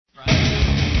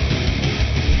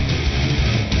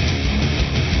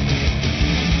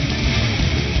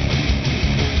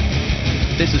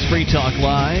Free Talk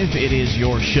Live. It is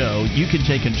your show. You can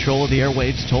take control of the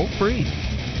airwaves toll-free.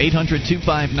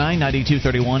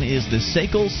 800-259-9231 is the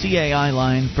SACL CAI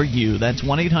line for you. That's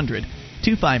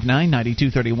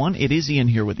 1-800-259-9231. It is Ian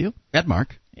here with you. Ed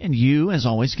Mark. And you, as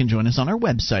always, can join us on our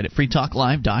website at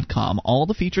freetalklive.com. All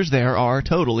the features there are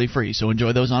totally free, so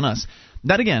enjoy those on us.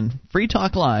 That again,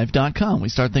 freetalklive.com. We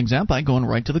start things out by going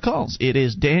right to the calls. It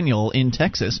is Daniel in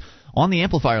Texas on the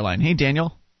amplifier line. Hey,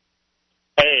 Daniel.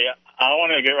 Hey, I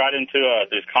want to get right into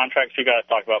these contracts. You guys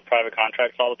talk about private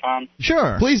contracts all the time.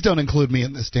 Sure. Please don't include me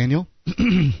in this, Daniel.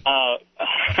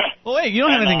 Well, wait, you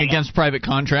don't have anything against private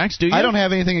contracts, do you? I don't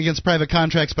have anything against private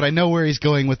contracts, but I know where he's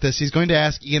going with this. He's going to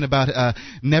ask Ian about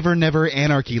Never Never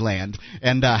Anarchy Land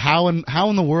and how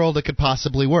in the world it could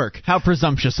possibly work. How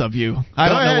presumptuous of you. I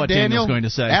don't know what Daniel's going to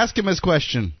say. Ask him his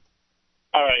question.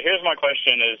 All right, here's my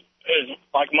question is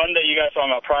like Monday you guys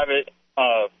talking about private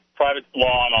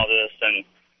law and all this and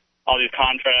all these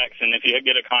contracts, and if you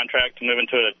get a contract to move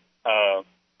into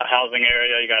a housing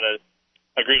area, you got to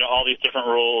agree to all these different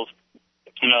rules.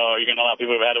 You know, are you going to allow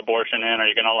people who've had abortion in? Are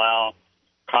you going to allow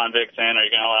convicts in? Are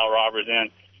you going to allow robbers in?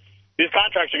 These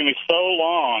contracts are going to be so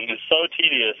long and so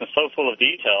tedious and so full of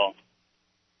detail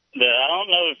that I don't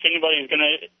know if anybody's going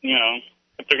to, you know,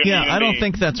 if they're going to. Yeah, I don't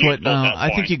think that's what. I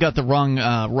think you got the wrong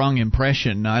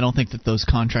impression. I don't think that those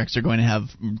contracts are going to have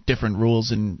different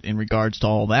rules in regards to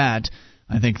all that.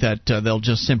 I think that they'll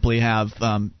just simply have,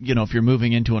 if you're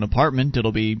moving into an apartment,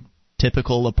 it'll be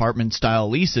typical apartment-style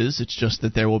leases. It's just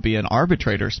that there will be an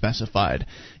arbitrator specified.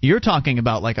 You're talking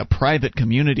about like a private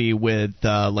community with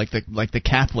like the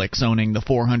Catholics owning the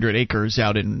 400 acres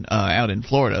out in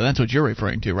Florida. That's what you're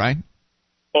referring to, right?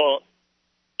 Well,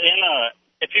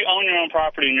 if you own your own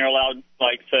property and you're allowed,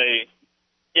 like, say,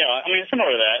 I mean,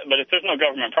 similar to that. But if there's no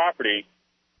government property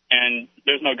and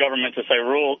there's no government to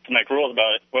make rules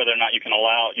about it, whether or not you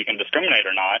can discriminate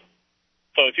or not.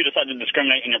 So if you decide to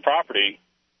discriminate in your property,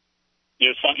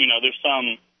 there's some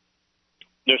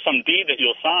deed that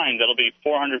you'll sign that'll be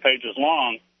 400 pages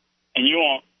long, and you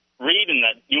won't read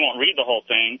the whole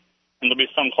thing, and there'll be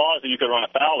some clause that you could run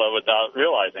afoul of without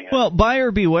realizing it. Well,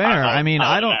 buyer beware. I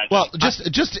don't. Well,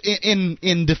 just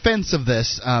in defense of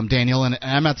this, Daniel, and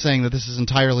I'm not saying that this is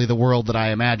entirely the world that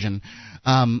I imagine.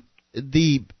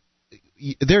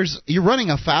 You're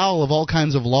running afoul of all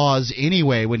kinds of laws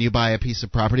anyway when you buy a piece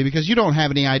of property because you don't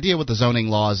have any idea what the zoning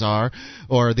laws are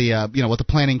or the what the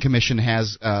planning commission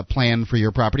has planned for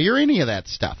your property or any of that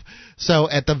stuff. So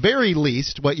at the very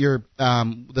least, what you're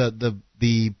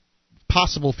the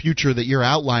possible future that you're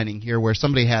outlining here, where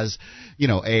somebody has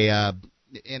in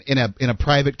a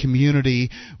private community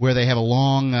where they have a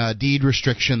long deed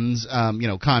restrictions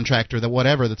contract or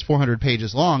whatever that's 400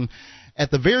 pages long. At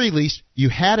the very least, you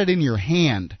had it in your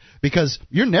hand because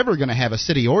you're never going to have a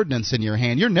city ordinance in your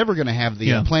hand. You're never going to have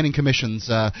the Planning Commission's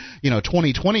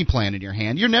 2020 plan in your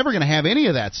hand. You're never going to have any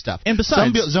of that stuff. And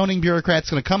besides, some zoning bureaucrat's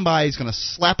going to come by. He's going to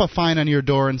slap a fine on your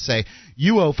door and say,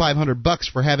 you owe $500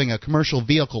 for having a commercial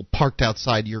vehicle parked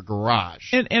outside your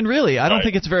garage. And really, I don't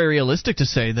think it's very realistic to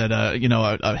say that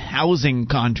a housing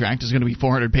contract is going to be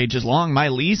 400 pages long. My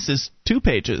lease is 2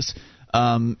 pages.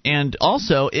 And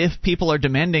also, if people are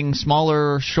demanding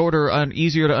smaller, shorter,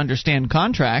 easier to understand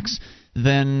contracts,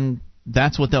 then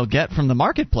that's what they'll get from the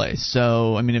marketplace.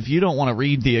 So, I mean, if you don't want to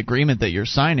read the agreement that you're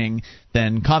signing,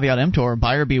 then caveat emptor,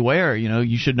 buyer beware.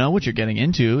 You should know what you're getting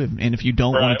into. And if you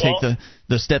don't want to take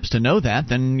the steps to know that,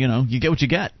 then, you get what you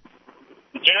get.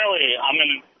 Generally, I'm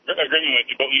in agreement with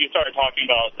you, but when you started talking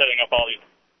about setting up all these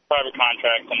private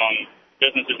contracts among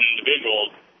businesses and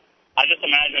individuals, I just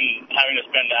imagine having to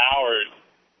spend hours,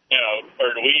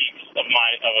 or weeks of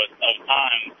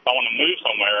time if I want to move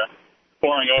somewhere,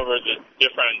 poring over the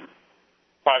different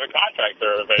private contracts that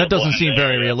are available. That doesn't seem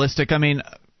very realistic. I mean,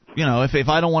 if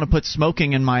I don't want to put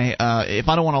smoking in my, if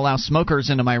I don't want to allow smokers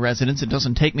into my residence, it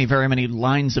doesn't take me very many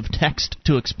lines of text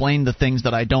to explain the things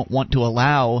that I don't want to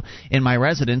allow in my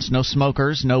residence. No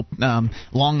smokers, no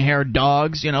long-haired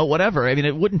dogs, whatever. I mean,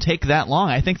 it wouldn't take that long.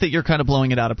 I think that you're kind of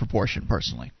blowing it out of proportion,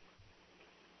 personally.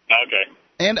 Okay.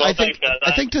 And I think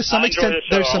to some extent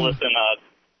there's some. I'll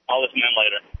listen in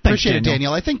later. Appreciate it,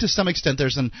 Daniel. I think to some extent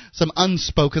there's some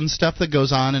unspoken stuff that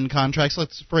goes on in contracts.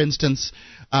 Let's, for instance,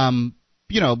 my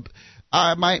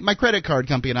credit card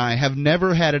company and I have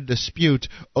never had a dispute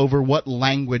over what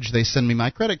language they send me my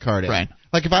credit card in. Right.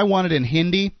 Like if I want it in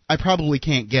Hindi, I probably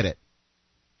can't get it,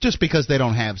 just because they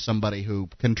don't have somebody who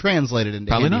can translate it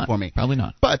into Hindi for me. Probably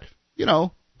not. But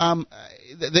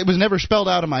it was never spelled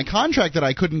out in my contract that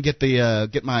I couldn't get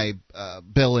my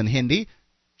bill in Hindi.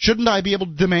 Shouldn't I be able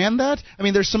to demand that? I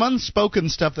mean, there's some unspoken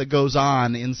stuff that goes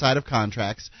on inside of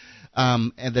contracts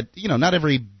and that not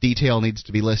every detail needs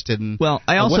to be listed. And well,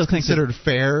 I also what's think considered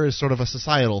fair is sort of a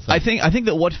societal thing. I think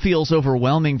that what feels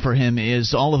overwhelming for him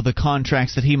is all of the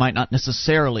contracts that he might not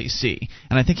necessarily see,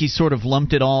 and I think he sort of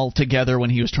lumped it all together when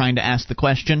he was trying to ask the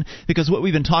question, because what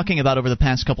we've been talking about over the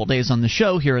past couple days on the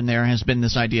show here and there has been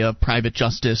this idea of private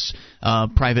justice,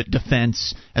 private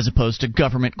defense, as opposed to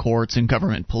government courts and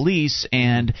government police,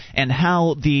 and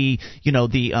how the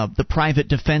private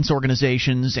defense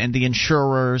organizations and the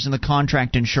insurers and the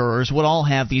contract insurers would all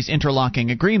have these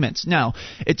interlocking agreements. Now,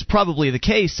 it's probably the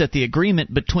case that the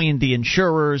agreement between the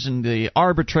insurers and the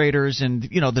arbitrators and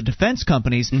the defense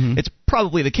companies, it's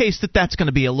probably the case that that's going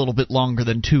to be a little bit longer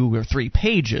than 2 or 3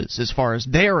 pages as far as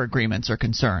their agreements are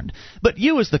concerned. But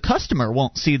you as the customer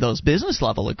won't see those business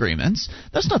level agreements.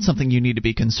 That's not something you need to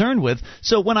be concerned with.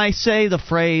 So when I say the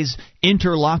phrase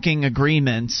interlocking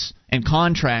agreements and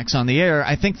contracts on the air,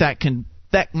 I think that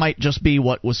might just be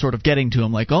what was sort of getting to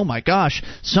him, like, oh my gosh,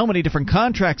 so many different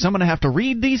contracts, I'm going to have to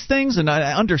read these things and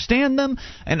I understand them.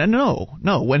 And no,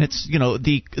 when it's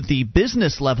the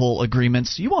business level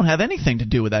agreements, you won't have anything to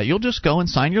do with that. You'll just go and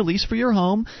sign your lease for your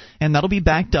home, and that'll be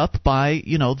backed up by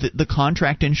the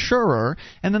contract insurer,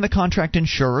 and then the contract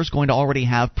insurer is going to already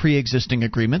have pre-existing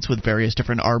agreements with various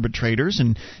different arbitrators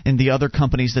and the other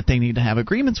companies that they need to have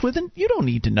agreements with, and you don't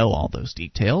need to know all those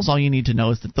details. All you need to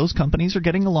know is that those companies are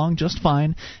getting along just fine,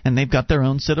 and they've got their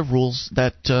own set of rules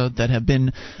that have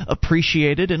been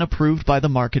appreciated and approved by the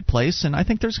marketplace. And I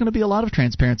think there's going to be a lot of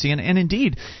transparency. And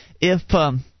indeed, if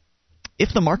the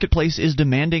marketplace is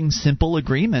demanding simple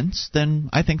agreements,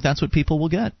 then I think that's what people will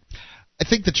get. I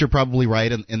think that you're probably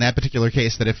right in that particular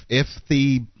case, that if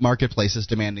the marketplace is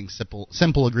demanding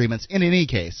simple agreements in any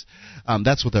case,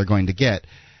 that's what they're going to get.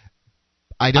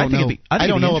 I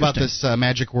don't know about this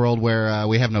magic world where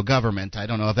we have no government. I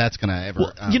don't know if that's going to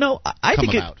ever I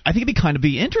think it'd kind of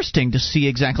be interesting to see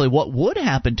exactly what would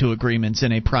happen to agreements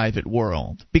in a private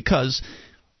world. Because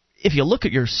if you look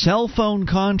at your cell phone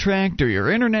contract or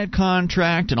your internet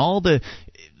contract and all the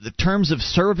terms of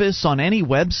service on any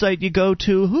website you go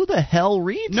to, who the hell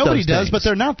reads Nobody those does, things? but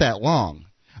they're not that long.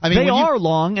 I mean, they are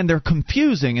long, and they're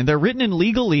confusing, and they're written in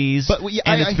legalese,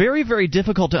 and it's very, very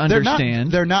difficult to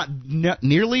understand. They're not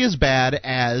nearly as bad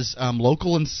as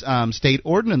local and state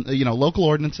local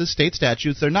ordinances, state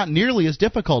statutes. They're not nearly as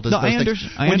difficult as those things.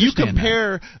 When you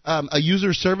compare a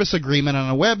user service agreement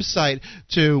on a website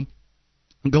to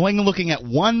going and looking at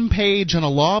one page in a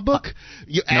law book,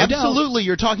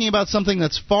 you're talking about something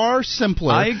that's far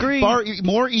simpler. I agree. Far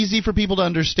more easy for people to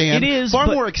understand. It is far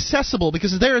more accessible,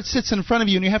 because there it sits in front of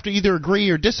you, and you have to either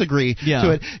agree or disagree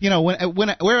to it.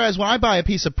 Whereas when I buy a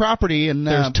piece of property in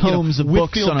there's tomes of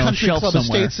books Whitfield on a Country shelf Club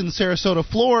somewhere. Estates in Sarasota,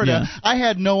 Florida, I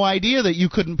had no idea that you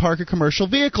couldn't park a commercial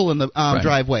vehicle in the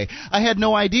driveway. I had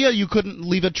no idea you couldn't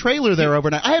leave a trailer there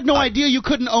overnight. I had no idea you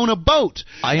couldn't own a boat.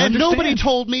 And nobody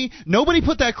told me. Nobody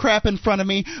put that crap in front of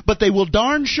me, but they will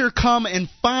darn sure come and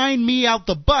fine me out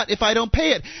the butt if I don't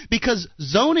pay it, because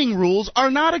zoning rules are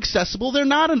not accessible, they're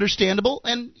not understandable,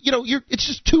 and it's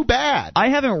just too bad. I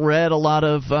haven't read a lot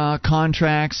of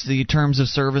contracts, the terms of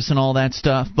service and all that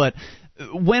stuff, but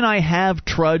when I have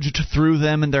trudged through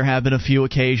them, and there have been a few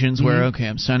occasions where, okay,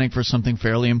 I'm signing for something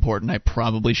fairly important, I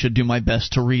probably should do my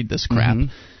best to read this crap. When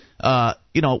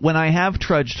I have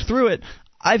trudged through it,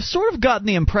 I've sort of gotten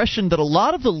the impression that a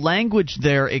lot of the language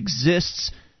there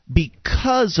exists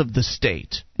because of the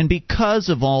state and because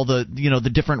of all the the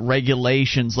different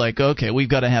regulations. Like, okay, we've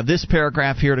got to have this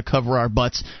paragraph here to cover our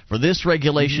butts for this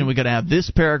regulation. We've got to have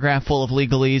this paragraph full of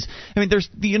legalese. I mean, there's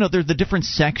there's the different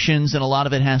sections, and a lot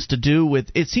of it has to do with,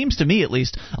 it seems to me at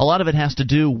least, a lot of it has to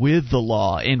do with the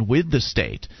law and with the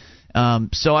state.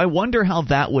 So I wonder how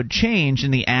that would change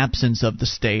in the absence of the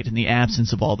state, in the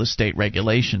absence of all the state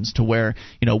regulations, to where,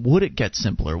 would it get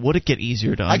simpler? Would it get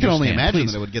easier to understand? I can only imagine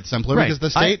that it would get simpler, because the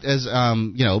state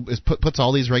puts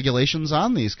all these regulations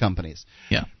on these companies.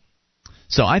 Yeah.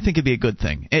 So I think it'd be a good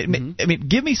thing. I mean,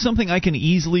 give me something I can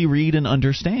easily read and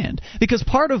understand. Because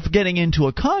part of getting into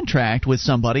a contract with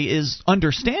somebody is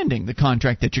understanding the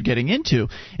contract that you're getting into.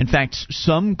 In fact,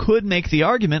 some could make the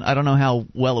argument, I don't know how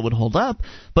well it would hold up,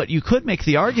 but you could make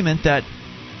the argument that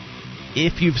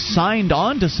if you've signed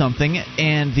on to something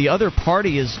and the other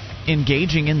party is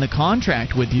engaging in the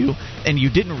contract with you and you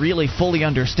didn't really fully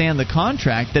understand the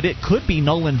contract, that it could be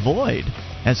null and void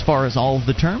as far as all of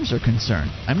the terms are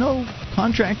concerned. I'm no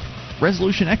contract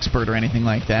resolution expert or anything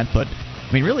like that, but I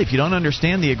mean, really, if you don't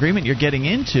understand the agreement you're getting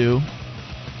into,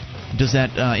 does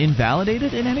that invalidate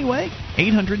it in any way?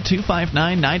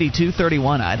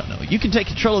 800-259-9231. I don't know. You can take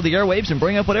control of the airwaves and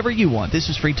bring up whatever you want. This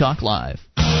is Free Talk Live.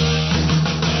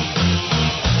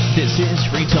 This is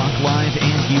Free Talk Live,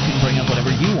 and you can bring up whatever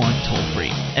you want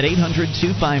toll-free at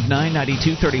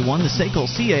 800-259-9231, the SACL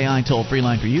CAI toll-free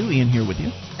line for you. Ian here with you.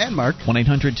 And Mark.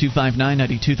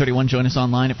 1-800-259-9231. Join us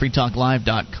online at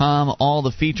freetalklive.com. All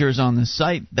the features on the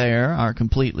site there are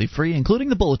completely free, including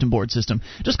the bulletin board system.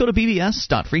 Just go to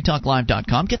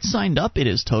bbs.freetalklive.com. Get signed up. It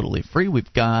is totally free.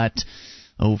 We've got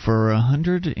over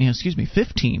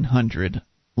 1,500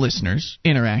 listeners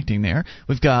interacting there.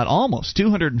 We've got almost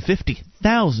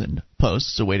 250,000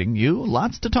 posts awaiting you.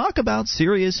 Lots to talk about,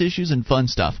 serious issues and fun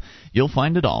stuff. You'll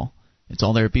find it all. It's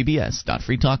all there at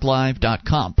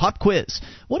bbs.freetalklive.com. Pop quiz.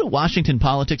 What do Washington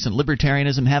politics and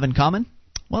libertarianism have in common?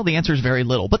 Well, the answer is very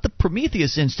little, but the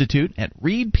Prometheus Institute at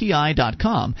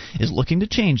readpi.com is looking to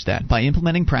change that by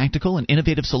implementing practical and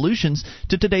innovative solutions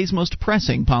to today's most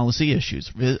pressing policy issues.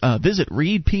 Visit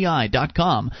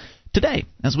readpi.com today.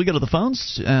 As we go to the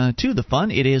phones, to the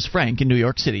fun, it is Frank in New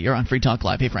York City. You're on Free Talk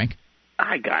Live. Hey, Frank.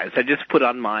 Hi, guys. I just put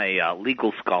on my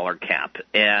legal scholar cap,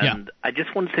 and I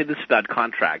just want to say this about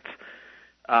contracts.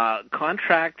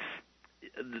 Contracts,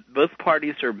 both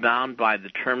parties are bound by the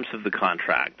terms of the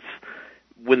contracts.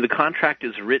 When the contract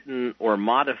is written or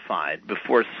modified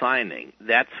before signing,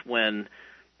 that's when,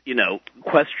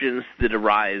 questions that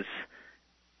arise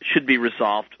should be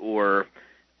resolved or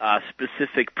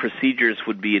specific procedures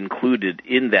would be included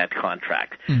in that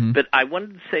contract. Mm-hmm. But I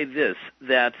wanted to say this,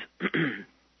 that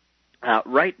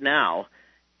right now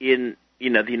in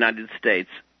the United States,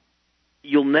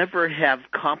 you'll never have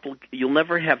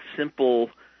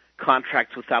simple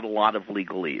contracts without a lot of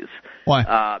legalese.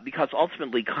 Why? Because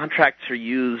ultimately contracts are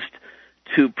used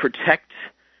to protect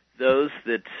those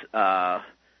that are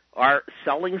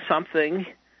selling something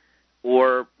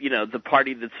or, the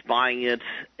party that's buying it,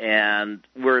 and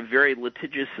we're a very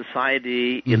litigious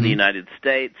society in the United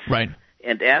States. Right.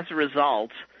 And as a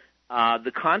result,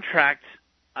 the contract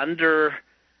under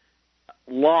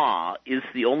law is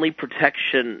the only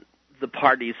protection the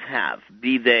parties have,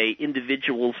 be they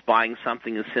individuals buying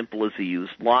something as simple as a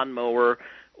used lawnmower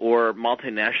or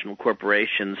multinational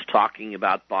corporations talking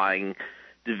about buying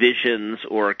divisions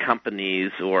or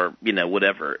companies or,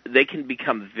 whatever. They can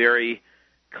become very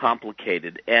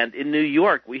complicated. And in New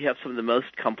York, we have some of the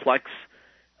most complex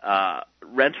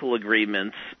rental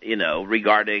agreements,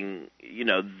 regarding,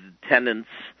 tenants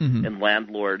and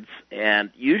landlords. And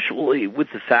usually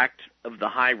with the fact of the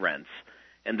high rents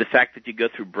and the fact that you go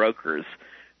through brokers,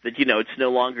 that, it's no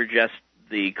longer just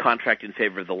the contract in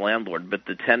favor of the landlord, but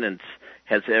the tenant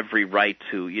has every right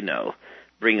to,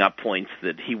 bring up points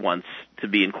that he wants to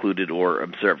be included or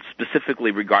observed,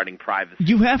 specifically regarding privacy.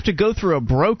 You have to go through a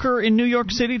broker in New York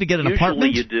City to get an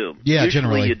apartment? Usually you do. Yeah,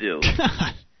 generally you generally. do.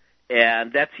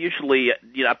 And that's usually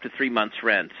up to 3 months'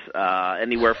 rent,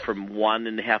 anywhere from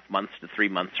 1.5 months to 3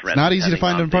 months' rent. It's not easy to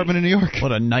find an apartment in New York.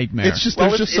 What a nightmare. It's just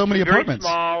there's just so many apartments.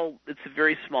 It's a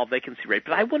very small vacancy rate.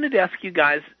 But I wanted to ask you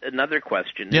guys another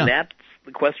question, and that's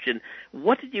the question,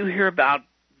 what did you hear about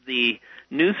the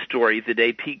news story that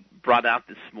AP brought out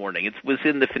this morning? It was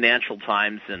in the Financial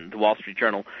Times and the Wall Street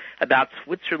Journal about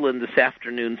Switzerland this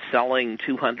afternoon selling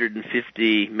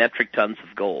 250 metric tons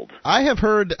of gold. I have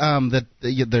heard that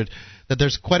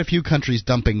there's quite a few countries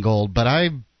dumping gold, but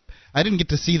I didn't get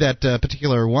to see that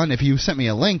particular one. If you sent me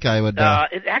a link, I would.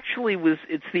 It actually was.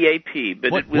 It's the AP.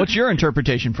 But what's your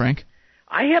interpretation, Frank?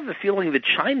 I have a feeling that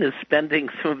China's spending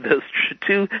some of those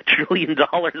 $2 trillion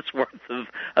worth of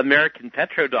American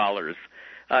petrodollars.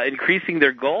 Increasing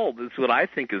their gold is what I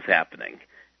think is happening.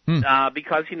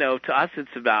 Because, to us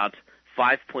it's about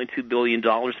 $5.2 billion,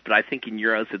 but I think in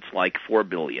euros it's like $4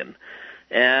 billion.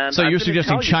 And so you're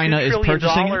suggesting China is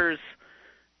purchasing it?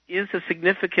 Is a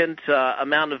significant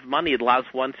amount of money. It allows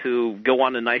one to go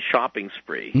on a nice shopping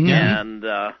spree. Mm-hmm. And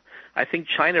I think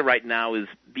China right now is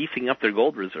beefing up their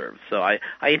gold reserves. So I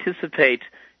anticipate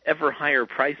ever higher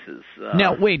prices.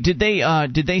 Now, wait, did they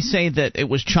say that it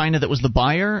was China that was the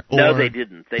buyer? Or no, they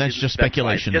didn't. That's just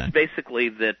speculation. Just basically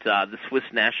that the Swiss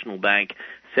National Bank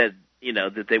said,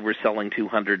 that they were selling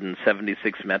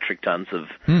 276 metric tons of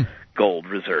gold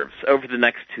reserves over the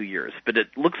next 2 years. But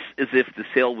it looks as if the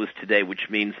sale was today,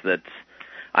 which means that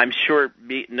I'm sure,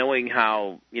 knowing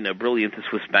how brilliant the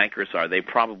Swiss bankers are, they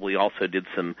probably also did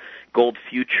some gold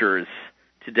futures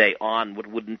today on what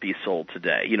wouldn't be sold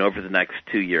today, over the next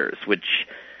 2 years, which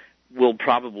will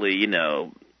probably,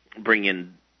 bring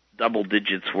in double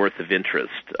digits worth of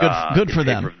interest. Good for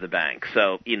them. In favor of the bank.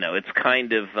 So, it's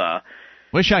kind of.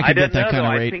 Wish I could get that kind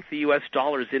of rate. I think the U.S.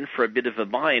 dollar is in for a bit of a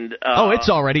bind. It's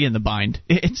already in the bind.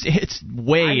 It's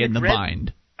way in the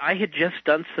bind. I had just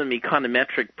done some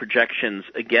econometric projections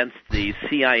against the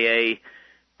CIA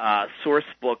source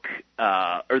book,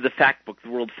 or the fact book,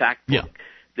 the World Fact Book. Yeah.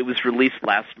 that was released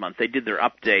last month. They did their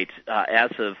update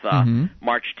as of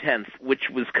March 10th, which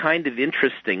was kind of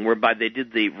interesting, whereby they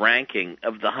did the ranking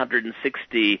of the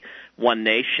 161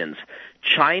 nations.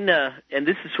 China, and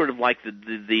this is sort of like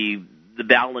the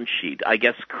balance sheet, I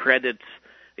guess, credits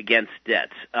against debt.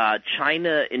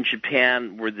 China and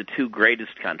Japan were the two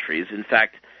greatest countries. In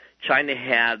fact, China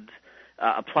had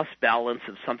a plus balance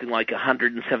of something like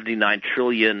 $179.4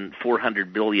 trillion.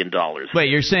 Wait,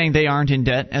 you're saying they aren't in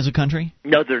debt as a country?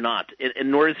 No, they're not,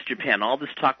 and nor is Japan. All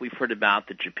this talk we've heard about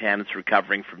that Japan is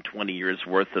recovering from 20 years'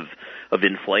 worth of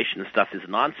inflation and stuff is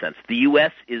nonsense. The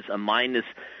U.S. is a minus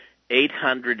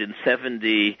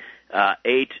 $878.3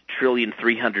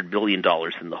 billion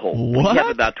in the hole. What? We have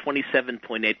about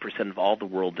 27.8% of all the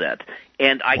world debt.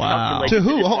 And I calculated to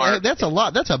who? that's a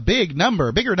lot. That's a big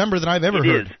number, bigger number than I've ever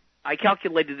heard. It is. I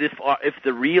calculated if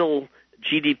the real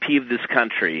GDP of this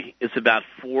country is about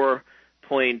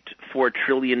 $4.4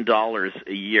 trillion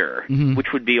a year,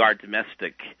 which would be our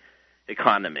domestic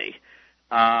economy.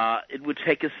 It would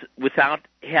take us, without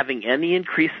having any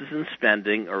increases in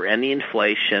spending or any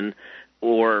inflation,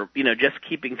 or just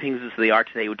keeping things as they are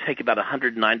today, it would take about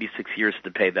 196 years to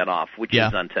pay that off, which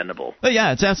is untenable. But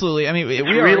yeah, it's absolutely. I mean, it's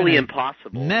we are really in a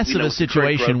impossible. Mess of a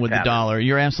situation with the dollar.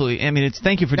 You're absolutely. I mean,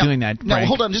 thank you for doing that, Frank. Now,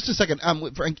 hold on just a second,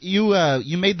 Frank. You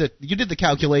did the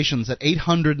calculations at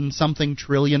 $800 and something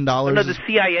trillion. No, the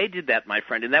CIA did that, my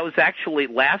friend, and that was actually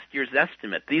last year's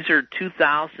estimate. These are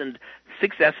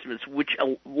 2006 estimates, which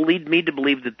lead me to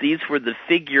believe that these were the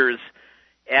figures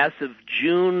as of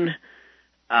June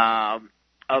of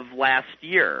last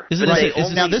year. They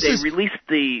released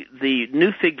the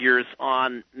new figures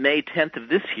on May 10th of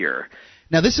this year.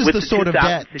 Now, this is the sort of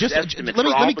debt.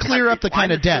 Let me clear up the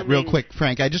kind of debt real quick,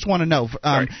 Frank. I just want to know.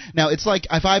 Now, it's like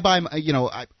if I buy,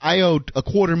 I owe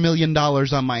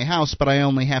 $250,000 on my house, but I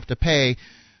only have to pay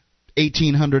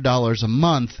 $1,800 a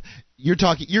month. You're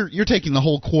taking the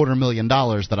whole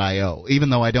 $250,000 that I owe, even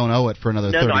though I don't owe it for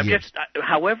another 30 years.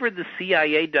 However, the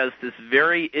CIA does this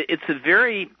it's a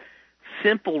very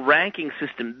simple ranking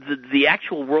system. The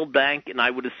actual World Bank, and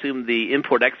I would assume the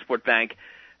Import-Export Bank,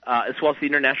 as well as the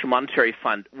International Monetary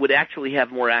Fund, would actually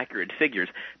have more accurate figures.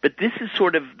 But this is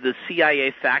sort of the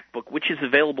CIA fact book, which is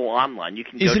available online. You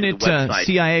can go to the website.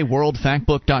 Isn't it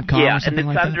CIAWorldFactbook.com or something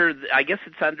like that? I guess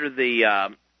it's under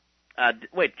the I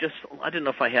don't know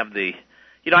if I have the.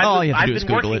 All you have to do I've is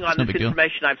been Google working on this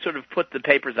information. I've sort of put the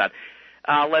papers out.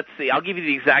 Let's see. I'll give you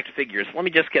the exact figures. Let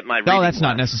me just get my reading. No, that's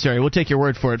not necessary. We'll take your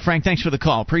word for it. Frank, thanks for the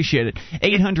call. Appreciate it.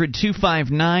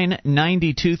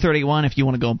 800-259-9231. If you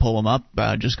want to go and pull them up,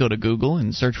 just go to Google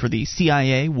and search for the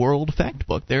CIA World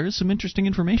Factbook. There is some interesting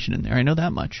information in there. I know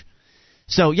that much.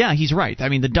 So, yeah, he's right. I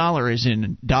mean, the dollar is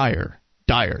in dire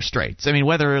straits. I mean,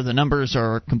 whether the numbers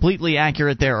are completely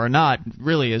accurate there or not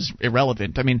really is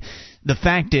irrelevant. I mean, the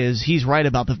fact is he's right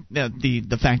about the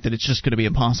fact that it's just going to be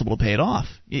impossible to pay it off.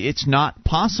 It's not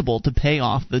possible to pay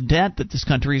off the debt that this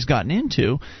country has gotten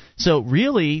into. So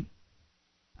really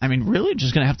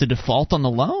just going to have to default on the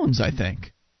loans, I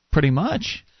think, pretty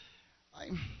much.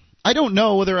 I don't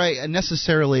know whether I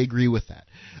necessarily agree with that.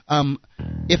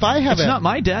 If I have it's not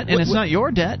my debt, and it's not your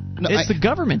debt. No, it's the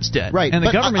government's debt, right? And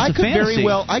the government's a fantasy.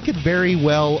 I could very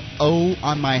well owe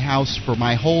on my house for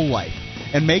my whole life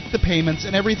and make the payments,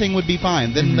 and everything would be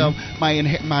fine. Then my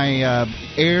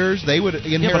heirs, they would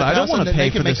inherit but I don't want to pay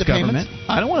for this government.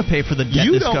 I don't want to pay for the debt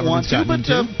you this don't want to, but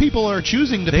people are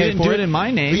choosing to pay for it. They didn't do it in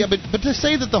my name. Yeah, but to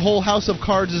say that the whole house of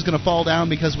cards is going to fall down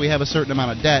because we have a certain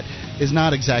amount of debt is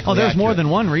not exactly there's accurate. More than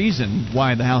one reason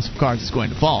why the house of cards is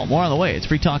going to fall. More on the way. It's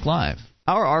Free Talk Live.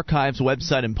 Our archives,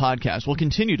 website, and podcast will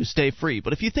continue to stay free,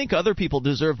 but if you think other people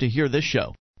deserve to hear this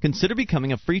show, consider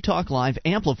becoming a Free Talk Live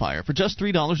amplifier for just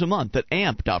 $3 a month at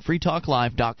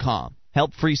amp.freetalklive.com.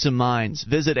 Help free some minds.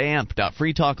 Visit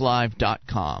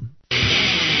amp.freetalklive.com.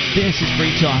 This is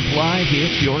Free Talk Live.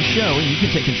 It's your show, and you can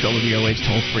take control of the airwaves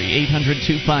toll-free.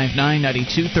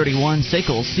 800-259-9231,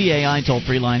 SACL CAI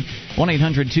toll-free line.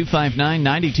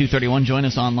 1-800-259-9231. Join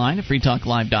us online at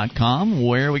freetalklive.com,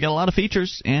 where we got a lot of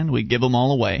features, and we give them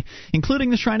all away, including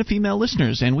the Shrine of Female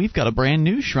Listeners. And we've got a brand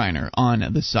new Shriner on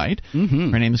the site.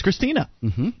 Her name is Christina.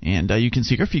 And you can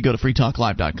see her if you go to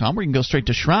freetalklive.com, or you can go straight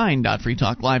to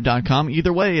shrine.freetalklive.com.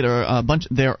 Either way,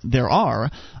 there are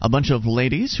a bunch of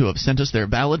ladies who have sent us their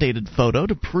validated photo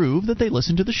to prove that they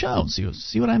listen to the show.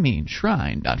 See what I mean?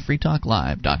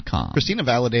 Shrine.freetalklive.com. Christina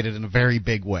validated in a very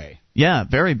big way. Yeah,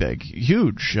 very big,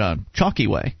 huge, chalky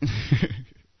way.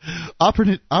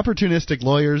 Opportunistic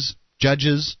lawyers,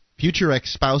 judges, future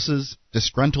ex-spouses,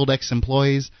 disgruntled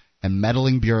ex-employees, and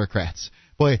meddling bureaucrats.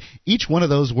 Boy, each one of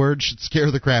those words should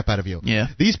scare the crap out of you. Yeah.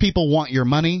 These people want your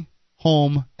money,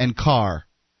 home, and car.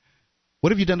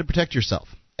 What have you done to protect yourself?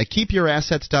 At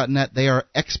keepyourassets.net, they are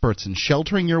experts in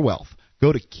sheltering your wealth.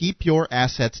 Go to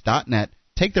keepyourassets.net.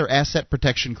 Take their asset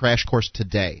protection crash course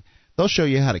today. They'll show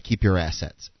you how to keep your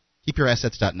assets.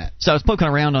 KeepYourAssets.net. So I was poking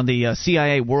around on the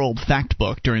CIA World Fact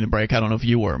Book during the break. I don't know if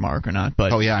you were, Mark, or not.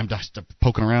 But oh, yeah, I'm just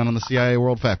poking around on the CIA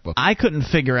World Fact Book. I couldn't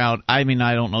figure out, I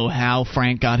don't know how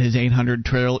Frank got his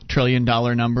 $800 trillion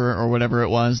number or whatever it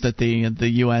was that the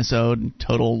U.S. owed,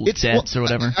 total debts or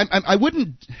whatever. I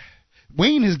wouldn't...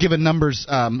 Wayne has given numbers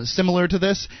similar to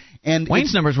this. And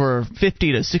Wayne's numbers were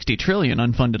 50 to 60 trillion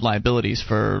unfunded liabilities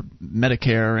for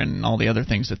Medicare and all the other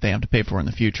things that they have to pay for in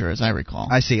the future, as I recall.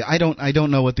 I see. I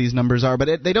don't know what these numbers are,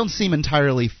 but they don't seem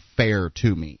entirely fair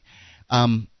to me.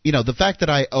 The fact that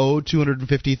I owe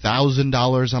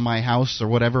 $250,000 on my house or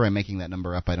whatever, I'm making that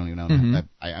number up. I don't even know. Mm-hmm.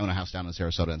 I own a house down in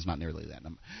Sarasota, and it's not nearly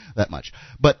that much.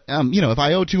 But if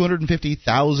I owe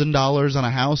 $250,000 on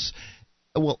a house.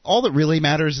 Well, all that really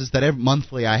matters is that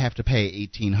monthly I have to pay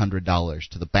 $1,800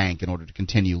 to the bank in order to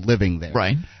continue living there.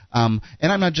 Right. And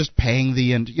I'm not just paying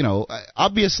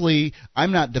obviously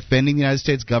I'm not defending the United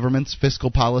States government's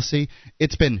fiscal policy.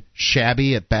 It's been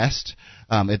shabby at best.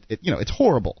 It's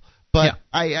horrible. But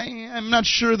yeah. I'm not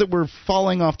sure that we're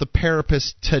falling off the parapet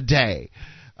today.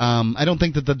 I don't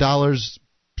think that the dollar's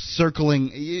circling.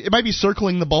 It might be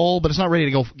circling the bowl, but it's not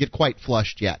ready to get quite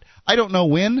flushed yet. I don't know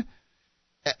when.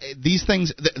 These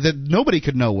things that nobody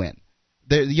could know when.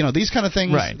 These kind of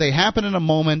things, right. They happen in a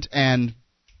moment, and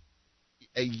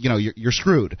you're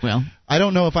screwed. Well, I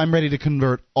don't know if I'm ready to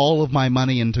convert all of my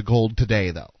money into gold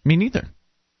today, though. Me neither.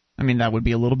 That would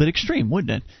be a little bit extreme,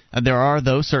 wouldn't it? There are,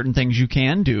 though, certain things you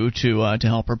can do to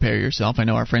help prepare yourself. I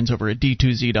know our friends over at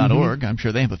D2Z.org. Mm-hmm. I'm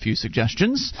sure they have a few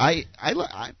suggestions.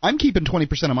 I'm keeping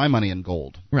 20% of my money in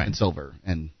gold right. and silver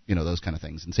and those kind of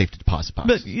things and safety deposit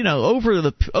boxes. But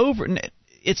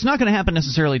it's not going to happen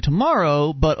necessarily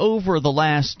tomorrow, but over the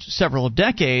last several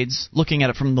decades, looking at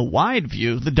it from the wide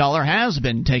view, the dollar has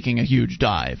been taking a huge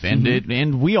dive, and mm-hmm.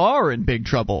 and we are in big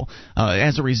trouble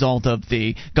as a result of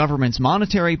the government's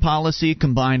monetary policy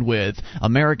combined with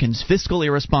Americans' fiscal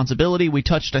irresponsibility. We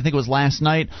touched, I think it was last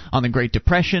night, on the Great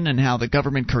Depression and how the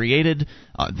government created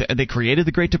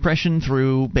the Great Depression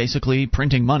through basically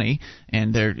printing money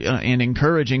and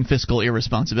encouraging fiscal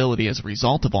irresponsibility as a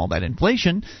result of all that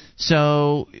inflation.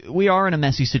 So we are in a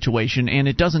messy situation, and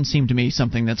it doesn't seem to me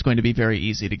something that's going to be very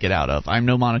easy to get out of. I'm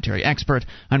no monetary expert.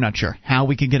 I'm not sure how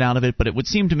we could get out of it, but it would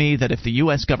seem to me that if the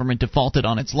U.S. government defaulted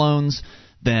on its loans,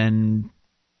 then,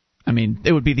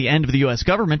 it would be the end of the U.S.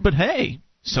 government, but hey,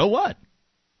 so what?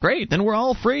 Great, then we're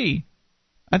all free.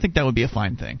 I think that would be a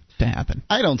fine thing to happen.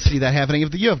 I don't see that happening.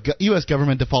 If the U.S.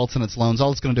 government defaults on its loans,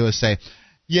 all it's going to do is say,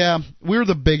 yeah, we're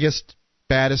the biggest,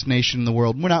 baddest nation in the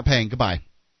world. We're not paying. Goodbye.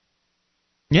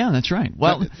 Yeah, that's right.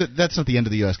 Well, that's not the end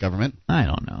of the U.S. government. I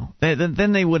don't know.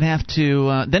 Then they would have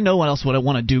to. Then no one else would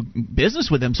want to do business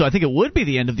with them. So I think it would be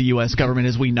the end of the U.S. government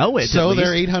as we know it. So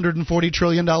they're $840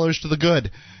 trillion to the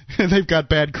good. They've got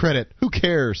bad credit. Who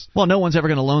cares? Well, no one's ever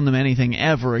going to loan them anything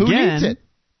ever again. Who needs it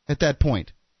at that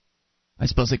point? I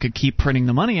suppose they could keep printing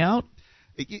the money out.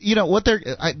 What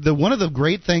one of the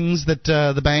great things that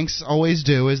the banks always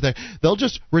do is they'll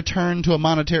just return to a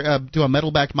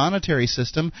metal-backed monetary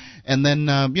system, and then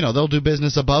they'll do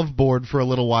business above board for a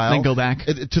little while. Then go back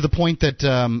to the point that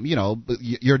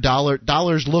your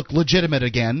dollars look legitimate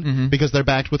again mm-hmm. because they're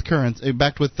backed with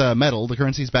metal. The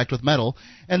currency's backed with metal,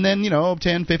 and then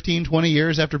 10, 15, 20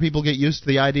 years after people get used to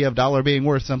the idea of dollar being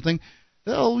worth something,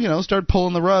 they'll start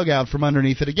pulling the rug out from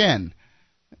underneath it again.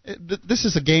 This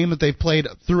is a game that they've played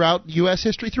throughout U.S.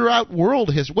 history, throughout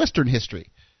Western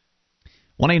history.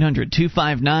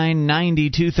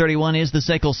 1-800-259-9231 is the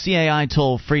SACL CAI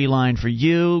toll-free line for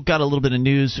you. Got a little bit of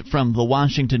news from the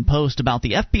Washington Post about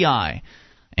the FBI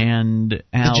and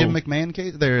how the Jim McMahon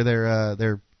case.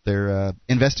 They're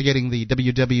investigating the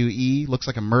WWE. Looks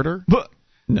like a murder.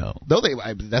 No,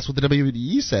 that's what the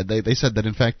WWE said. They said that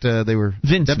in fact they were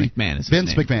Vince McMahon. Is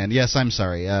Vince McMahon. Yes, I'm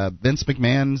sorry. Vince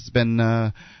McMahon's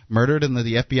been murdered, and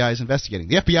the FBI is investigating.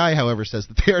 The FBI, however, says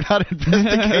that they are not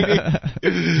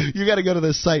investigating. You got to go to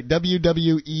this site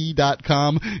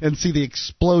WWE.com and see the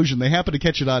explosion. They happen to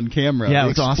catch it on camera. Yeah,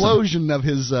 the it's explosion awesome. of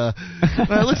his.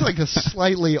 It looks like a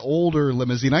slightly older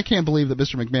limousine. I can't believe that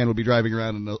Mr. McMahon would be driving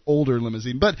around in an older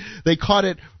limousine, but they caught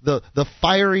it. The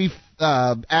fiery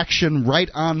action right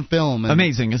on film. And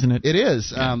amazing, isn't it? It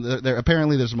is. Yeah.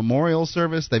 Apparently there's a memorial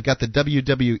service. They've got the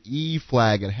WWE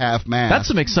flag at half-mast. That's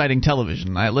some exciting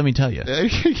television, let me tell you.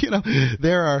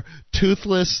 There are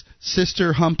toothless,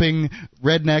 sister-humping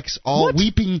rednecks all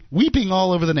weeping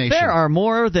all over the nation. There are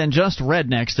more than just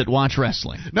rednecks that watch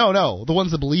wrestling. No, the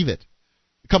ones that believe it.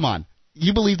 Come on.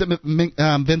 You believe that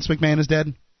Vince McMahon is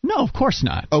dead? No, of course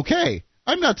not. Okay.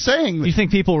 I'm not saying... Do you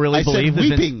think people really believe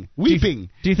that...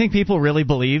 Weeping. Do you think people really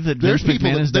believe that Vince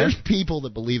McMahon is dead? There's people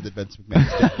that believe that Vince McMahon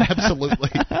is dead. Absolutely.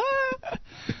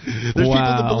 There's people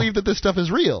that believe that this stuff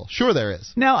is real. Sure there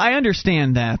is. Now, I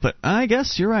understand that, but I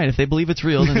guess you're right. If they believe it's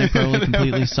real, then they probably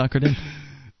completely suckered it.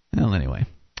 Well, anyway.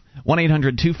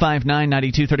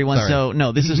 1-800-259-9231. So,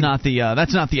 no, this is not the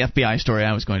that's not the FBI story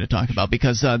I was going to talk about,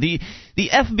 because the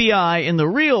FBI in the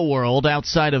real world,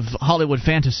 outside of Hollywood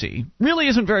fantasy, really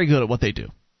isn't very good at what they do.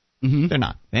 Mm-hmm. They're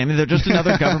not. I mean, they're just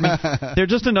another government. They're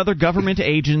just another government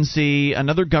agency,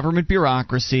 another government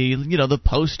bureaucracy. You know, the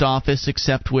post office,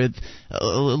 except with a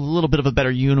little bit of a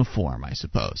better uniform, I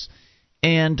suppose.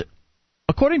 And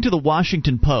according to the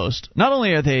Washington Post, not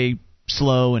only are they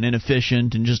slow and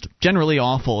inefficient and just generally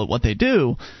awful at what they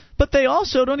do, but they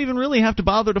also don't even really have to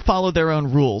bother to follow their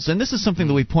own rules. And this is something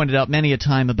that we've pointed out many a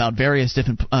time about various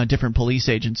different police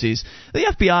agencies.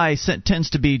 The FBI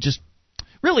tends to be just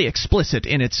really explicit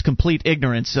in its complete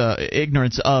ignorance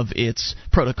of its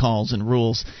protocols and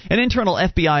rules. An internal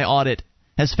FBI audit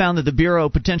has found that the Bureau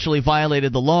potentially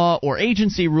violated the law or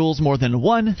agency rules more than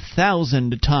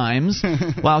 1,000 times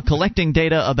while collecting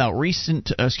data about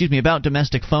about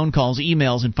domestic phone calls,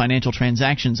 emails, and financial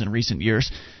transactions in recent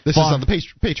years. This is on the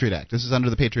Patriot Act. This is under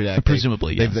the Patriot Act.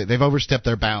 Presumably, yeah. They've overstepped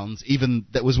their bounds.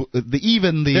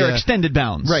 Their extended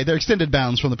bounds. Right, their extended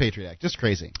bounds from the Patriot Act. Just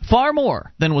crazy. Far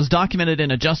more than was documented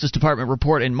in a Justice Department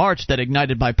report in March that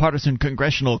ignited bipartisan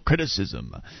congressional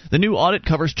criticism. The new audit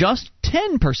covers just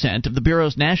 10% of the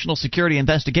Bureau's national security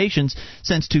investigations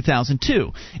since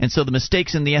 2002, and so the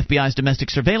mistakes in the FBI's domestic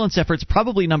surveillance efforts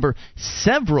probably number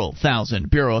several thousand,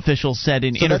 Bureau officials said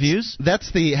in interviews.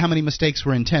 That's how many mistakes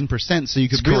were in 10%, so you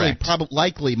could really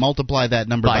likely multiply that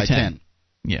number by 10.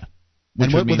 Yeah.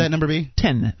 And what would that number be?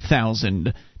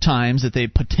 10,000 times that they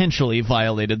potentially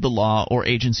violated the law or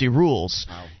agency rules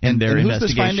in their investigations.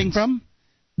 Who's this finding from?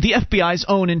 The FBI's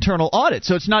own internal audit.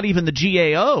 So it's not even the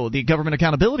GAO, the Government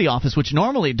Accountability Office, which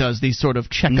normally does these sort of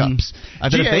checkups.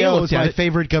 GAO is my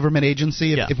favorite government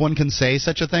agency, if one can say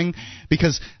such a thing,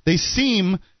 because they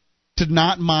seem to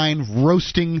not mind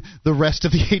roasting the rest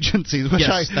of the agencies, which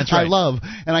I love.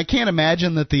 And I can't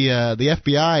imagine that the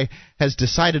FBI has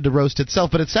decided to roast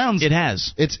itself, but it sounds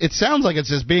it sounds like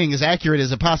it's being as accurate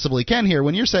as it possibly can here.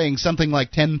 When you're saying something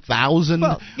like 10,000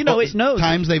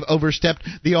 times they've overstepped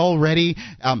the already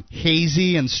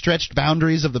hazy and stretched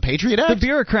boundaries of the Patriot Act. The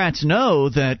bureaucrats know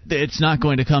that it's not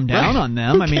going to come down on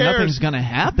them. Who I mean, cares? Nothing's going to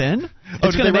happen.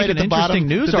 It's going to make an interesting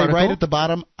news article. Did they write at the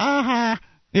bottom?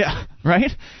 Yeah,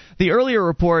 right? The earlier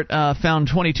report found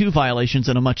 22 violations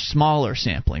in a much smaller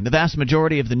sampling. The vast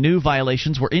majority of the new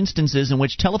violations were instances in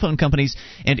which telephone companies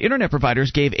and Internet providers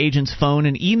gave agents phone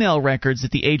and email records that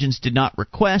the agents did not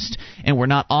request and were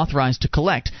not authorized to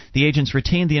collect. The agents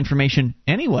retained the information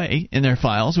anyway in their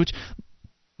files, which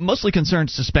mostly concerned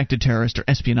suspected terrorist or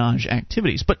espionage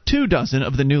activities. But 24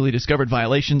 of the newly discovered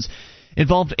violations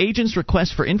involved agents'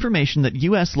 requests for information that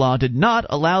U.S. law did not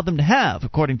allow them to have,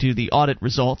 according to the audit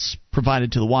results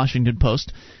provided to the Washington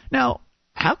Post. Now,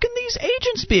 how can these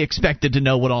agents be expected to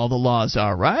know what all the laws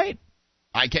are, right?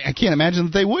 I can't imagine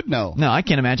that they would know. No, I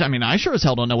can't imagine. I mean, I sure as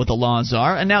hell don't know what the laws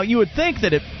are. And now you would think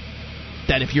that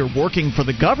if you're working for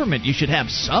the government, you should have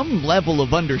some level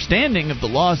of understanding of the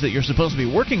laws that you're supposed to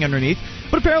be working underneath,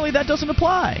 but apparently that doesn't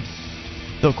apply.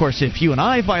 Though, of course, if you and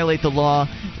I violate the law,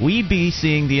 we'd be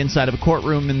seeing the inside of a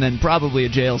courtroom and then probably a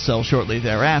jail cell shortly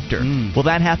thereafter. Will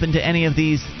that happen to any of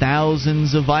these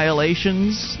thousands of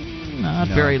violations? Not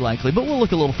very likely. But we'll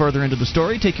look a little further into the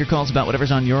story. Take your calls about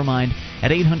whatever's on your mind at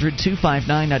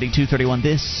 800-259-9231.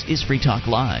 This is Free Talk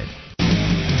Live.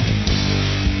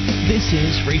 This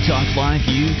is Free Talk Live.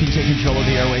 You can take control of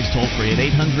the airwaves toll-free at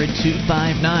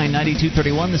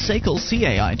 800-259-9231, the SACL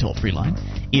CAI toll-free line.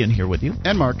 Ian here with you.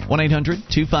 And Mark.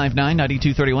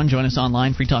 1-800-259-9231. Join us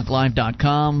online,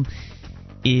 freetalklive.com.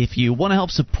 If you want to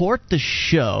help support the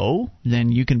show,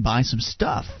 then you can buy some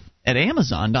stuff at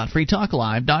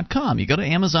amazon.freetalklive.com. You go to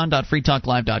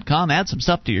amazon.freetalklive.com, add some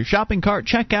stuff to your shopping cart,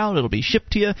 check out, it'll be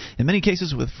shipped to you, in many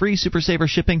cases with free Super Saver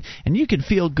shipping, and you can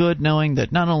feel good knowing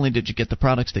that not only did you get the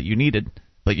products that you needed,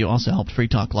 but you also helped Free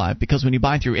Talk Live, because when you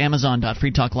buy through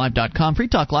amazon.freetalklive.com, Free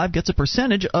Talk Live gets a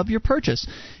percentage of your purchase.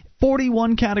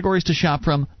 41 categories to shop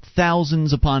from,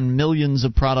 thousands upon millions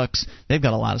of products. They've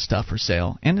got a lot of stuff for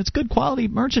sale, and it's good quality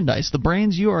merchandise, the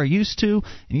brands you are used to,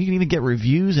 and you can even get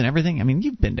reviews and everything. I mean,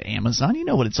 you've been to Amazon. You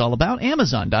know what it's all about.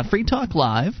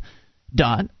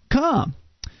 Amazon.freetalklive.com.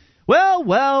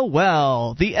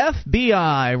 Well, the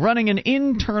FBI running an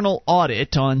internal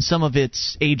audit on some of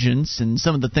its agents and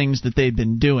some of the things that they've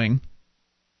been doing.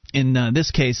 In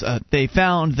this case, they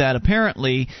found that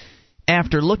apparently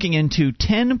after looking into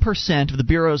 10% of the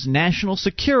Bureau's national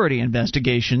security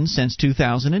investigations since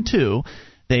 2002,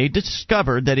 they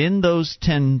discovered that in those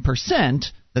 10%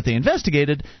 that they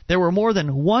investigated, there were more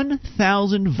than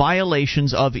 1,000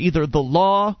 violations of either the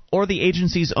law or the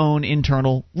agency's own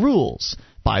internal rules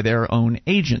by their own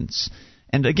agents.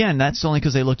 And again, that's only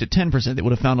because they looked at 10%. They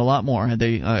would have found a lot more had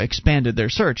they expanded their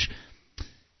search.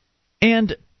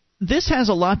 And this has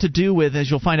a lot to do with, as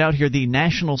you'll find out here, the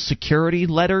national security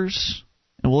letters.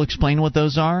 And we'll explain what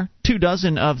those are.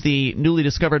 24 of the newly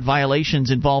discovered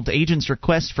violations involved agents'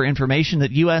 requests for information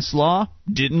that U.S. law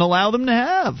didn't allow them to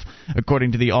have,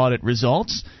 according to the audit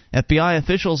results. FBI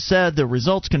officials said the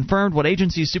results confirmed what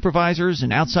agency supervisors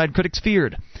and outside critics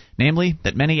feared, namely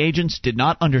that many agents did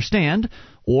not understand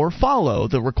or follow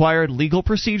the required legal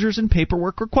procedures and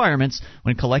paperwork requirements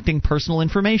when collecting personal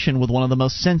information with one of the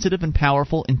most sensitive and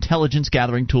powerful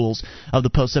intelligence-gathering tools of the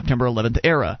post-September 11th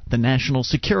era, the National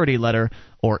Security Letter,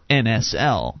 or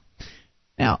NSL.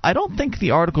 Now, I don't think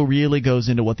the article really goes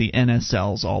into what the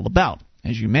NSL is all about.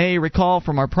 As you may recall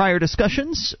from our prior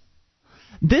discussions,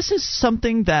 this is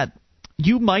something that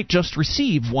you might just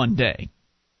receive one day.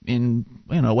 In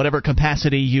whatever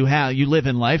capacity you live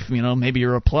in life, maybe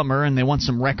you're a plumber and they want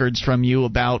some records from you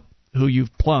about who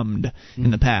you've plumbed in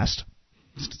the past.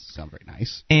 Sounds very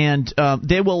nice. And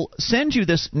they will send you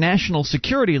this national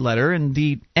security letter, and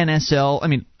the NSL. I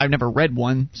mean, I've never read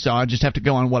one, so I just have to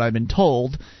go on what I've been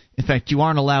told. In fact, you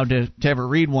aren't allowed to ever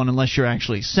read one unless you're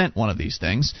actually sent one of these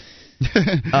things.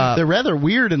 They're rather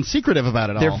weird and secretive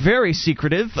about it all. They're very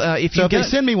secretive. If they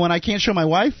send me one, I can't show my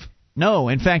wife? No,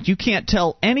 in fact, you can't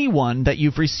tell anyone that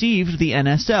you've received the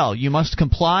NSL. You must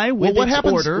comply with its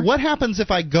order. What happens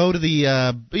if I go to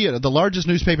the largest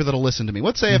newspaper that'll listen to me?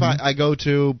 Let's say if I go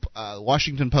to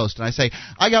Washington Post and I say,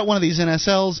 I got one of these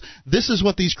NSLs, this is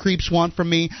what these creeps want from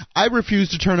me, I refuse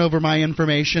to turn over my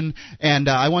information, and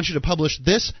I want you to publish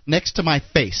this next to my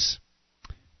face.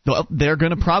 Well, they're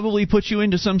going to probably put you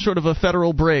into some sort of a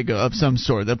federal brig of some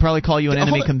sort. They'll probably call you an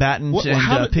enemy combatant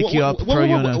and pick you up, throw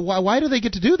you in a... Why do they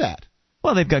get to do that?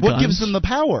 Well, they've got guns. What gives them the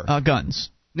power?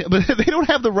 Guns. But they don't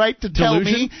have the right to tell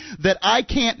me that I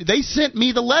can't... They sent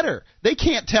me the letter. They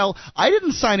can't tell... I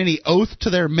didn't sign any oath to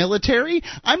their military.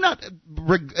 I'm not...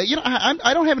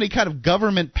 I don't have any kind of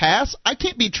government pass. I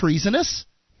can't be treasonous.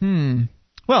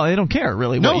 Well, they don't care,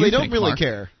 really. No, they don't really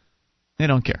care. They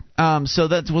don't care.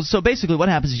 So basically what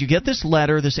happens is you get this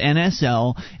letter, this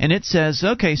NSL, and it says,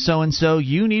 okay, so-and-so,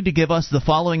 you need to give us the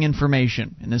following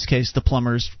information. In this case, the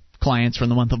plumber's clients from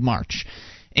the month of March.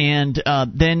 And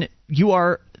then you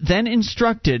are then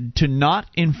instructed to not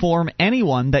inform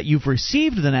anyone that you've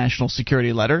received the national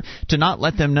security letter, to not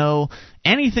let them know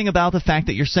anything about the fact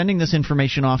that you're sending this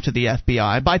information off to the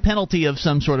FBI by penalty of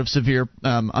some sort of severe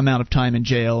amount of time in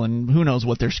jail, and who knows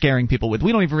what they're scaring people with.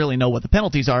 We don't even really know what the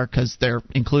penalties are because they're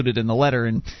included in the letter,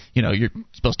 and you're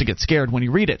supposed to get scared when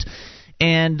you read it.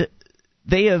 And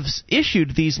they have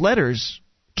issued these letters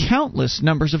countless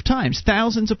numbers of times,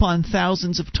 thousands upon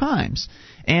thousands of times.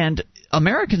 And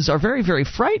Americans are very, very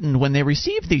frightened when they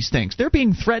receive these things. They're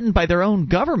being threatened by their own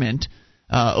government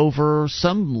over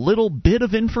some little bit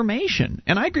of information.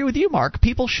 And I agree with you, Mark.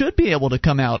 People should be able to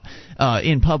come out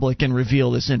in public and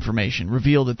reveal this information,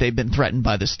 reveal that they've been threatened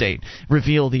by the state,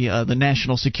 reveal the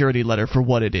national security letter for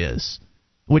what it is.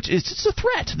 Which is just a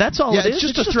threat. That's all it is.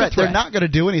 It's just a threat. They're not going to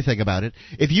do anything about it.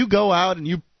 If you go out and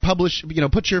you publish,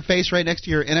 put your face right next to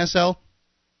your NSL,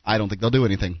 I don't think they'll do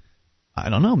anything. I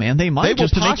don't know, man. They might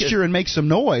just posture and make some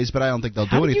noise, but I don't think they'll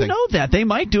do anything. How do you know that? They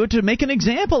might do it to make an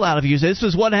example out of you. This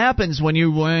is what happens when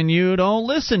you don't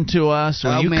listen to us,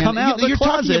 when you come out of the closet. You're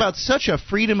talking about such a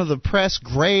freedom of the press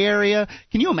gray area.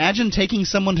 Can you imagine taking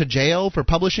someone to jail for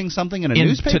publishing something in a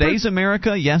newspaper? In today's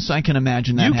America, yes, I can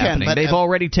imagine that happening. They've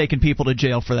already taken people to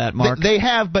jail for that, Mark. They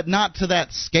have, but not to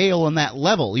that scale and that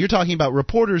level. You're talking about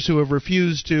reporters who have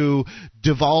refused to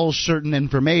divulge certain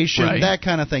information, that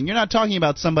kind of thing. You're not talking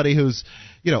about somebody who's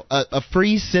a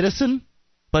free citizen.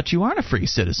 But you aren't a free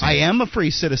citizen. I am a free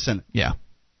citizen. Yeah.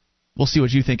 We'll see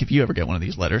what you think if you ever get one of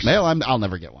these letters. Well, I'll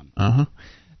never get one.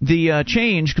 The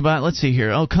change, let's see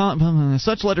here.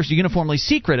 Such letters are uniformly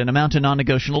secret and amount to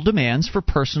non-negotiable demands for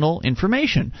personal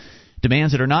information.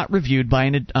 Demands that are not reviewed by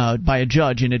a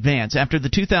judge in advance. After the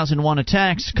 2001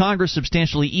 attacks, Congress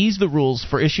substantially eased the rules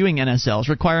for issuing NSLs,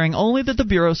 requiring only that the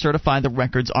Bureau certify the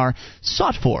records are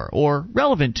sought for or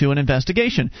relevant to an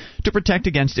investigation to protect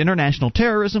against international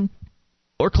terrorism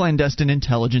or clandestine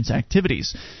intelligence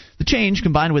activities. The change,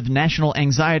 combined with national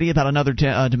anxiety about another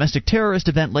domestic terrorist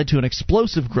event, led to an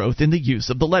explosive growth in the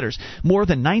use of the letters. More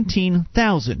than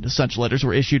 19,000 such letters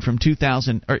were issued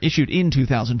in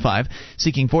 2005,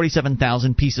 seeking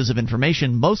 47,000 pieces of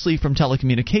information, mostly from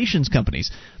telecommunications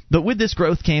companies. But with this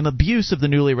growth came abuse of the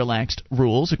newly relaxed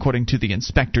rules, according to the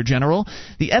Inspector General.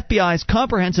 The FBI's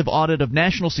comprehensive audit of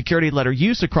national security letter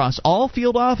use across all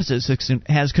field offices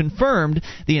has confirmed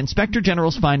the Inspector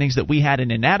General's findings that we had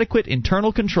an inadequate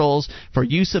internal controls for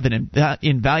use of an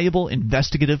invaluable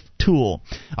investigative tool.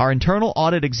 Our internal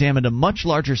audit examined a much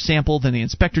larger sample than the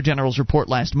Inspector General's report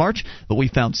last March, but we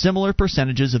found similar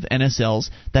percentages of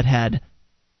NSLs that had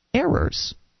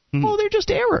errors. Oh, they're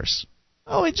just errors.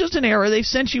 Oh, it's just an error. They've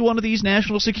sent you one of these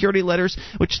national security letters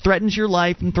which threatens your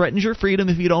life and threatens your freedom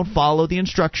if you don't follow the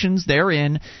instructions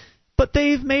therein. But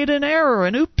they've made an error,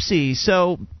 an oopsie.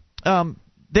 So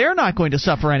they're not going to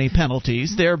suffer any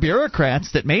penalties. Their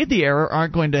bureaucrats that made the error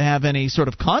aren't going to have any sort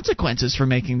of consequences for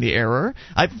making the error.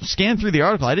 I've scanned through the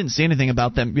article. I didn't see anything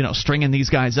about them, stringing these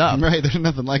guys up. Right, there's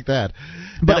nothing like that.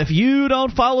 But if you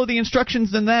don't follow the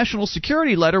instructions in the national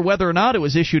security letter, whether or not it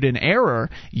was issued in error,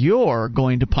 you're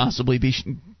going to possibly be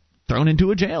thrown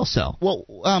into a jail cell. Well,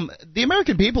 the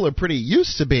American people are pretty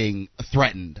used to being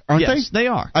threatened, aren't they? Yes, they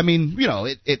are. I mean,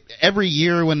 every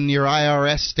year when your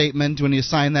IRS statement, when you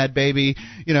sign that baby,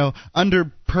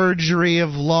 under perjury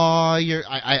of law,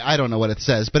 I don't know what it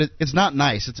says, but it's not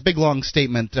nice. It's a big, long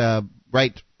statement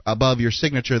right above your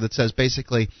signature that says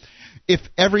basically, if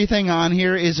everything on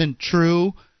here isn't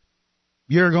true,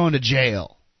 you're going to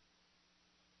jail.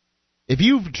 If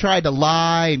you've tried to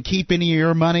lie and keep any of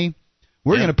your money,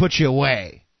 we're going to put you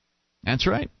away. That's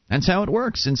right. That's how it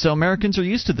works. And so Americans are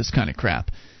used to this kind of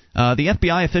crap. The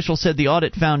FBI official said the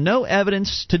audit found no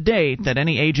evidence to date that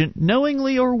any agent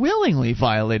knowingly or willingly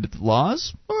violated the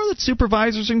laws or that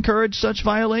supervisors encouraged such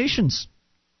violations.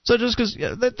 So just because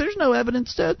there's no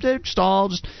evidence that they're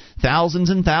just thousands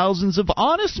and thousands of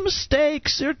honest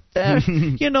mistakes.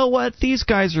 You know what? These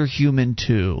guys are human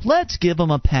too. Let's give them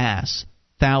a pass.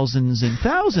 Thousands and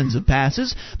thousands of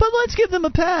passes, but let's give them a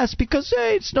pass because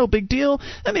hey, it's no big deal.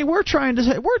 I mean, we're trying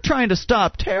to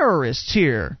stop terrorists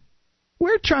here.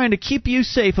 We're trying to keep you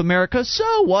safe, America.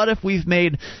 So what if we've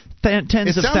made tens of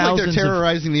thousands? It sounds like they're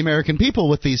terrorizing the American people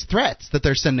with these threats that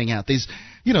they're sending out. These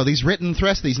written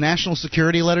threats, these national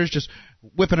security letters, just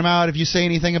whipping them out. If you say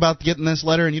anything about getting this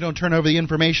letter and you don't turn over the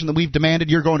information that we've demanded,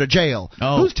 you're going to jail.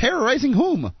 Oh. Who's terrorizing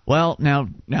whom? Well, now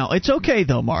it's okay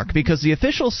though, Mark, because the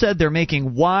officials said they're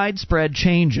making widespread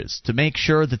changes to make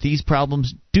sure that these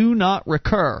problems do not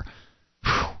recur.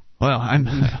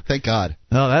 Well, thank God.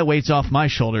 Oh, that weight's off my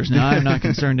shoulders now. I'm not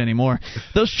concerned anymore.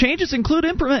 Those changes include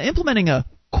implementing a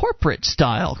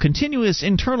corporate-style continuous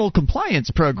internal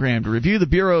compliance program to review the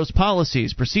Bureau's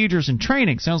policies, procedures, and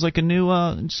training. Sounds like a new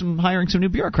hiring some new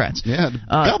bureaucrats. Yeah,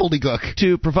 gobbledygook.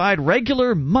 To provide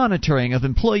regular monitoring of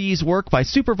employees' work by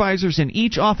supervisors in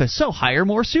each office. So hire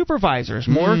more supervisors,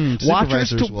 more watchers.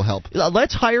 Supervisors will help.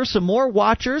 Let's hire some more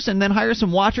watchers, and then hire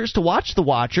some watchers to watch the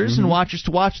watchers, and watchers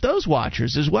to watch those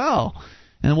watchers as well.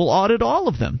 And we'll audit all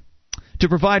of them. To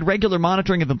provide regular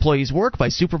monitoring of employees' work by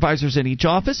supervisors in each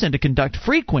office and to conduct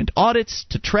frequent audits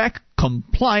to track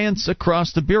compliance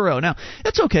across the Bureau. Now,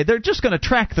 that's okay. They're just going to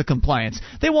track the compliance.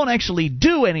 They won't actually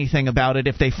do anything about it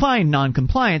if they find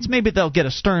noncompliance. Maybe they'll get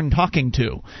a stern talking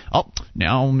to. Oh,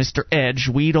 now, Mr. Edge,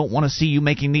 we don't want to see you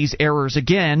making these errors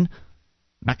again.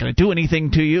 I'm not going to do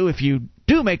anything to you if you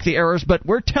do make the errors, but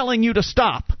we're telling you to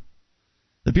stop.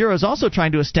 The Bureau is also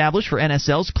trying to establish for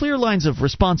NSLs clear lines of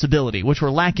responsibility, which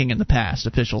were lacking in the past,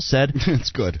 officials said.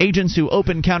 That's good. Agents who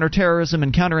open counterterrorism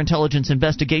and counterintelligence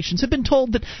investigations have been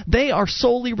told that they are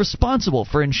solely responsible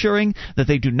for ensuring that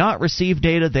they do not receive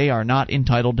data they are not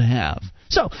entitled to have.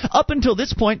 So, up until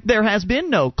this point, there has been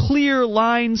no clear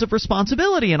lines of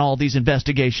responsibility in all these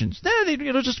investigations. They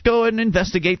just go and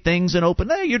investigate things and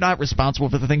open. You're not responsible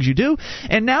for the things you do.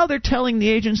 And now they're telling the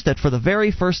agents that for the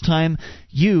very first time,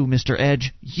 you, Mr.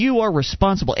 Edge, you are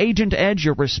responsible. Agent Edge,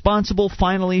 you're responsible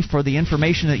finally for the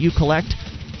information that you collect.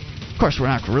 Of course, we're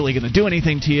not really going to do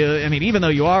anything to you. I mean, even though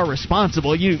you are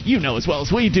responsible, you know as well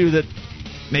as we do that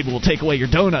maybe we'll take away your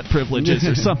donut privileges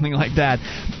or something like that.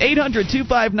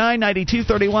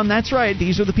 800-259-9231. That's right.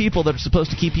 These are the people that are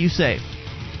supposed to keep you safe.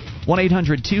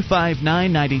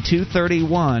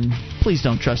 1-800-259-9231. Please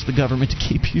don't trust the government to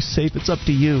keep you safe. It's up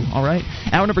to you, all right?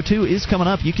 Hour number 2 is coming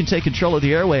up. You can take control of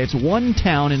the airwaves. One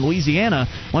town in Louisiana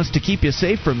wants to keep you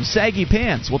safe from saggy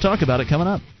pants. We'll talk about it coming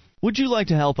up. Would you like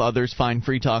to help others find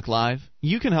Free Talk Live?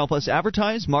 You can help us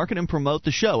advertise, market, and promote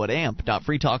the show at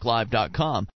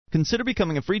amp.freetalklive.com. Consider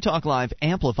becoming a Free Talk Live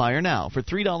amplifier now for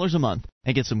 $3 a month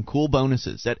and get some cool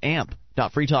bonuses at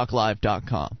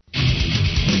amp.freetalklive.com.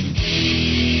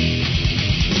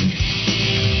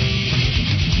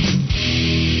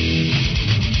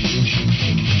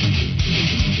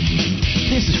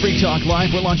 This is Free Talk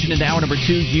Live. We're launching into hour number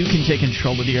 2. You can take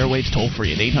control of the airwaves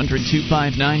toll-free at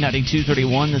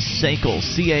 800-259-9231, the SACL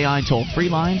CAI toll-free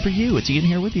line for you. It's Ian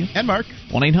here with you. And Mark.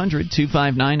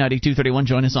 1-800-259-9231.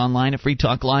 Join us online at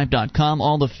freetalklive.com.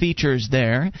 All the features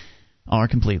there are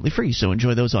completely free, so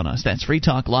enjoy those on us. That's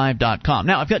freetalklive.com.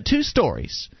 Now, I've got 2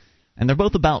 stories, and they're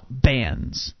both about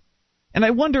bands. And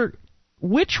I wonder,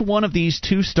 which one of these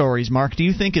 2 stories, Mark, do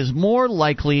you think is more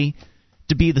likely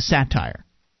to be the satire?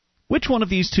 Which one of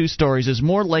these 2 stories is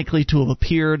more likely to have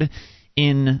appeared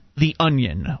in The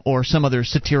Onion or some other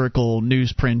satirical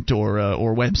newsprint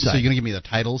or website? So you're going to give me the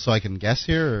title so I can guess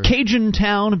here? Or? Cajun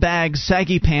Town bands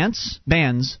saggy pants,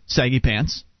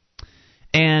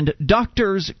 and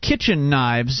Doctors' Kitchen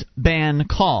Knives ban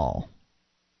call.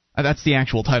 That's the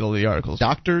actual title of the article.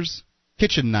 Doctors'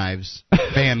 Kitchen Knives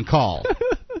ban call.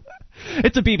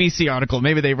 It's a BBC article.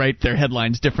 Maybe they write their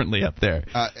headlines differently up there.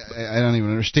 I don't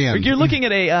even understand. You're looking at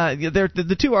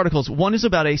the 2 articles. One is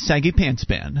about a saggy pants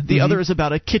ban. The other is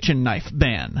about a kitchen knife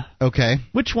ban. Okay.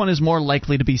 Which one is more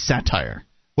likely to be satire?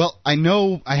 Well,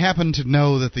 I happen to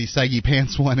know that the saggy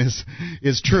pants one is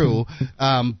true,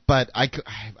 but I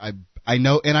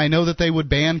know that they would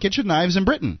ban kitchen knives in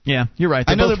Britain. Yeah, you're right.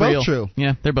 I know they're both true.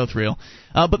 Yeah, they're both real.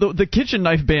 But the kitchen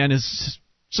knife ban is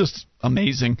just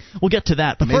amazing. We'll get to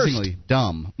that. But amazingly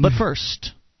dumb. But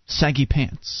first, saggy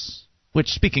pants. Which,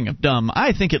 speaking of dumb,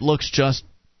 I think it looks just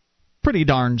pretty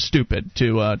darn stupid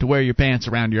to wear your pants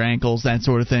around your ankles, that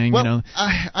sort of thing. Well,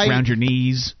 around your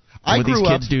knees. What these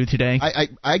kids do today.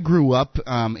 I grew up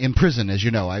in prison, as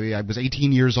you know. I was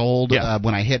 18 years old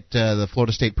when I hit the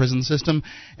Florida State prison system,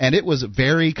 and it was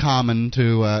very common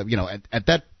to at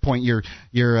that point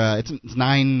it's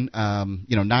 9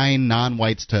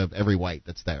 non-whites to every white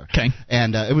that's there. Okay.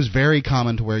 And it was very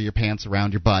common to wear your pants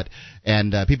around your butt,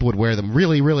 and people would wear them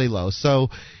really, really low.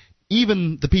 So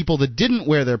even the people that didn't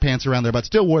wear their pants around their butt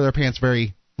still wore their pants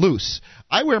very loose.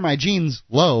 I wear my jeans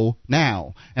low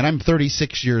now, and I'm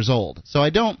 36 years old. So I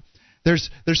don't. There's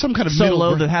some kind of so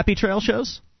low that Happy Trail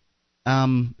shows.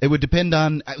 It would depend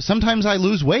on. Sometimes I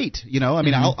lose weight. I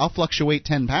mean, I'll fluctuate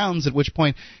 10 pounds. At which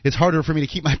point it's harder for me to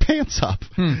keep my pants up.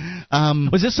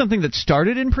 Was this something that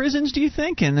started in prisons, do you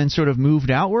think, and then sort of moved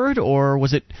outward, or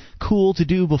was it cool to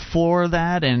do before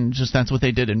that, and just that's what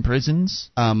they did in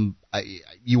prisons?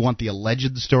 You want the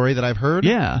alleged story that I've heard?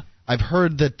 Yeah. I've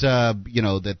heard that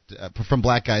from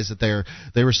black guys that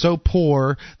they were so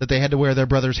poor that they had to wear their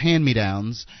brother's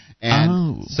hand-me-downs,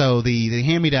 and so the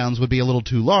hand-me-downs would be a little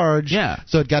too large. Yeah.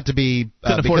 So it got to be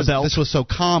because belt. This was so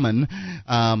common.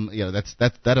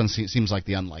 That seems like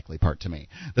the unlikely part to me.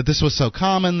 That this was so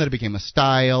common that it became a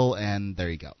style, and there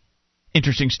you go.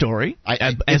 Interesting story.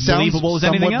 As believable as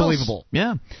anything else. Believable.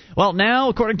 Yeah. Well, now,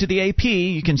 according to the AP,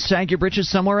 you can sag your britches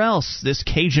somewhere else. This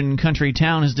Cajun country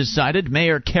town has decided.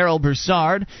 Mayor Carol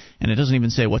Broussard, and it doesn't even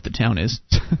say what the town is,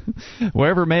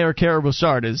 wherever Mayor Carol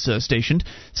Broussard is stationed,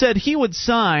 said he would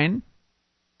sign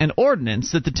an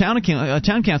ordinance that the town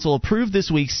council approved this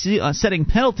week, setting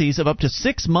penalties of up to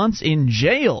 6 months in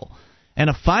jail and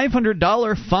a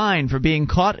 $500 fine for being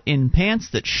caught in pants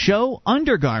that show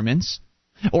undergarments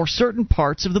or certain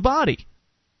parts of the body.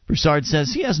 Broussard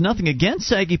says he has nothing against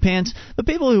saggy pants, but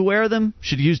people who wear them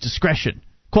should use discretion.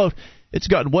 Quote, "It's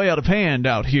gotten way out of hand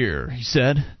out here," he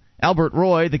said. Albert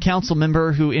Roy, the council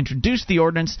member who introduced the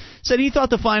ordinance, said he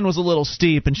thought the fine was a little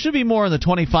steep and should be more in the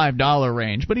 $25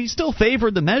 range, but he still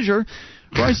favored the measure.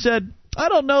 Roy said, "I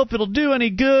don't know if it'll do any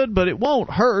good, but it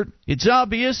won't hurt. It's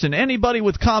obvious, and anybody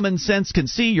with common sense can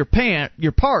see your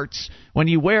parts when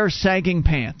you wear sagging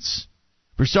pants."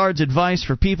 Broussard's advice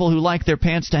for people who like their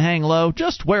pants to hang low: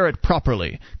 just wear it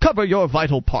properly. Cover your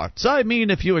vital parts. I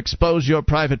mean, if you expose your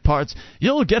private parts,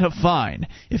 you'll get a fine.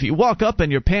 If you walk up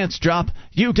and your pants drop,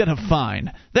 you get a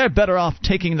fine. They're better off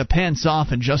taking the pants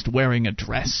off and just wearing a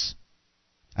dress.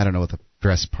 I don't know what the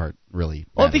dress part really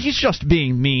Well, I think he's just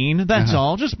being mean, that's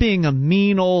all. Just being a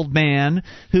mean old man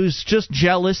who's just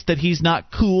jealous that he's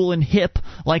not cool and hip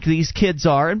like these kids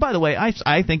are. And by the way,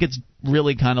 I think it's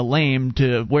really kind of lame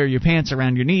to wear your pants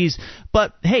around your knees.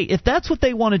 But, hey, if that's what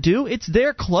they want to do, it's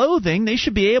their clothing. They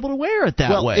should be able to wear it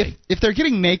that way. If they're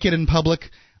getting naked in public,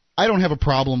 I don't have a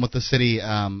problem with the city,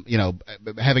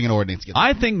 having an ordinance.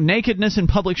 I think nakedness in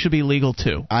public should be legal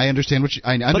too. I understand what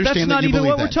I understand. But that's not even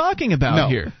what we're talking about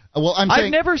here. Well, I'm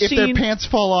saying if their pants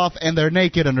fall off and they're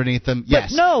naked underneath them,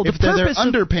 yes. No, if they're their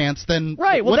underpants, then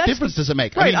what difference does it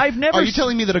make? Right, are you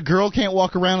telling me that a girl can't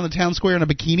walk around in the town square in a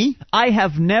bikini? I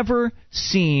have never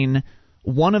seen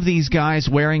one of these guys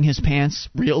wearing his pants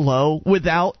real low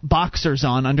without boxers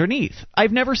on underneath.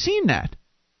 I've never seen that.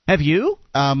 Have you?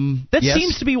 Yes.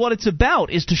 Seems to be what it's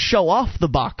about, is to show off the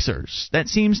boxers. That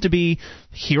seems to be,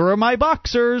 here are my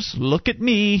boxers, look at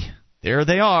me, there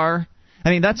they are. I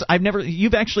mean,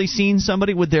 you've actually seen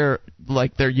somebody with their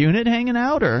unit hanging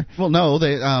out, or? Well, no,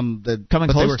 coming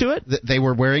close to it? They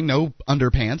were wearing no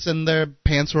underpants, and their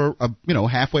pants were,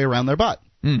 halfway around their butt.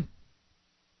 Mm.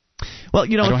 Well, I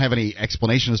don't have any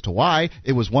explanation as to why.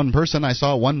 It was one person I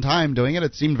saw one time doing it.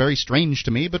 It seemed very strange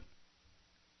to me, but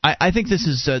I think this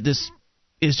is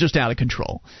just out of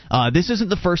control. This isn't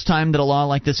the first time that a law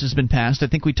like this has been passed. I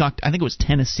think it was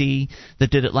Tennessee that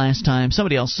did it last time.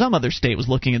 Some other state was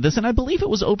looking at this, and I believe it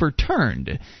was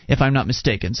overturned, if I'm not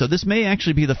mistaken. So this may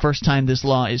actually be the first time this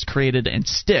law is created and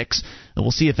sticks. And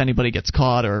we'll see if anybody gets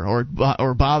caught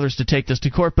or bothers to take this to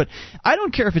court. But I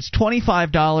don't care if it's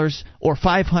 $25 or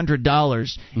 $500.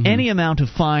 Mm-hmm. Any amount of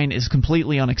fine is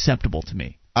completely unacceptable to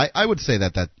me. I would say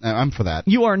that I'm for that.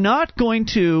 You're not going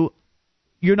to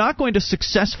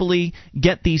successfully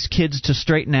get these kids to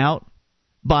straighten out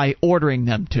by ordering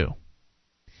them to.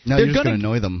 No, you're just going to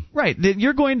annoy them. Right.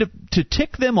 You're going to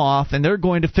tick them off, and they're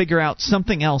going to figure out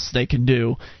something else they can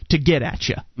do to get at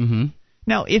you. Mm-hmm.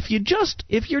 Now, if you're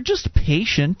just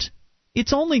patient,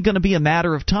 it's only going to be a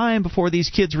matter of time before these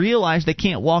kids realize they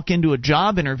can't walk into a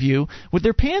job interview with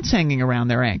their pants hanging around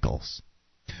their ankles.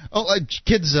 Oh,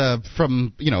 kids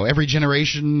from every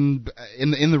generation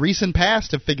in the recent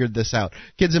past have figured this out.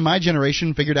 Kids in my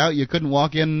generation figured out you couldn't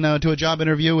walk in to a job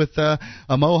interview with a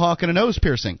mohawk and a nose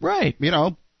piercing. Right.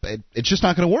 It's just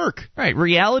not going to work. Right.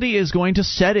 Reality is going to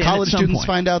set in. College at some students point.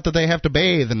 Find out that they have to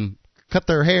bathe and cut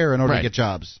their hair in order to get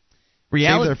jobs.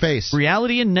 Save their face.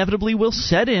 Reality inevitably will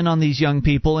set in on these young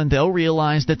people, and they'll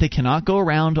realize that they cannot go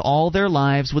around all their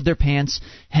lives with their pants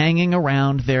hanging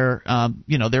around their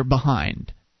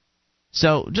behind.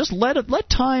 So just let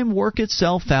time work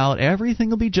itself out. Everything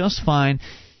will be just fine.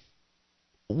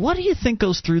 What do you think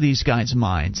goes through these guys'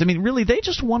 minds? I mean, really, they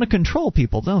just want to control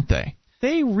people, don't they?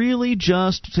 They really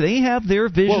they have their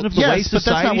vision of the way society but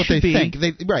that's not what should they think.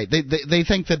 They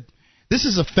think that this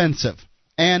is offensive.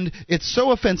 And it's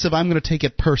so offensive, I'm going to take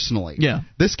it personally. Yeah.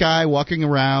 This guy walking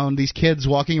around, these kids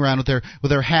walking around with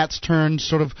their hats turned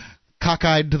sort of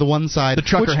cockeyed to the one side. The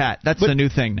trucker hat. That's the new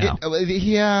thing now.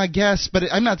 Yeah, I guess, but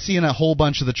I'm not seeing a whole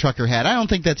bunch of the trucker hat. I don't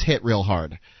think that's hit real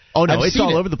hard. Oh no, it's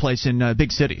all over the place in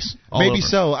big cities. Maybe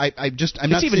so. I'm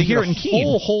not even seeing here in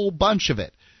Keene. whole bunch of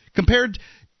it. Compared,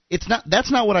 that's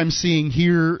not what I'm seeing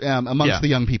here amongst the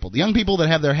young people. The young people that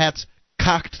have their hats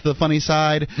cocked to the funny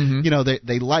side, mm-hmm.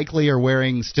 They likely are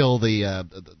wearing still the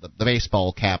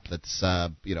baseball cap that's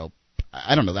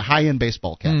I don't know, the high-end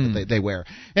baseball cap that they wear.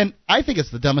 And I think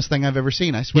it's the dumbest thing I've ever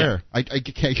seen, I swear. Yeah.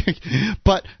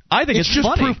 But I think it's just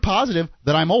funny. Proof positive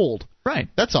that I'm old. Right.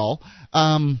 That's all.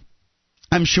 I'm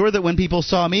sure that when people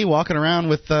saw me walking around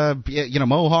with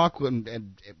mohawk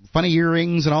and funny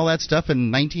earrings and all that stuff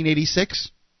in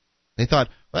 1986, they thought,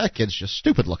 well, that kid's just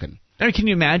stupid looking. I mean, can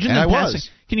you imagine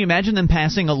them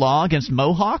passing a law against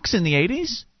mohawks in the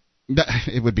 80s?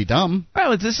 It would be dumb.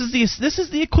 Right, this is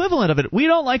the equivalent of it. We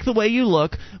don't like the way you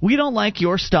look. We don't like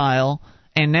your style,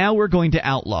 and now we're going to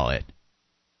outlaw it.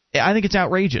 I think it's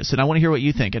outrageous, and I want to hear what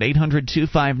you think at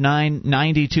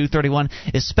 800-259-9231,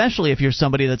 especially if you're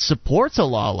somebody that supports a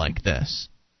law like this.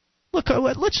 Look,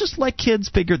 let's just let kids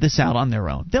figure this out on their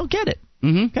own. They'll get it.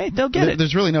 Mm-hmm. Okay, they'll get it.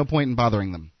 There's really no point in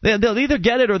bothering them. They'll either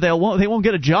get it or they won't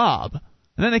get a job,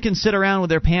 and then they can sit around with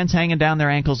their pants hanging down their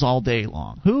ankles all day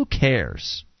long. Who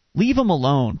cares? Leave them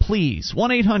alone, please.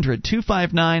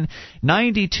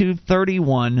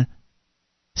 1-800-259-9231.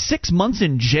 6 months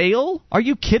in jail? Are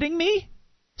you kidding me?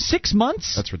 6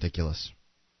 months? That's ridiculous.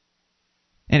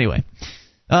 Anyway,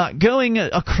 going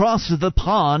across the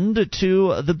pond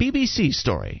to the BBC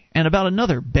story and about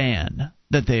another ban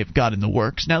that they've got in the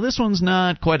works. Now, this one's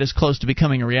not quite as close to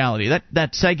becoming a reality.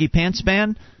 That saggy pants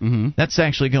ban, that's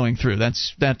actually going through.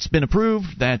 That's been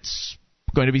approved. That's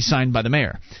going to be signed by the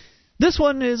mayor. This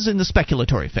one is in the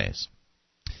speculatory phase.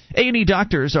 A&E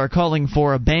doctors are calling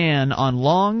for a ban on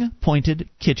long, pointed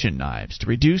kitchen knives to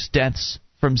reduce deaths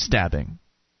from stabbing.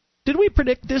 Did we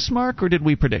predict this, Mark, or did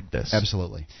we predict this?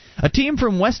 Absolutely. A team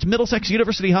from West Middlesex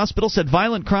University Hospital said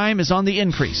violent crime is on the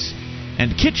increase,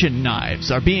 and kitchen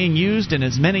knives are being used in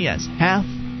as many as half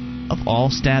of all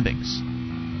stabbings.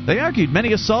 They argued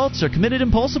many assaults are committed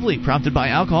impulsively, prompted by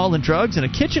alcohol and drugs, and a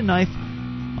kitchen knife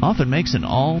often makes an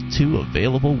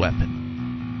all-too-available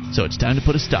weapon. So it's time to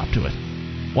put a stop to it.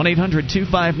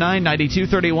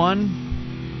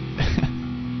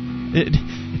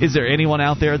 1-800-259-9231. Is there anyone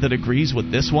out there that agrees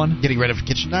with this one? Getting rid of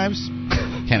kitchen knives?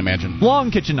 Can't imagine.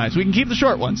 Long kitchen knives. We can keep the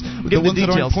short ones. We'll the give ones the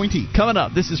details. that aren't pointy. Coming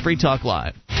up, this is Free Talk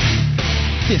Live.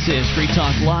 This is Free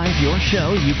Talk Live, your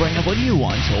show. You bring up what you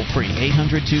want, toll free.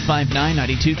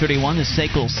 800-259-9231, the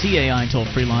SACL CAI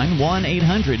toll-free line.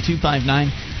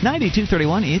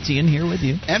 1-800-259-9231. It's Ian here with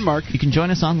you. And Mark. You can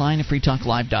join us online at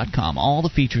freetalklive.com. All the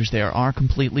features there are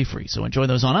completely free, so enjoy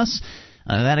those on us.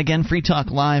 That again,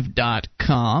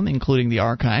 freetalklive.com, including the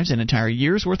archives, an entire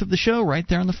year's worth of the show right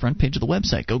there on the front page of the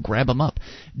website. Go grab them up.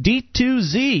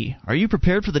 D2Z. Are you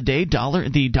prepared for the day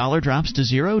the dollar drops to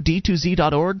zero?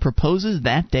 D2Z.org proposes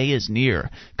that day is near.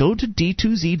 Go to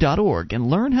D2Z.org and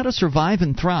learn how to survive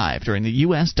and thrive during the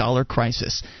U.S. dollar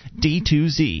crisis.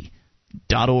 D2Z.org.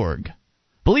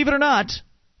 Believe it or not,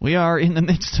 we are in the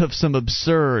midst of some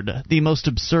the most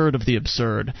absurd of the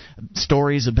absurd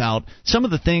stories about some of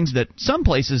the things that some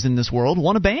places in this world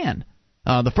want to ban.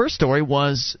 The first story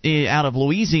was out of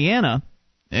Louisiana,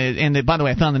 and by the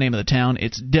way, I found the name of the town.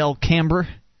 It's Del Camber.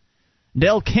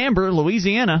 Del Camber,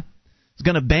 Louisiana, is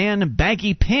going to ban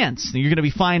baggy pants. You're going to be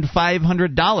fined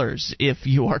 $500 if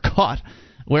you are caught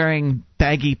wearing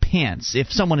baggy pants.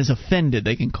 If someone is offended,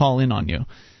 they can call in on you.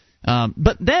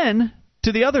 But then,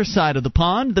 to the other side of the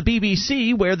pond, the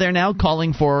BBC, where they're now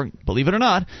calling for, believe it or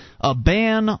not, a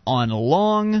ban on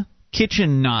long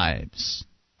kitchen knives.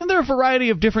 And there are a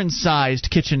variety of different sized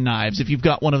kitchen knives. If you've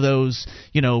got one of those,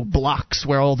 blocks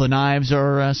where all the knives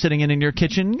are sitting in your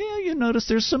kitchen, you notice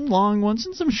there's some long ones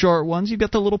and some short ones. You've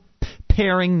got the little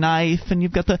paring knife, and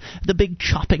you've got the big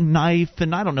chopping knife,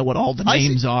 and I don't know what all the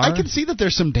names are. I can see that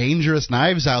there's some dangerous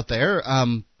knives out there.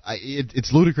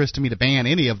 It's ludicrous to me to ban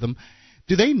any of them.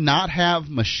 Do they not have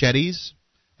machetes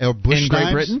or bush knives?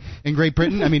 Great Britain? In Great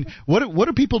Britain? I mean, what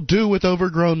do people do with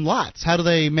overgrown lots? How do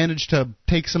they manage to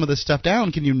take some of this stuff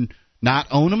down? Can you not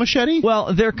own a machete?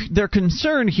 Well, their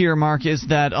concern here, Mark, is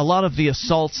that a lot of the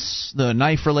assaults, the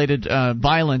knife-related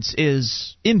violence,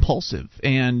 is impulsive,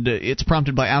 and it's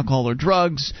prompted by alcohol or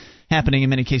drugs, happening in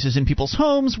many cases in people's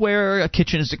homes where a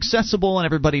kitchen is accessible and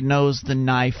everybody knows the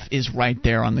knife is right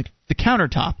there on the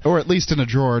countertop. Or at least in a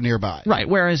drawer nearby. Right,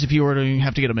 whereas if you were to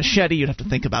have to get a machete, you'd have to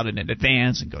think about it in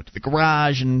advance and go to the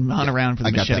garage and hunt around for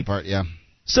the machete. I got that part, yeah.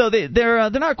 So they're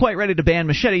not quite ready to ban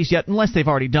machetes yet, unless they've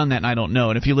already done that, and I don't know.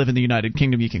 And if you live in the United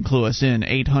Kingdom, you can clue us in,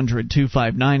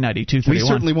 800-259-9231. We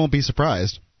certainly won't be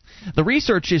surprised. The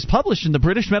research is published in the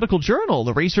British Medical Journal.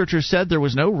 The researchers said there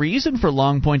was no reason for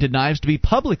long-pointed knives to be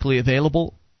publicly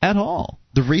available at all.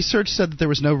 The research said that there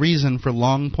was no reason for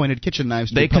long-pointed kitchen knives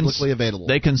to be publicly available.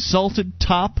 They consulted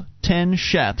top 10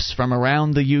 chefs from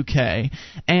around the UK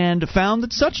and found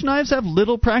that such knives have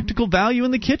little practical value in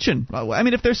the kitchen. I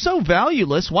mean, if they're so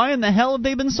valueless, why in the hell have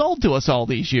they been sold to us all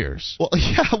these years? Well,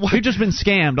 yeah, we've just been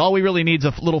scammed. All we really need is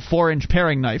a little 4-inch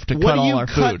paring knife to cut all our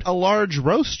food. What do you cut a large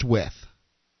roast with?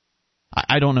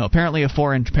 I don't know. Apparently a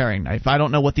 4-inch paring knife. I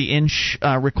don't know what the inch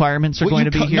requirements are going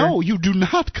to be here. No, you do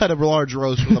not cut a large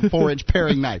roast with a 4-inch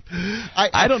paring knife.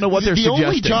 I don't know what they're suggesting. The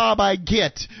only job I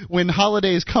get when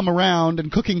holidays come around and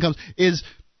cooking comes is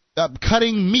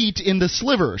cutting meat into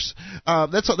slivers.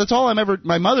 That's all I'm ever.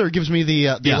 My mother gives me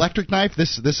the electric knife.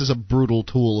 This is a brutal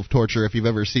tool of torture if you've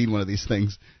ever seen one of these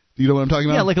things. Do you know what I'm talking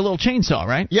about? Yeah, like a little chainsaw,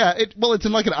 right? Yeah. It's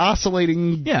in like an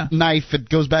oscillating knife. It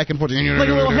goes back and forth. Like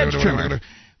a little hedge trimmer.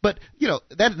 But,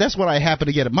 that's what I happen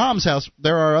to get at Mom's house.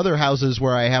 There are other houses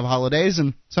where I have holidays,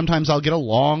 and sometimes I'll get a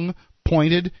long,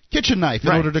 pointed kitchen knife in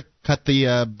order to cut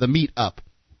the meat up.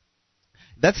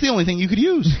 That's the only thing you could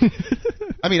use.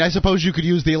 I mean, I suppose you could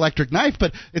use the electric knife,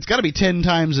 but it's got to be 10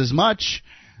 times as much.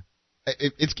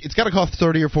 It's got to cost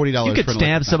 $30 or $40. You could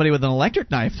stab somebody with an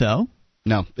electric knife, though.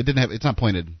 No, it's not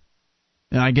pointed.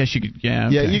 I guess you could, yeah.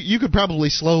 Okay. Yeah, you could probably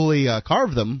slowly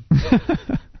carve them.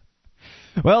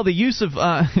 Well, the use of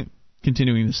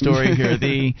continuing the story here,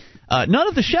 none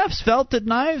of the chefs felt that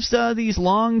these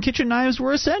long kitchen knives,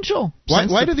 were essential.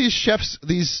 Why do these chefs,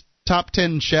 these top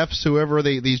 10 chefs, whoever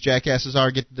these jackasses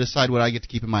are, get to decide what I get to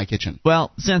keep in my kitchen?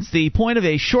 Well, since the point of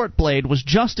a short blade was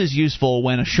just as useful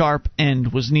when a sharp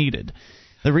end was needed.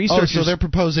 The researchers, so they're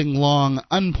proposing long,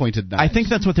 unpointed knives. I think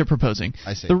that's what they're proposing.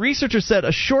 I see. The researchers said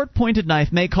a short, pointed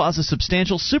knife may cause a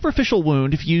substantial superficial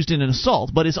wound if used in an assault,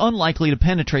 but is unlikely to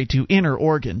penetrate to inner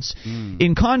organs.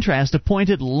 In contrast, a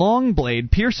pointed, long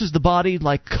blade pierces the body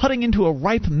like cutting into a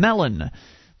ripe melon.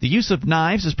 The use of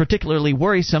knives is particularly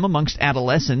worrisome amongst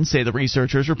adolescents, say the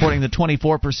researchers, reporting that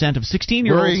 24% of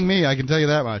 16-year-olds... Worrying me, I can tell you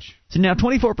that much. So now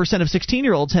 24% of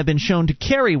 16-year-olds have been shown to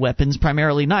carry weapons,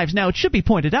 primarily knives. Now, it should be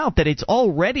pointed out that it's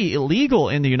already illegal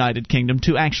in the United Kingdom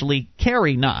to actually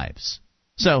carry knives.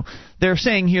 So they're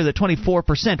saying here that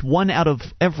 24%, one out of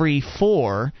every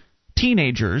four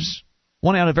teenagers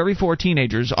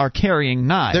are carrying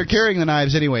knives. They're carrying the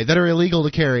knives anyway that are illegal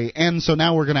to carry, and so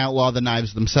now we're going to outlaw the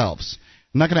knives themselves.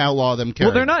 I'm not going to outlaw them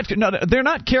carrying. Well, they're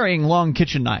not carrying long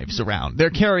kitchen knives around. They're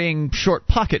carrying short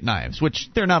pocket knives, which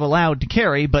they're not allowed to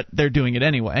carry, but they're doing it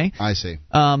anyway. I see.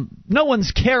 No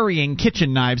one's carrying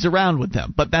kitchen knives around with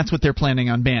them, but that's what they're planning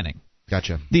on banning.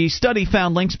 Gotcha. The study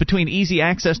found links between easy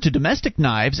access to domestic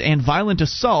knives and violent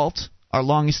assault are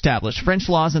long established. French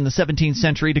laws in the 17th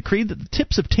century decreed that the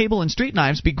tips of table and street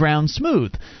knives be ground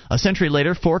smooth. A century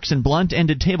later, forks and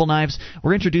blunt-ended table knives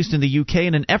were introduced in the UK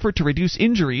in an effort to reduce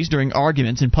injuries during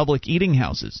arguments in public eating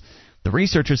houses. The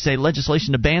researchers say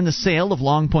legislation to ban the sale of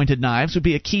long-pointed knives would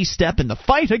be a key step in the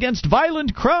fight against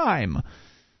violent crime.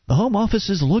 The Home Office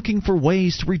is looking for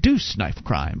ways to reduce knife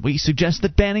crime. We suggest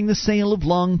that banning the sale of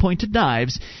long-pointed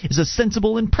knives is a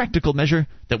sensible and practical measure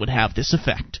that would have this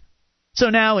effect. So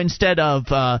now, instead of,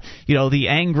 the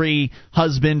angry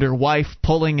husband or wife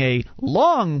pulling a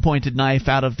long-pointed knife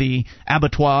out of the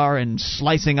abattoir and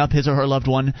slicing up his or her loved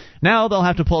one, now they'll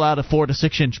have to pull out a 4 to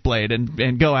 6-inch blade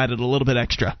and go at it a little bit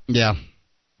extra. Yeah.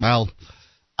 Well,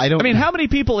 I mean, how many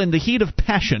people in the heat of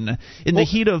passion, the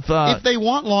heat of... if they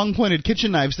want long-pointed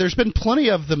kitchen knives, there's been plenty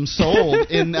of them sold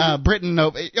in Britain,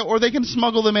 or they can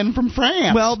smuggle them in from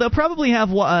France. Well, they'll probably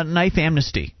have a knife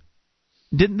amnesty.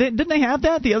 Didn't they have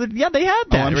that the other? Yeah, they had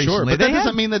that. Oh, I'm recently. sure, but that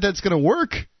doesn't mean that that's going to work.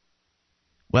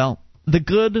 Well, the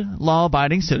good,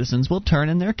 law-abiding citizens will turn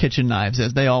in their kitchen knives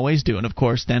as they always do, and of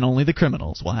course, then only the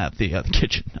criminals will have the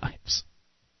kitchen knives.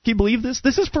 Can you believe this?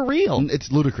 This is for real.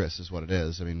 It's ludicrous, is what it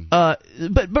is. I mean,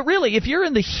 but really, if you're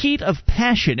in the heat of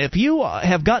passion, if you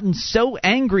have gotten so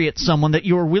angry at someone that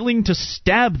you're willing to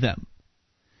stab them,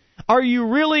 are you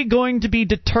really going to be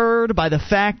deterred by the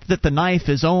fact that the knife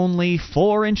is only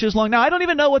 4 inches long? Now, I don't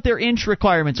even know what their inch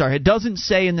requirements are. It doesn't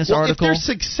say in this article. If they're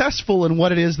successful in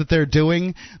what it is that they're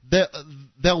doing,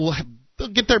 they'll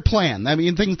get their plan. I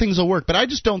mean, things will work. But I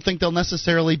just don't think they'll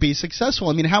necessarily be successful.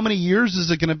 I mean, how many years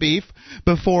is it going to be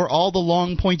before all the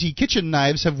long, pointy kitchen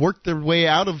knives have worked their way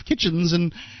out of kitchens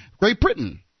in Great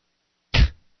Britain?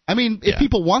 I mean, if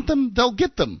people want them, they'll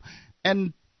get them.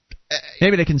 And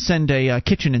maybe they can send a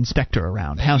kitchen inspector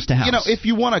around, house to house. You know, if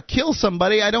you want to kill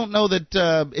somebody, I don't know that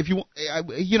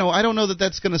I don't know that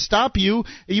that's going to stop you.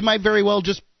 You might very well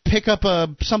just pick up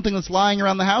something that's lying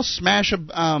around the house, smash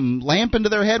a lamp into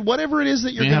their head, whatever it is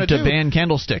that you're going to do. You have to ban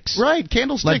candlesticks. Right,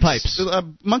 candlesticks, lead pipes,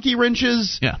 monkey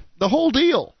wrenches, the whole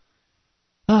deal.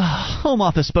 Home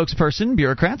Office spokesperson,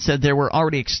 bureaucrat, said there were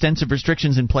already extensive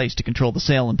restrictions in place to control the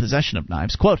sale and possession of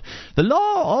knives. Quote, the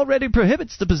law already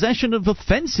prohibits the possession of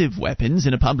offensive weapons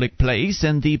in a public place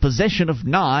and the possession of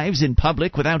knives in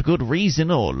public without good reason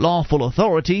or lawful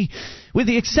authority, with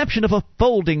the exception of a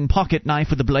folding pocket knife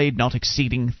with a blade not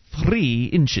exceeding 3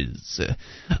 inches.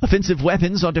 Offensive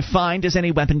weapons are defined as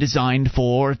any weapon designed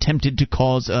for, attempted to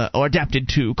cause, or adapted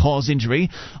to cause injury,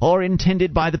 or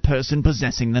intended by the person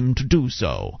possessing them to do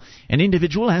so. An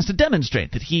individual has to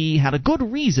demonstrate that he had a good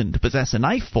reason to possess a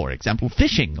knife, for example,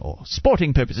 fishing or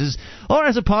sporting purposes, or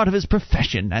as a part of his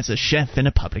profession as a chef in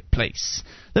a public place.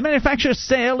 The manufacture,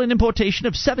 sale, and importation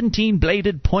of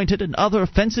 17-bladed, pointed, and other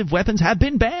offensive weapons have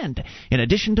been banned, in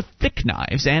addition to flick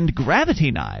knives and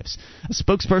gravity knives. A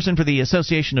spokesperson for the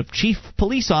Association of Chief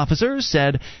Police Officers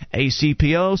said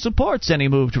ACPO supports any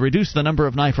move to reduce the number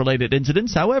of knife-related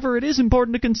incidents. However, it is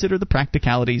important to consider the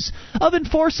practicalities of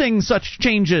enforcing such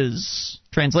changes.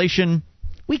 Translation,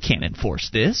 we can't enforce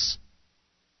this.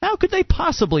 How could they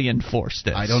possibly enforce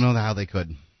this? I don't know how they could.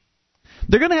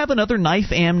 They're going to have another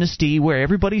knife amnesty where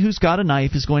everybody who's got a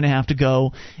knife is going to have to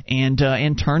go and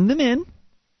turn them in.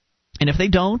 And if they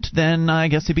don't, then I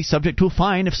guess they'd be subject to a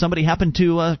fine if somebody happened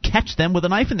to catch them with a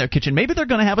knife in their kitchen. Maybe they're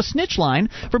going to have a snitch line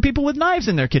for people with knives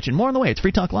in their kitchen. More on the way. It's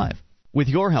Free Talk Live. With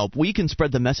your help, we can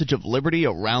spread the message of liberty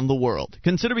around the world.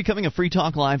 Consider becoming a Free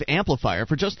Talk Live amplifier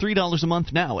for just $3 a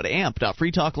month now at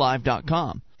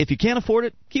amp.freetalklive.com. If you can't afford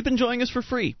it, keep enjoying us for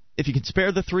free. If you can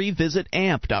spare the $3, visit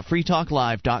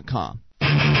amp.freetalklive.com.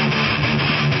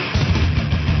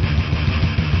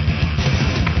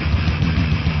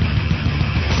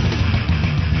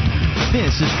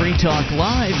 This is Free Talk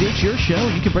Live. It's your show,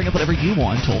 and you can bring up whatever you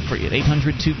want toll-free at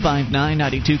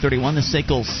 800-259-9231, the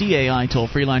SACL CAI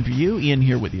toll-free line for you. Ian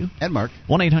here with you. And Mark.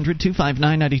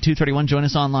 1-800-259-9231. Join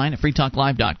us online at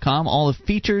freetalklive.com. All the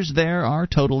features there are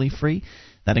totally free.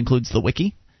 That includes the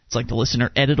wiki. It's like the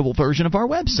listener-editable version of our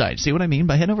website. See what I mean?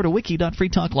 By heading over to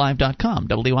wiki.freetalklive.com,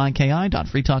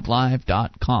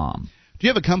 wiki.freetalklive.com. Do you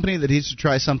have a company that needs to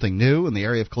try something new in the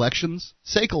area of collections?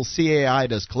 SACL CAI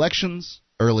does collections,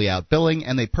 early out billing,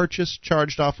 and they purchase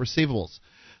charged-off receivables.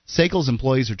 SACL's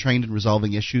employees are trained in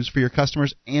resolving issues for your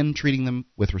customers and treating them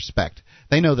with respect.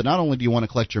 They know that not only do you want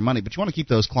to collect your money, but you want to keep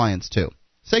those clients too.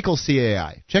 SACL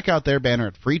CAI. Check out their banner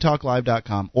at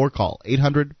freetalklive.com or call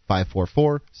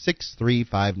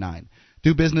 800-544-6359.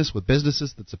 Do business with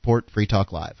businesses that support Free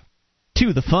Talk Live.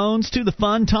 To the phones, to the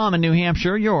fun. Tom in New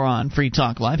Hampshire, you're on Free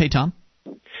Talk Live. Hey, Tom.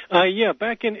 Yeah,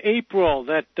 back in April,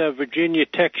 that Virginia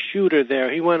Tech shooter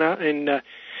there, he went out and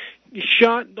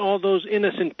shot all those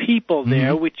innocent people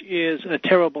there, which is a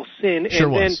terrible sin.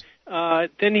 Sure and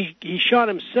then he shot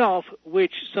himself,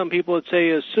 which some people would say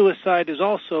is suicide is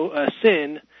also a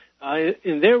sin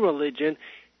in their religion.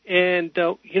 And,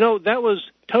 that was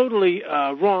totally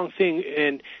a wrong thing.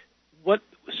 And what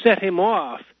set him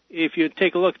off, if you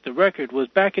take a look at the record, was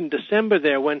back in December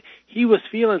there when he was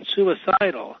feeling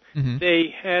suicidal.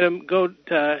 They had him go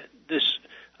to this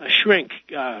shrink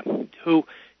who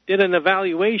did an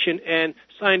evaluation and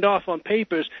signed off on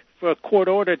papers for a court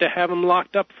order to have him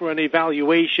locked up for an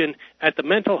evaluation at the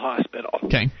mental hospital.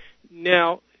 Okay.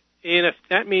 Now, and if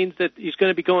that means that he's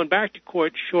going to be going back to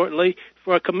court shortly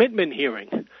for a commitment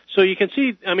hearing. So you can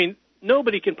see,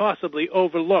 nobody can possibly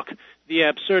overlook the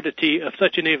absurdity of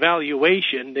such an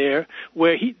evaluation there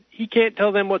where he can't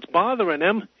tell them what's bothering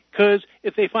him, because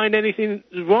if they find anything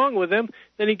wrong with him,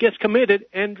 then he gets committed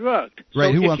and drugged.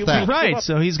 Right, who wants that? Right,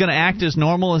 so he's going to act as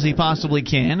normal as he possibly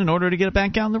can in order to get it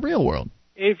back out in the real world.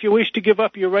 If you wish to give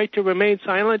up your right to remain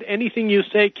silent, anything you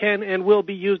say can and will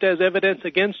be used as evidence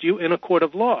against you in a court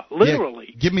of law,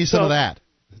 literally. Yeah, give me some of that.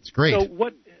 That's great. So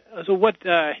what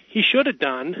he should have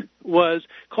done was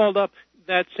called up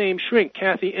that same shrink,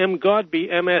 Kathy M. Godby,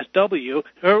 MSW,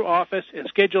 her office, and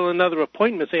schedule another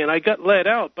appointment saying, I got let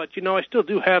out, but, I still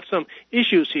do have some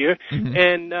issues here.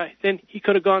 And then he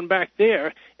could have gone back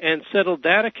there and settled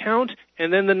that account,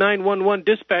 and then the 911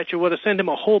 dispatcher would have sent him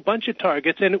a whole bunch of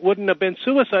targets, and it wouldn't have been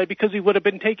suicide because he would have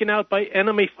been taken out by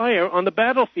enemy fire on the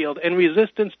battlefield, and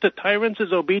resistance to tyrants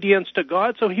is obedience to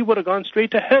God, so he would have gone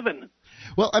straight to heaven.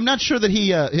 Well, I'm not sure that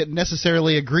he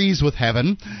necessarily agrees with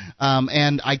heaven,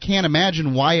 and I can't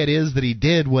imagine why it is that he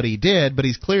did what he did, but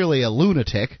he's clearly a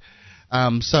lunatic.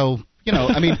 I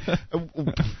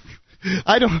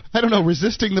don't know,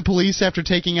 resisting the police after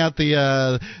taking out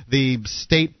the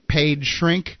state-paid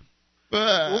shrink.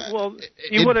 Well,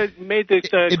 you would have made the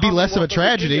it'd be less of a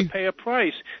tragedy. Pay a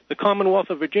price. The Commonwealth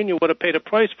of Virginia would have paid a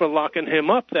price for locking him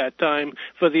up that time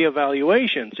for the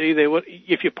evaluation. See, they would.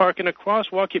 If you park in a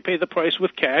crosswalk, you pay the price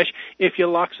with cash. If you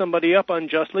lock somebody up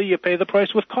unjustly, you pay the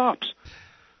price with cops.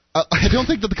 I don't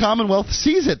think that the Commonwealth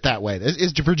sees it that way.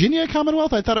 Is Virginia a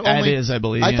Commonwealth? I thought it only. It is, I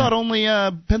believe. I thought only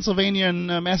Pennsylvania and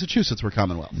Massachusetts were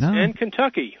Commonwealths. No. And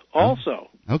Kentucky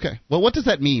also. Okay. Well, what does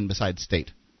that mean besides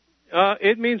state?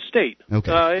 It means state.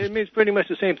 Okay. It means pretty much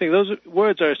the same thing. Those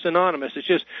words are synonymous. It's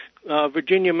just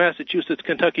Virginia, Massachusetts,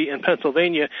 Kentucky, and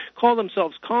Pennsylvania call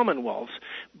themselves commonwealths,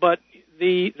 but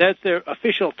that's their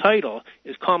official title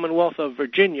is Commonwealth of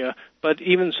Virginia. But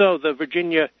even so, the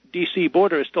Virginia-D.C.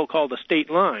 border is still called a state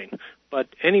line. But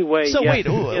anyway. So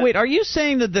wait, are you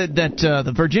saying that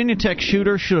the Virginia Tech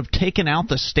shooter should have taken out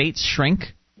the state's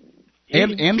shrink?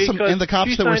 And the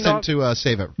cops that were sent to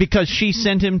save it. Because she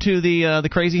sent him to the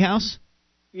crazy house?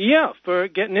 Yeah, for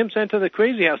getting him sent to the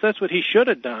crazy house. That's what he should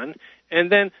have done.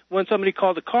 And then when somebody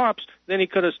called the cops, then he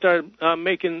could have started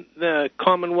making the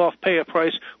Commonwealth pay a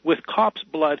price with cops'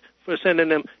 blood for sending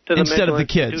him to the instead mental of the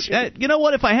kids. You know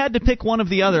what? If I had to pick one or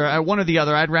the other,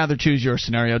 I'd rather choose your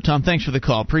scenario. Tom, thanks for the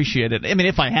call. Appreciate it. I mean,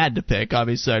 if I had to pick,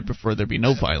 obviously I'd prefer there be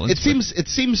no violence. It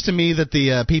seems to me that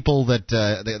the people that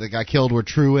got killed were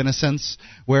true innocents,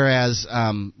 whereas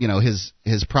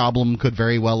his problem could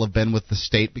very well have been with the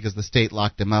state because the state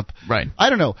locked him up. Right. I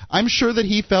don't know. I'm sure that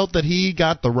he felt that he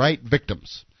got the right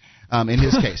victims. In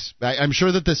his case, I'm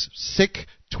sure that this sick,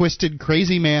 twisted,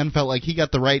 crazy man felt like he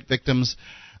got the right victims.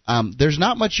 There's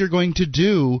not much you're going to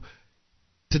do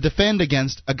to defend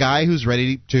against a guy who's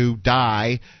ready to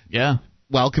die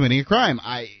while committing a crime.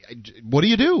 What do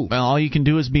you do? Well, all you can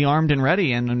do is be armed and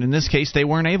ready, and in this case, they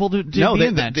weren't able to be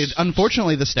in that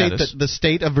unfortunately, the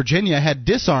state of Virginia had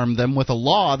disarmed them with a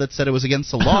law that said it was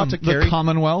against the law to carry... The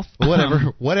Commonwealth?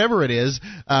 Whatever it is,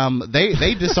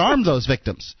 they disarmed those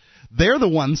victims. they're the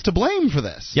ones to blame for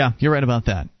this. Yeah, you're right about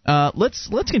that.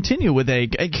 Let's continue with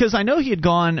because I know he had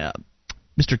gone.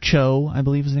 Mr. Cho, I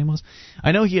believe his name was.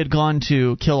 I know he had gone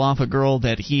to kill off a girl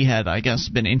that he had, I guess,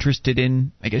 been interested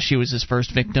in. I guess she was his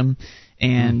first victim.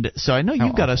 And so I know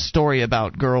you've got a story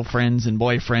about girlfriends and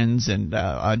boyfriends and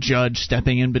a judge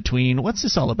stepping in between. What's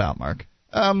this all about, Mark?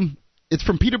 It's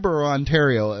from Peterborough,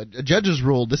 Ontario. A judge has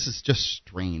ruled, this is just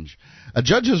strange, a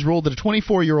judge has ruled that a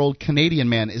 24-year-old Canadian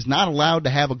man is not allowed to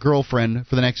have a girlfriend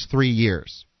for the next 3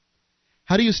 years.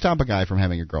 How do you stop a guy from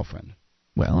having a girlfriend?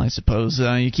 Well, I suppose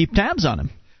you keep tabs on him.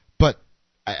 But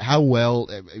how well...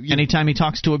 Anytime he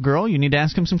talks to a girl, you need to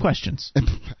ask him some questions.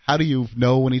 How do you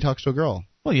know when he talks to a girl?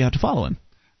 Well, you have to follow him.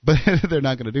 But they're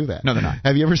not going to do that. No, they're not.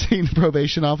 Have you ever seen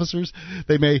probation officers?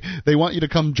 They want you to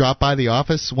come drop by the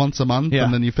office once a month,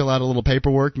 and then you fill out a little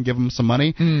paperwork and give them some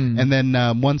money. And then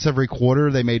once every quarter,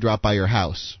 they may drop by your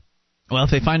house. Well,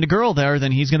 if they find a girl there,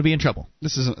 then he's going to be in trouble.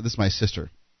 This is my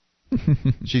sister.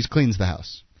 She cleans the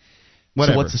house.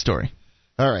 Whatever. So what's the story?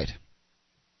 All right.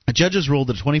 A judge has ruled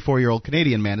that a 24-year-old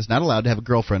Canadian man is not allowed to have a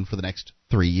girlfriend for the next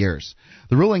 3 years.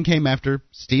 The ruling came after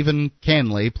Stephen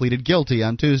Canley pleaded guilty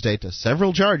on Tuesday to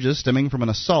several charges stemming from an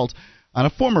assault on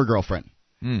a former girlfriend.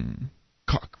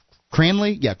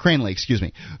 Cranley,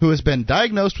 who has been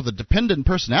diagnosed with a dependent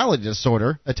personality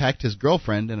disorder, attacked his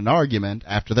girlfriend in an argument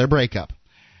after their breakup.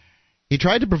 He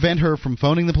tried to prevent her from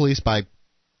phoning the police by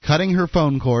cutting her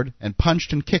phone cord and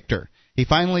punched and kicked her. He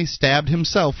finally stabbed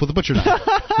himself with a butcher knife.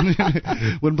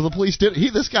 When the police did,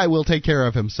 this guy will take care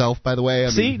of himself, by the way.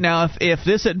 Now, if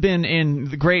this had been in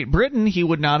Great Britain, he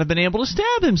would not have been able to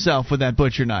stab himself with that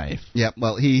butcher knife. Yeah,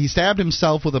 well, he stabbed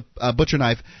himself with a butcher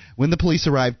knife when the police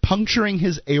arrived, puncturing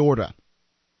his aorta.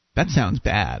 That sounds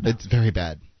bad. It's very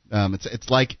bad. It's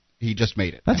like he just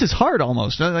made it. That's his heart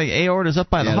almost. Like aorta's up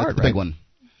by the heart, that's the big one.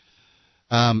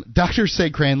 Doctors say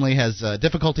Cranley has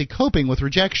difficulty coping with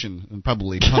rejection and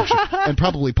probably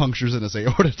punctures in his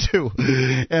aorta too,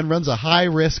 and runs a high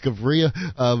risk of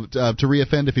to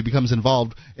reoffend if he becomes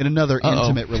involved in another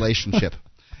intimate relationship.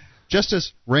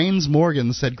 Justice Rains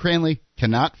Morgan said Cranley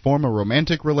cannot form a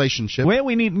romantic relationship. What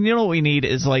we need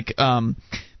is like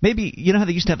maybe how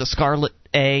they used to have the Scarlet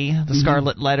A, the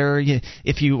Scarlet Letter.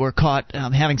 If you were caught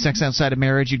having sex outside of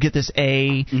marriage, you'd get this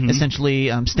A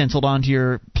essentially stenciled onto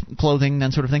your clothing,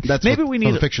 that sort of thing. That's maybe we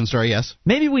need a fiction story. Yes.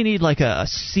 Maybe we need like a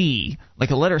C, like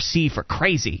a letter C for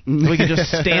crazy. We can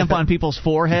just stamp on people's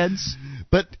foreheads.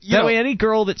 But that way, any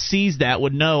girl that sees that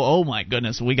would know. Oh my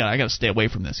goodness, I got to stay away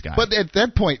from this guy. But at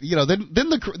that point,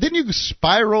 then you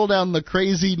spiral down the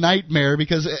crazy nightmare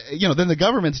because then the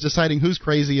government's deciding who's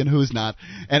crazy and who's not,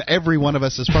 and every one of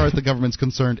us, as far as the government's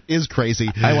concerned, is crazy.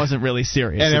 I wasn't really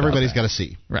serious. And everybody's got to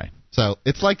see. Right. So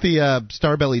it's like the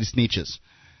star-bellied sneeches.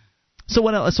 So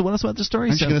what else about the story?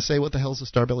 Aren't you going to say what the hell's a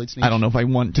star-bellied sneech? I don't know if I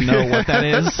want to know what that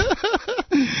is.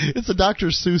 It's a Dr.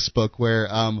 Seuss book where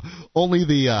only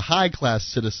the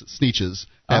high-class sneeches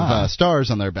have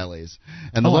stars on their bellies,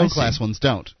 and the low-class ones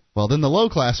don't. Well, then the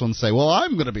low-class ones say, well,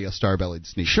 I'm going to be a star-bellied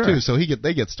sneech, too, so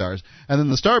they get stars. And then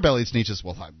the star-bellied sneeches,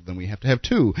 well, then we have to have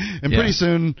two. And pretty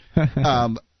soon, they've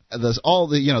got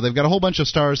a whole bunch of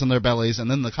stars on their bellies,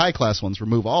 and then the high-class ones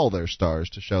remove all their stars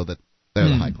to show that they're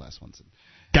the high-class ones.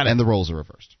 Got it. And the roles are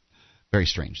reversed. Very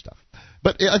strange stuff.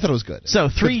 But I thought it was good. So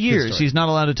 3 years. He's not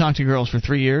allowed to talk to girls for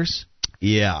 3 years?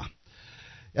 Yeah.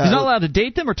 He's not allowed to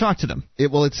date them or talk to them?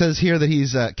 It says here that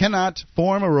he's cannot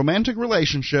form a romantic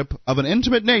relationship of an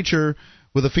intimate nature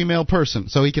with a female person.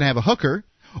 So he can have a hooker,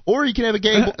 or he can have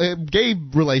a gay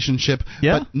relationship,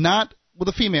 but not with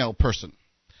a female person.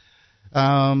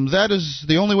 That is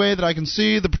the only way that I can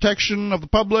see the protection of the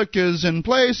public is in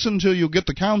place until you get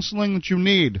the counseling that you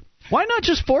need. Why not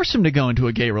just force him to go into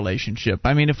a gay relationship?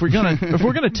 I mean, if we're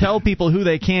gonna tell people who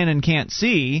they can and can't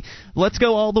see, let's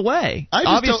go all the way.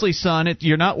 Obviously, son,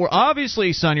 you're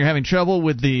having trouble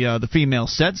with the female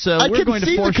set, so we're going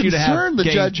to force you to have. I can see the concern the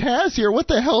judge has here. What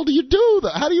the hell do you do?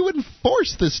 How do you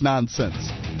enforce this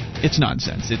nonsense? It's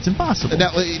nonsense. It's impossible.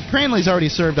 Now, Cranley's already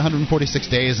served 146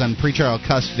 days on pretrial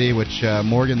custody, which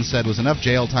Morgan said was enough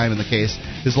jail time in the case.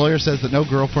 His lawyer says that no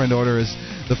girlfriend order is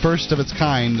the first of its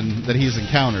kind and that he's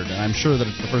encountered, and I'm sure that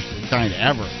it's the first of its kind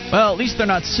ever. Well, at least they're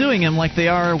not suing him like they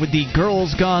are with the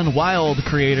Girls Gone Wild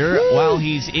creator. Woo! While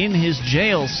he's in his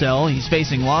jail cell, he's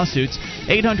facing lawsuits.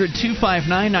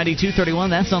 800-259-9231.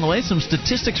 That's on the way. Some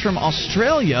statistics from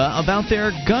Australia about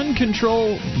their gun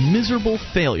control miserable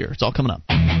failure. It's all coming up.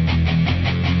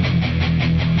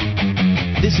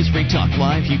 This is Free Talk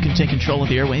Live. You can take control of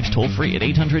the airwaves toll-free at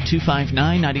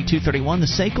 800-259-9231, the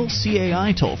SACL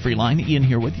CAI toll-free line. Ian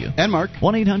here with you. And Mark.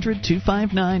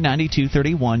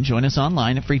 1-800-259-9231. Join us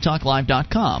online at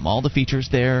freetalklive.com. All the features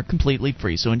there completely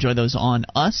free, so enjoy those on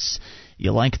us.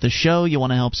 You like the show, you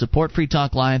want to help support Free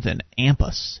Talk Live, then amp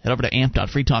us. Head over to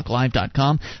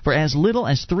amp.freetalklive.com. For as little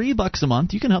as $3 a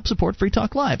month, you can help support Free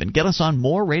Talk Live and get us on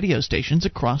more radio stations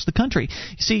across the country.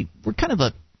 You see, we're kind of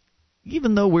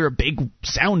even though we're a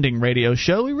big-sounding radio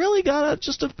show, we really got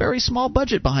just a very small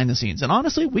budget behind the scenes. And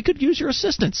honestly, we could use your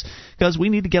assistance because we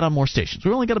need to get on more stations.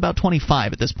 We only got about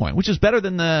 25 at this point, which is better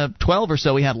than the 12 or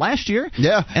so we had last year.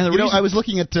 Yeah, and I was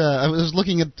looking at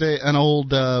an old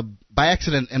by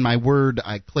accident in my Word.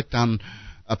 I clicked on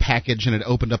a package and it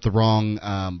opened up the wrong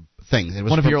thing. It was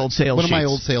one of your old sales sheets. One of my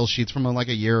old sales sheets from like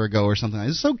a year ago or something.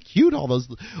 It's so cute, all those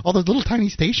little tiny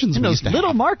stations. And those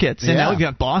little markets. And now we've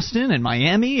got Boston and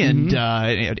Miami and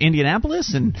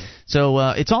Indianapolis. And so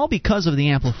it's all because of the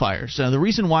amplifiers. The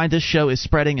reason why this show is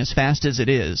spreading as fast as it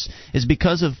is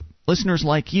because of listeners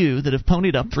like you that have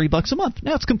ponied up $3 a month.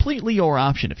 Now, it's completely your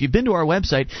option. If you've been to our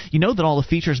website, you know that all the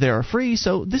features there are free,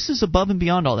 so this is above and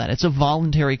beyond all that. It's a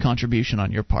voluntary contribution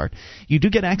on your part. You do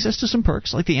get access to some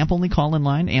perks, like the AMP-only call-in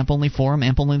line, AMP-only forum,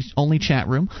 AMP-only chat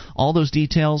room. All those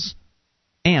details,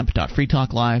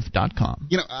 amp.freetalklive.com.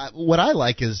 What I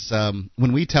like is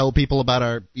when we tell people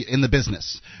about in the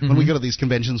business, when we go to these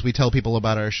conventions, we tell people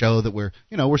about our show that we're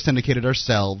syndicated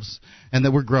ourselves and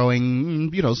that we're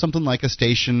growing, something like a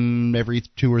station every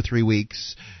 2 or 3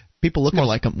 weeks. People look more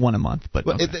like one a month, but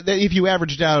okay. If you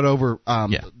averaged out over,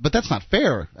 but that's not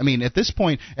fair. I mean,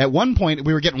 at one point,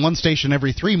 we were getting one station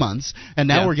every 3 months, and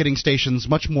now we're getting stations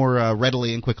much more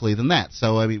readily and quickly than that.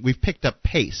 So, I mean, we've picked up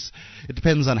pace. It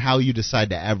depends on how you decide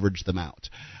to average them out.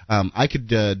 I could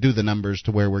do the numbers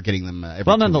to where we're getting them every 2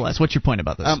 weeks. Nonetheless, what's your point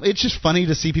about this? It's just funny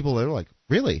to see people that are like,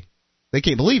 really? They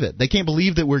can't believe it. They can't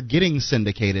believe that we're getting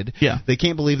syndicated. Yeah. They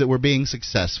can't believe that we're being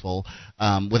successful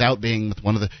without being with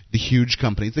one of the huge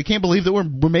companies. They can't believe that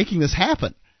we're making this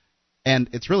happen. And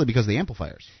it's really because of the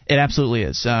amplifiers. It absolutely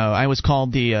is. I was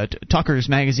called the Talkers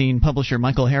Magazine publisher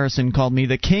Michael Harrison called me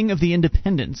the king of the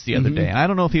independents the other day. And I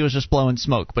don't know if he was just blowing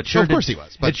smoke, but of course he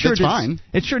was. But it's fine.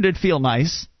 It sure did feel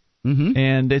nice.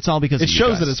 And it's all because it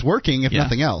shows that it's working, if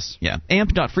nothing else. Yeah.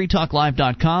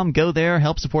 amp.freetalklive.com. Go there,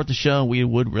 help support the show. We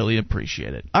would really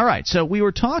appreciate it. All right, so we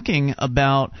were talking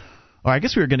about, or I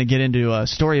guess we were going to get into a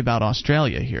story about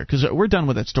Australia here, because we're done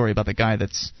with that story about the guy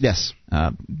that's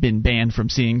been banned from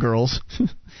seeing girls.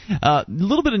 A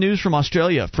little bit of news from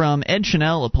Australia, from Ed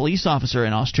Chanel, a police officer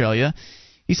in Australia.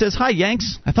 He says, "Hi,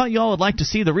 Yanks. I thought you all would like to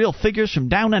see the real figures from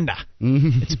down under.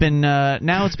 It's been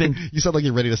You sound like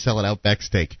you're ready to sell an Outback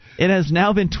steak. It has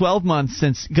now been 12 months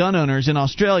since gun owners in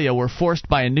Australia were forced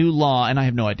by a new law, and I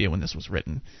have no idea when this was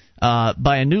written,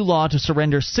 by a new law to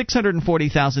surrender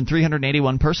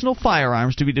 640,381 personal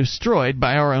firearms to be destroyed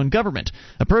by our own government,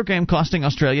 a program costing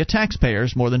Australia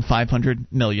taxpayers more than $500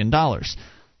 million.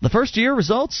 The first year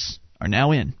results are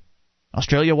now in.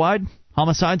 Australia-wide,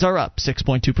 homicides are up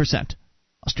 6.2%.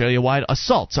 Australia-wide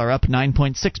assaults are up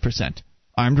 9.6%.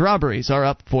 Armed robberies are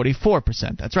up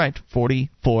 44%. That's right,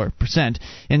 44%.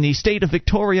 In the state of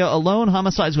Victoria alone,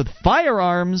 homicides with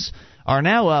firearms are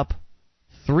now up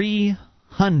 300%.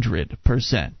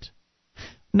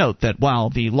 Note that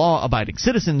while the law-abiding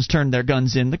citizens turned their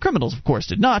guns in, the criminals, of course,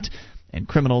 did not, and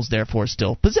criminals therefore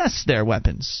still possess their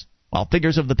weapons. While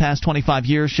figures of the past 25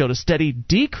 years showed a steady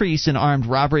decrease in armed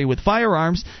robbery with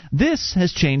firearms, this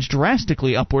has changed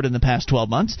drastically upward in the past 12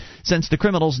 months, since the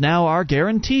criminals now are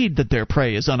guaranteed that their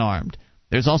prey is unarmed.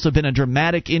 There's also been a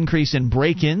dramatic increase in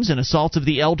break-ins and assaults of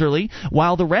the elderly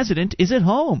while the resident is at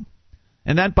home.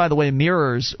 And that, by the way,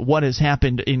 mirrors what has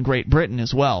happened in Great Britain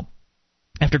as well.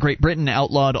 After Great Britain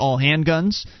outlawed all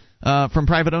handguns from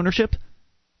private ownership,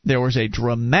 there was a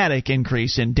dramatic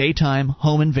increase in daytime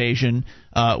home invasion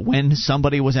when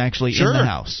somebody was actually in the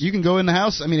house. You can go in the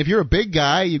house. I mean, if you're a big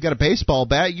guy, you've got a baseball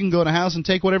bat, you can go in the house and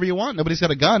take whatever you want. Nobody's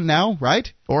got a gun now,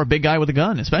 right? Or a big guy with a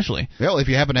gun, especially. Well, if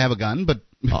you happen to have a gun, but...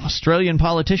 Australian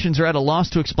politicians are at a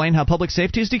loss to explain how public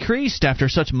safety has decreased after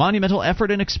such monumental effort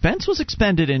and expense was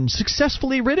expended in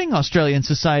successfully ridding Australian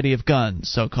society of guns,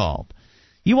 so-called.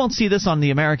 You won't see this on the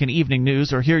American Evening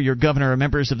News or hear your governor or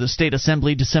members of the state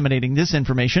assembly disseminating this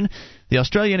information. The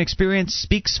Australian experience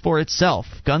speaks for itself.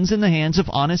 Guns in the hands of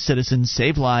honest citizens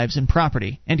save lives and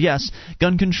property. And yes,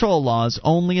 gun control laws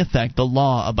only affect the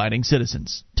law-abiding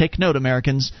citizens. Take note,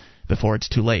 Americans, before it's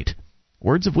too late.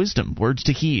 Words of wisdom, words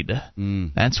to heed.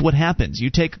 That's what happens. You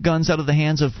take guns out of the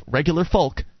hands of regular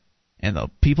folk, and the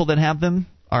people that have them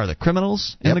are the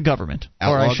criminals and the government.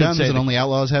 Outlaw or I should guns, say and only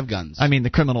outlaws have guns. I mean the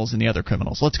criminals and the other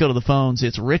criminals. Let's go to the phones.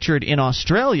 It's Richard in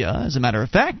Australia. As a matter of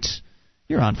fact,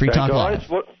 you're on Free Talk Live.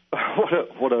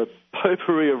 What a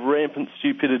potpourri of rampant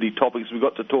stupidity topics we've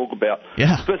got to talk about.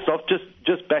 Yeah. First off,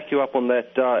 just back you up on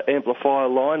that amplifier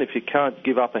line. If you can't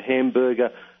give up a hamburger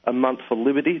a month for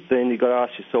liberty, then you've got to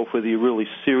ask yourself whether you're really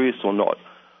serious or not.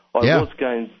 I was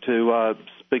going to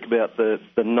speak about the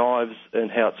knives and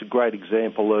how it's a great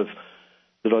example of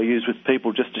that I use with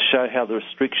people just to show how the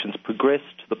restrictions progress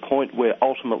to the point where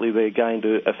ultimately they're going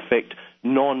to affect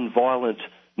non-violent,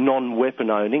 non-weapon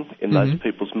owning in those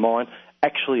people's mind,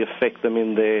 actually affect them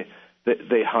in their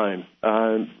home.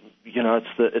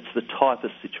 It's the type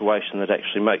of situation that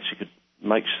actually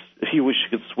makes you wish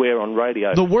you could swear on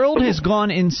radio. The world has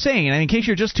gone insane. And in case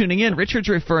you're just tuning in, Richard's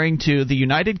referring to the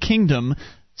United Kingdom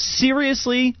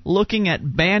seriously looking at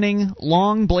banning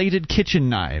long-bladed kitchen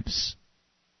knives.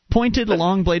 Pointed,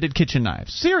 long-bladed kitchen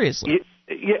knives. Seriously.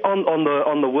 Yeah,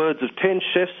 on the words of 10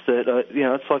 chefs that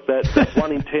it's like that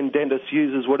 1 in 10 dentists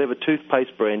uses whatever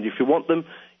toothpaste brand. If you want them,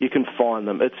 you can find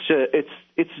them. It's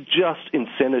just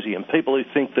insanity, and people who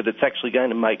think that it's actually going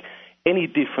to make any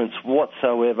difference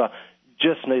whatsoever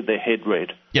just need their head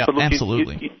read. Yeah, but look,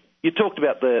 absolutely. You talked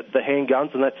about the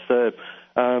handguns, and that's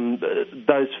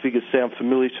those figures sound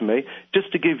familiar to me.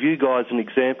 Just to give you guys an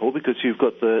example, because you've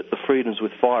got the freedoms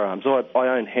with firearms, I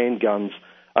own handguns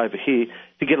over here.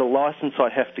 To get a license, I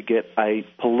have to get a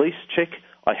police check.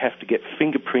 I have to get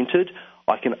fingerprinted.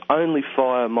 I can only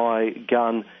fire my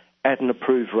gun at an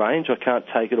approved range. I can't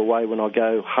take it away when I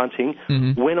go hunting.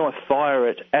 When I fire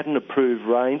it at an approved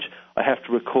range, I have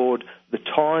to record the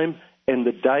time and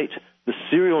the date, the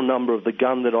serial number of the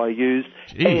gun that I used,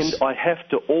 and I have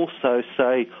to also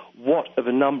say what of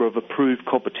a number of approved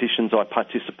competitions I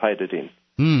participated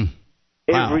in.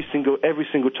 Every single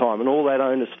time, and all that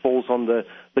onus falls on the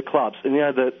clubs. And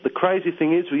the crazy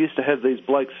thing is, we used to have these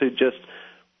blokes who just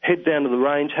head down to the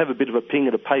range, have a bit of a ping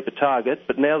at a paper target,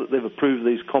 but now that they've approved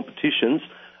these competitions,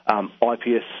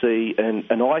 IPSC and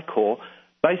ICOR,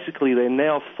 basically they're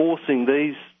now forcing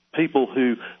these people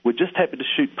who were just happy to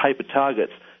shoot paper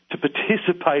targets to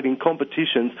participate in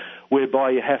competitions whereby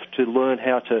you have to learn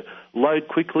how to load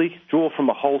quickly, draw from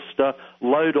a holster,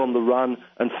 load on the run,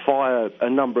 and fire a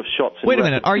number of shots. Wait a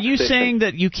minute. Are you saying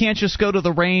that you can't just go to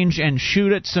the range and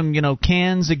shoot at some,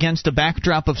 cans against a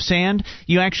backdrop of sand?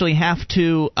 You actually have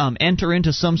to enter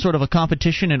into some sort of a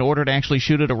competition in order to actually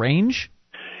shoot at a range?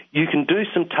 You can do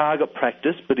some target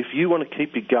practice, but if you want to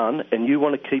keep your gun and you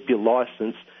want to keep your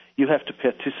license, you have to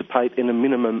participate in a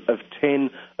minimum of 10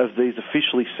 of these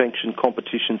officially sanctioned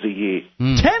competitions a year.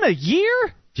 10 a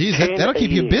year? Geez, that'll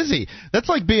keep you busy. That's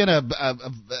like being a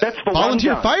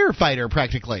volunteer firefighter,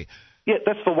 practically. Yeah,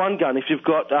 that's for one gun. If you've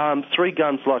got 3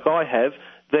 guns like I have,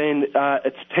 then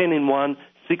it's 10 in one,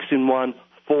 6 in one,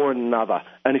 4 in another.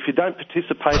 And if you don't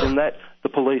participate in that, the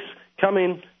police come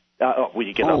in.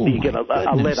 You get a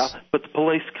letter, but the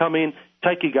police come in,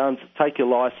 take your guns, take your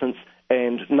license,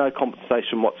 and no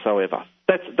compensation whatsoever.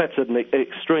 That's at an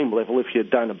extreme level if you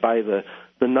don't obey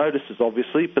the notices,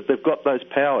 obviously, but they've got those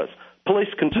powers.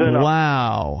 Police can turn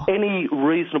up any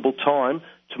reasonable time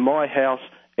to my house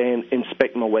and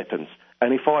inspect my weapons.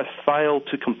 And if I fail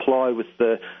to comply with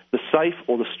the safe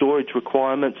or the storage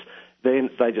requirements, then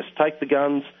they just take the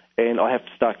guns, and I have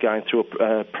to start going through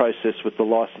a process with the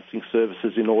licensing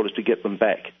services in order to get them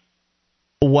back.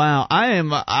 Wow,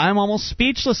 I'm almost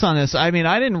speechless on this. I mean,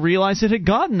 I didn't realize it had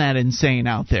gotten that insane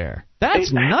out there.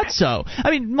 That's nutso. I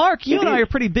mean, Mark, you and I are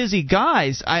pretty busy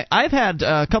guys. I've had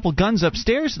a couple guns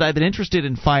upstairs that I've been interested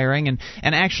in firing, and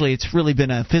actually it's really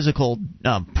been a physical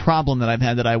problem that I've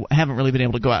had that I haven't really been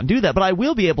able to go out and do that, but I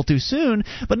will be able to soon.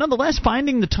 But nonetheless,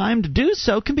 finding the time to do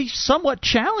so can be somewhat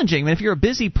challenging. I mean, if you're a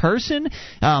busy person,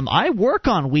 I work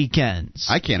on weekends.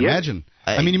 I can't imagine.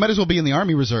 I mean, you might as well be in the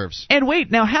Army Reserves. And wait,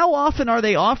 now how often are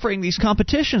they offering these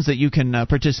competitions that you can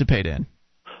participate in?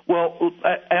 Well,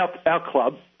 our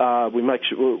club, we make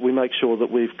sure that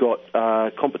we've got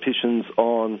competitions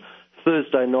on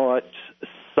Thursday night,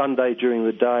 Sunday during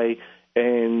the day,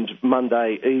 and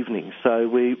Monday evening. So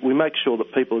we make sure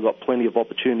that people have got plenty of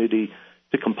opportunity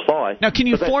to comply. Now, can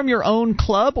you form your own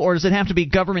club, or does it have to be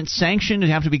government sanctioned?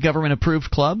 Does it have to be government approved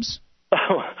clubs?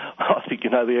 I think you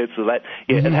know the answer to that.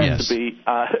 Yeah,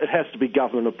 it has to be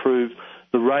government approved.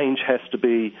 The range has to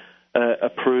be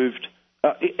approved.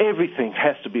 Everything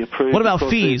has to be approved. What about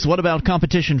fees? What about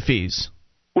competition fees?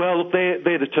 Well,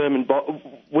 they're determined by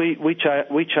we charge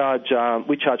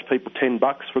people $10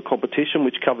 for a competition,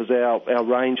 which covers our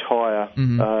range hire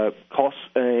costs,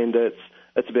 and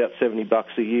it's about $70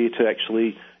 a year to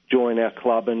actually join our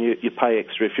club, and you pay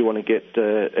extra if you want to get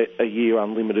a year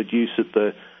unlimited use at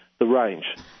the range.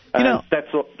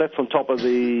 That's on top of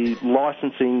the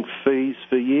licensing fees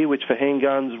for a year, which for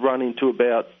handguns run into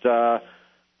about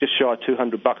just shy of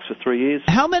 $200 for 3 years.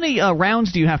 How many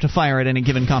rounds do you have to fire at any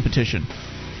given competition?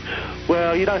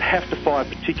 Well, you don't have to fire a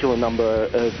particular number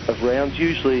of rounds.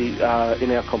 Usually in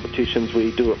our competitions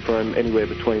we do it from anywhere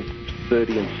between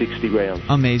 30 and 60 rounds.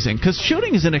 Amazing, because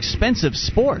shooting is an expensive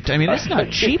sport. I mean, it's not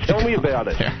cheap. Tell me about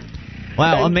it.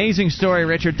 Wow, amazing story,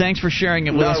 Richard. Thanks for sharing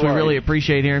it with us. We really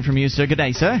appreciate hearing from you. So good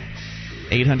day, sir.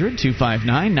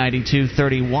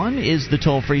 800-259-9231 is the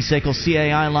toll-free SACL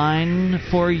CAI line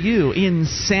for you.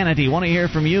 Insanity. Want to hear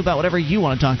from you about whatever you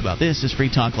want to talk about. This is Free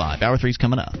Talk Live. Hour 3's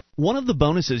coming up. One of the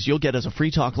bonuses you'll get as a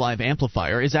Free Talk Live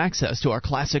amplifier is access to our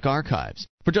classic archives.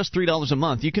 For just $3 a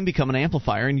month, you can become an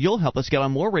amplifier, and you'll help us get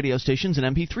on more radio stations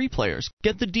and MP3 players.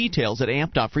 Get the details at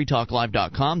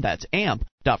amp.freetalklive.com. That's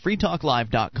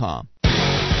amp.freetalklive.com.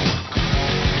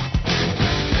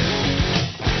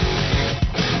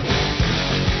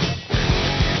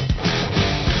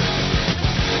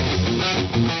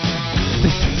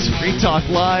 Free Talk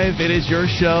Live. It is your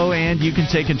show, and you can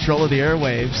take control of the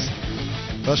airwaves.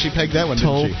 Well, she pegged that one,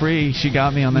 toll didn't she? Free. She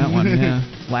got me on that one. Yeah,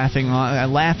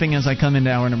 laughing as I come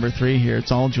into hour number 3 here.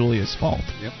 It's all Julia's fault.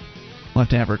 Yep. We'll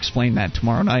have to have her explain that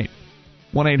tomorrow night.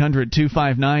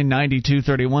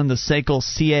 1-800-259-9231, the SACL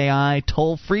CAI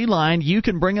toll-free line. You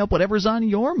can bring up whatever's on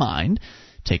your mind.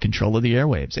 Take control of the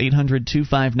airwaves,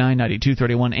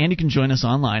 800-259-9231, and you can join us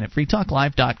online at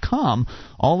freetalklive.com.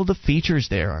 All of the features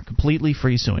there are completely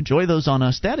free, so enjoy those on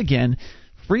us. That, again,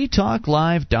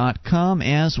 freetalklive.com.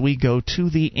 As we go to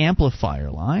the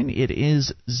amplifier line, it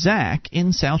is Zach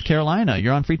in South Carolina.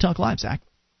 You're on Free Talk Live, Zach.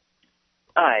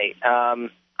 Hi. I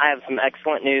have some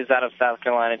excellent news out of South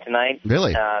Carolina tonight.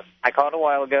 Really? I called a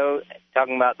while ago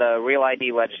talking about the Real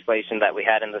ID legislation that we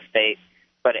had in the state,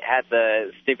 but it had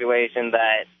the stipulation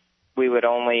that we would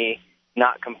only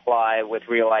not comply with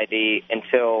Real ID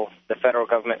until the federal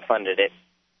government funded it.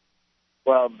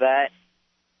 Well, that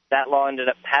law ended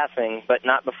up passing, but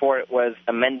not before it was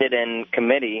amended in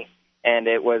committee, and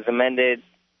it was amended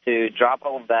to drop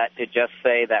all of that to just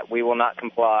say that we will not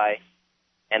comply,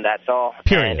 and that's all.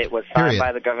 Period. And it was signed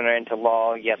by the governor into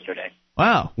law yesterday.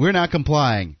 Wow. We're not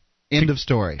complying. End of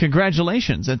story.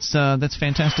 Congratulations. That's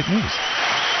fantastic news.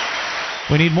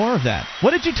 We need more of that.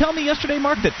 What did you tell me yesterday,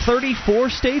 Mark, that 34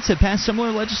 states had passed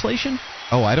similar legislation?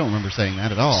 Oh, I don't remember saying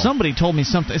that at all. Somebody told me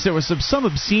something. There was some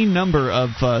obscene number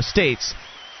of states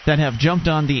that have jumped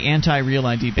on the anti-Real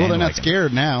ID bandwagon. Well, they're not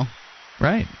scared now.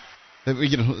 Right.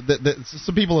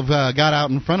 Some people have got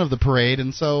out in front of the parade,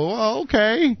 and so,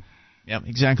 okay. Yep,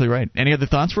 exactly right. Any other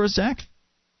thoughts for us, Zach?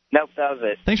 Nope, that was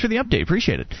it. Thanks for the update.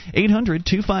 Appreciate it.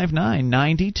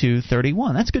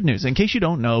 800-259-9231. That's good news. In case you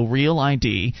don't know, Real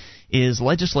ID is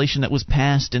legislation that was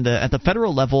passed at the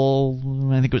federal level,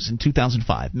 I think it was in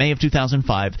 2005, May of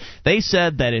 2005. They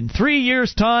said that in 3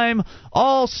 years' time,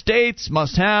 all states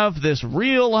must have this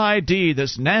Real ID,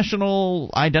 this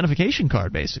national identification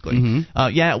card, basically.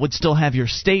 Mm-hmm. It would still have your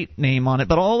state name on it,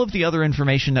 but all of the other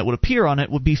information that would appear on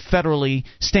it would be federally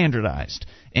standardized.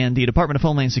 And the Department of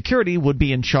Homeland Security would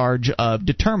be in charge of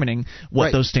determining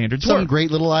what those standards were. Some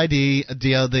great little idea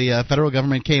the federal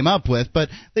government came up with, but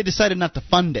they decided not to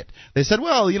fund it. They said,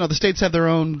 well, the states have their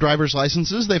own driver's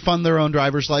licenses. They fund their own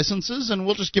driver's licenses, and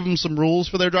we'll just give them some rules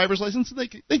for their driver's license, and they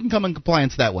can come in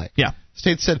compliance that way. Yeah.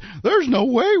 States said, there's no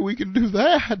way we can do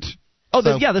that.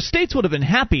 The states would have been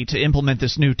happy to implement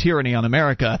this new tyranny on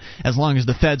America as long as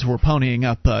the feds were ponying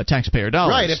up taxpayer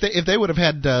dollars. Right. If they would have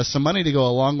had some money to go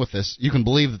along with this, you can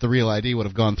believe that the Real ID would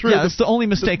have gone through. Yeah, that's the only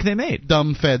mistake they made.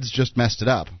 Dumb feds just messed it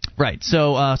up. Right.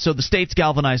 So the states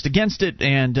galvanized against it,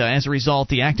 and as a result,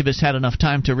 the activists had enough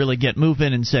time to really get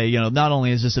moving and say, not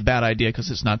only is this a bad idea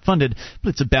because it's not funded,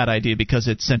 but it's a bad idea because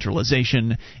it's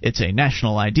centralization, it's a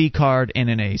national ID card, and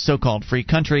in a so-called free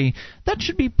country, that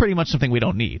should be pretty much something we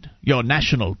don't need.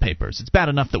 National papers. It's bad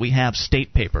enough that we have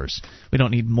state papers. We don't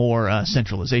need more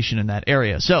centralization in that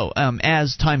area. So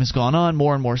as time has gone on,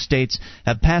 more and more states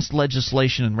have passed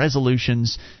legislation and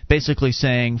resolutions basically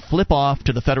saying, flip off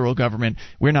to the federal government.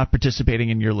 We're not participating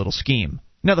in your little scheme.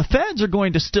 Now, the feds are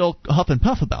going to still huff and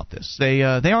puff about this. They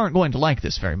aren't going to like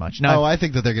this very much. Now, I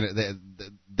think that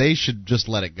they should just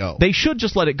let it go. They should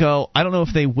just let it go. I don't know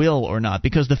if they will or not,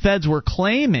 because the feds were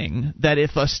claiming that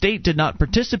if a state did not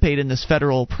participate in this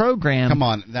federal program,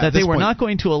 that they were not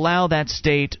going to allow that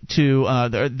state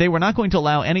to they were not going to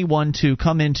allow anyone to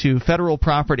come into federal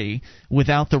property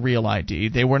without the Real ID.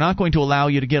 They were not going to allow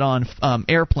you to get on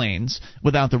airplanes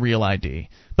without the Real ID.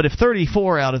 But if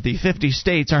 34 out of the 50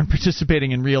 states aren't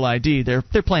participating in Real ID, their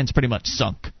plan's pretty much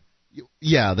sunk.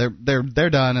 yeah, they're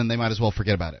done, and they might as well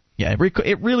forget about it. Yeah,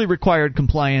 it really required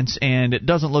compliance, and it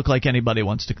doesn't look like anybody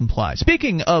wants to comply.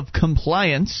 Speaking of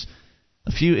compliance,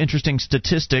 a few interesting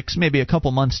statistics, maybe a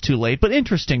couple months too late, but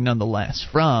interesting nonetheless,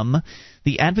 from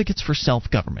the Advocates for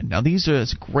Self-Government. Now, these are a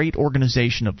great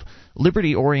organization of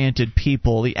liberty-oriented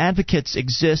people. The Advocates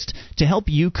exist to help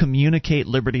you communicate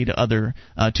liberty to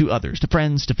others, to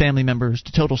friends, to family members,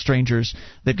 to total strangers.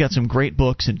 They've got some great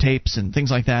books and tapes and things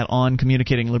like that on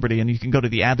communicating liberty, and you can go to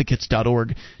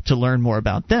theadvocates.org to learn more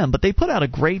about them. But they put out a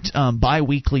great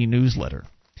bi-weekly newsletter,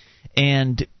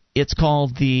 and it's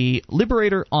called the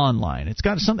Liberator Online. It's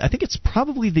got some. I think it's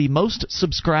probably the most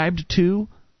subscribed to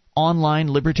online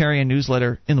libertarian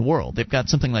newsletter in the world. They've got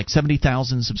something like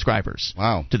 70,000 subscribers.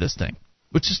 Wow. To this thing,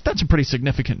 that's a pretty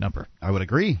significant number. I would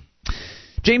agree.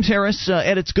 James Harris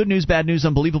edits Good News, Bad News,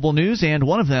 Unbelievable News, and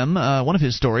one of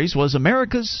his stories was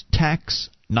America's Tax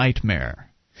Nightmare.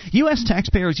 U.S.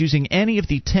 taxpayers using any of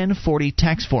the 1040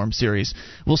 tax form series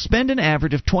will spend an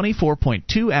average of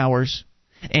 24.2 hours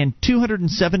and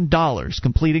 $207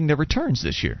 completing their returns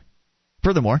this year.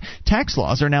 Furthermore, tax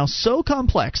laws are now so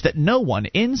complex that no one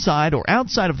inside or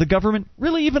outside of the government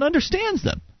really even understands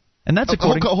them. And that's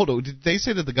according... Hold on. Did they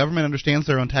say that the government understands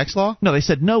their own tax law? No, they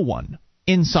said no one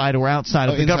inside or outside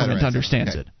of the government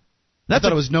understands it. I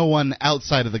thought it was no one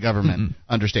outside of the government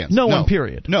understands. No one,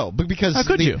 period. No, but because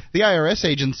the IRS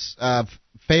agents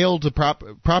failed to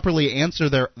properly answer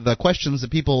the questions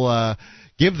that people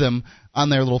give them on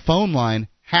their little phone line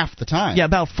half the time. Yeah,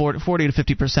 about 40 to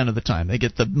 50% of the time. They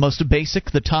get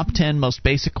the top 10 most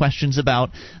basic questions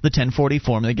about the 1040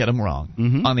 form. They get them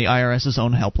wrong on the IRS's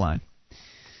own helpline.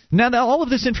 Now, all of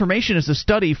this information is a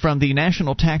study from the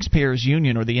National Taxpayers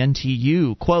Union, or the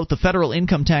NTU. Quote, the federal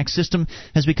income tax system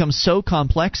has become so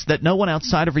complex that no one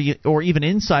outside of or even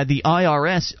inside the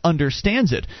IRS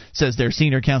understands it, says their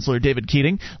senior counselor David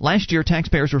Keating. Last year,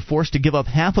 taxpayers were forced to give up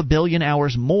 500 million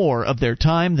hours more of their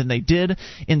time than they did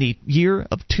in the year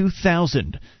of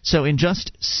 2000. So in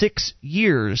just 6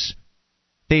 years,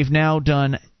 they've now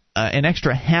done an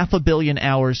extra 500 million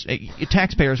hours.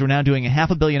 Taxpayers are now doing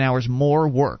 500 million hours more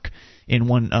work in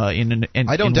one. I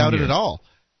don't doubt it at all.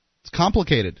 It's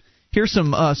complicated. Here's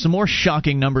some more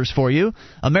shocking numbers for you.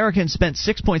 Americans spent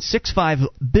 6.65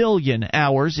 billion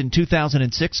hours in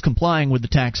 2006 complying with the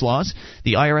tax laws.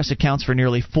 The IRS accounts for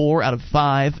nearly 4 out of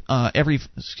every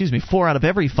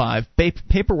 5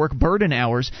 paperwork burden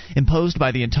hours imposed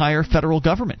by the entire federal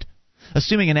government.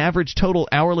 Assuming an average total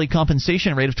hourly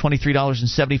compensation rate of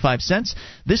 $23.75,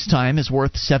 this time is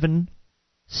worth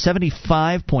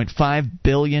 $75.5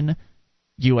 billion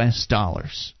U.S.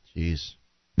 dollars. Jeez.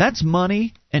 That's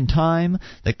money and time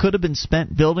that could have been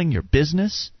spent building your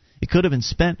business. It could have been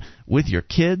spent with your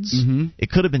kids.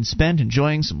 It could have been spent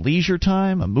enjoying some leisure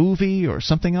time, a movie, or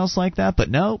something else like that. But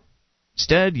no,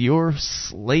 instead you're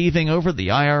slaving over the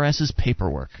IRS's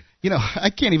paperwork. You know, I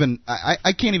can't even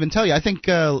tell you. I think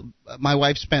my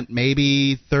wife spent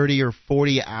maybe 30 or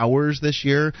 40 hours this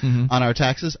year on our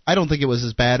taxes. I don't think it was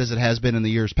as bad as it has been in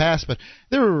the years past, but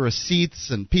there were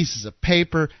receipts and pieces of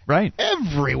paper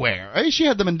everywhere. I mean, she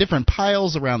had them in different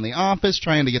piles around the office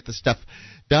trying to get the stuff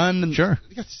done. Sure.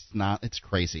 It's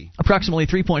crazy. Approximately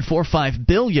 3.45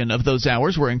 billion of those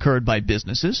hours were incurred by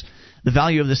businesses. The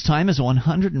value of this time is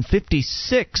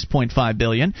 $156.5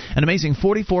 billion, an amazing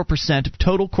 44% of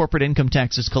total corporate income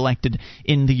taxes collected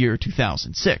in the year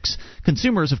 2006.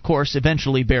 Consumers, of course,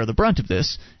 eventually bear the brunt of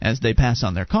this as they pass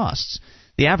on their costs.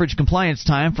 The average compliance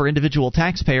time for individual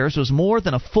taxpayers was more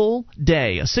than a full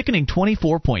day, a sickening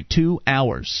 24.2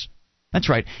 hours. That's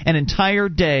right, an entire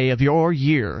day of your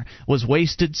year was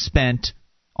spent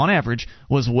on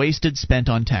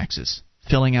taxes,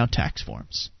 filling out tax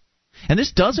forms. And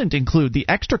this doesn't include the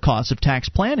extra costs of tax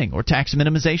planning or tax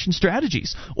minimization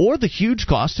strategies, or the huge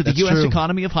cost to the U.S.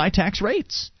 economy of high tax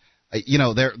rates.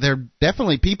 They're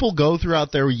definitely, people go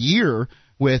throughout their year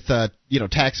with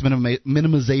tax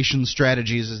minimization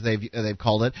strategies, as they've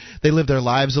called it. They live their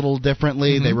lives a little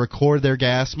differently. They record their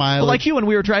gas mileage. Well, like you, when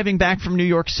we were driving back from New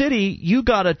York City, you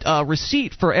got a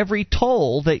receipt for every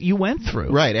toll that you went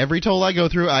through. Right. Every toll I go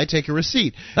through, I take a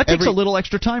receipt. That takes a little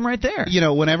extra time right there.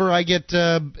 Whenever I get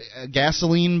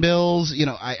gasoline bills,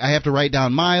 I have to write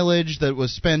down mileage that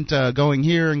was spent going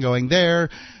here and going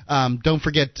there. Don't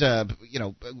forget,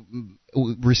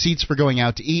 receipts for going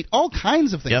out to eat. All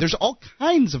kinds of things. There's all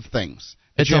kinds of things.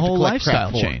 It's a whole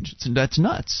lifestyle change. That's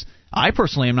nuts. I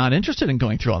personally am not interested in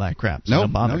going through all that crap. So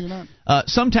don't bother. No, you're not.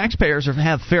 Some taxpayers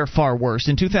have fared far worse.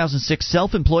 In 2006,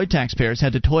 self-employed taxpayers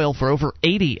had to toil for over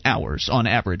 80 hours on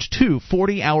average, 2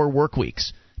 40-hour work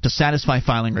weeks, to satisfy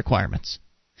filing requirements.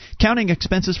 Counting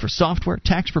expenses for software,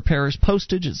 tax preparers,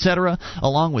 postage, etc.,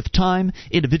 along with time,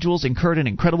 individuals incurred an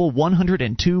incredible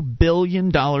 $102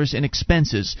 billion in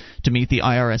expenses to meet the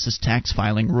IRS's tax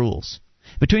filing rules.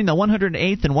 Between the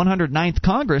 108th and 109th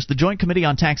Congress, the Joint Committee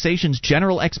on Taxation's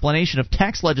General Explanation of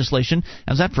Tax Legislation,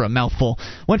 how's that for a mouthful,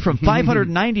 went from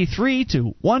 593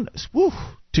 to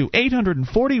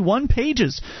 841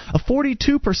 pages, a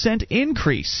 42%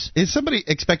 increase. Is somebody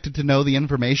expected to know the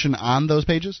information on those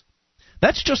pages?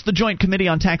 That's just the Joint Committee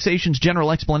on Taxation's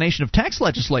General Explanation of Tax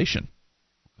Legislation.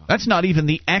 That's not even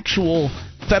the actual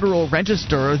Federal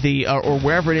Register or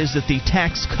wherever it is that the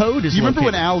tax code is located. You remember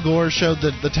when Al Gore showed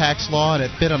the tax law and it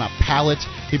fit on a pallet?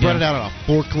 He brought it out on a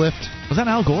forklift. Was that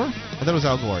Al Gore? I thought it was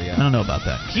Al Gore, yeah. I don't know about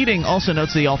that. Keating also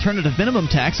notes the alternative minimum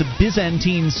tax, a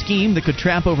Byzantine scheme that could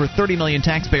trap over 30 million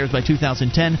taxpayers by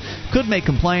 2010, could make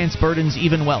compliance burdens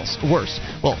even worse.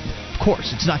 Well, of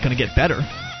course, it's not going to get better.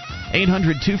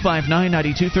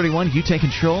 800-259-9231, you take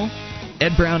control.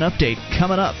 Ed Brown update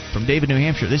coming up from David, New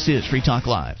Hampshire. This is Free Talk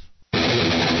Live.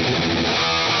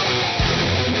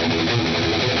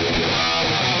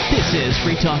 This is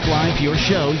Free Talk Live, your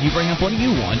show. You bring up what you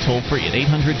want toll free at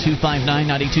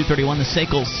 800-259-9231, the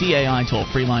SACL CAI toll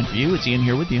free line for you. It's Ian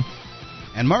here with you.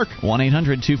 And Mark.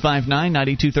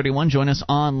 1-800-259-9231. Join us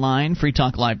online,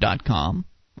 freetalklive.com.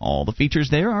 All the features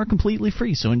there are completely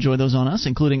free, so enjoy those on us,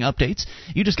 including updates.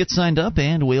 You just get signed up,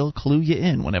 and we'll clue you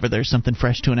in whenever there's something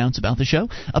fresh to announce about the show.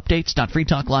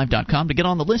 Updates.freetalklive.com. To get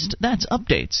on the list, that's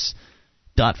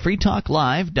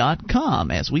updates.freetalklive.com.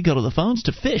 As we go to the phones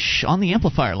to Fish on the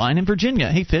Amplifier line in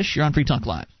Virginia. Hey, Fish, you're on Free Talk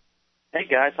Live. Hey,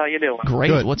 guys, how you doing? Great.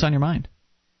 Good. What's on your mind?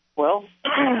 Well,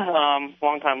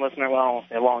 long-time listener, well,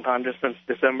 a long time, just since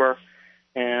December,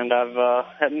 and I've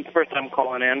had the first time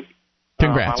calling in.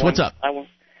 Congrats. What's up? I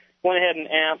went ahead and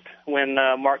amped when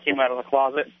Mark came out of the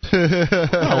closet.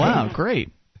 Oh, wow, great.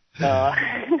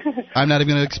 I'm not even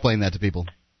going to explain that to people.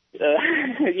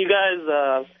 You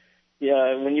guys,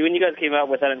 when you guys came out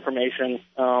with that information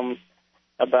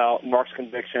about Mark's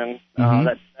conviction,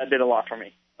 that did a lot for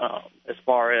me. As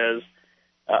far as,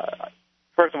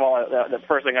 first of all, the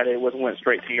first thing I did was went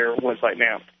straight to your website and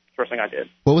amped. First thing I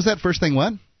did. What was that first thing,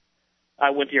 what?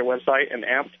 I went to your website and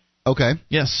amped. Okay.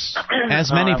 Yes,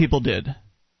 as many people did.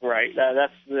 Right.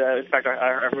 That's in fact,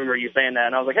 I remember you saying that,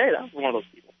 and I was like, hey, that's one of those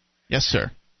people. Yes,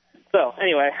 sir. So,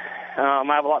 anyway, I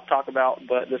have a lot to talk about,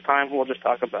 but this time we'll just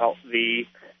talk about the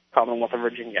Commonwealth of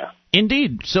Virginia.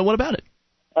 Indeed. So what about it?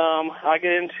 I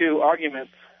get into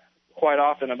arguments quite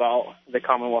often about the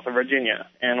Commonwealth of Virginia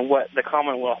and what the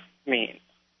Commonwealth means.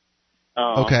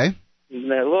 Okay. A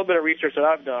little bit of research that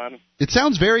I've done. It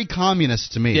sounds very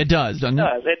communist to me. It does, doesn't it?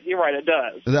 It does. You're right, it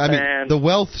does. I mean, the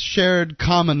wealth shared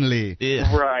commonly. Yeah.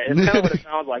 Right. It's kind of what it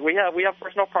sounds like. We have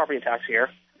personal property tax here.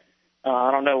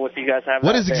 I don't know what you guys have.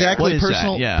 What is exactly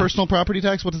personal property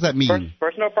tax? What does that mean?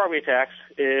 Personal property tax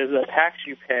is a tax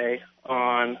you pay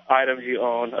on items you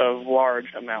own of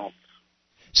large amounts.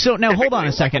 So now hold on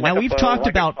a second. Now we've talked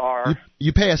about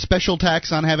you pay a special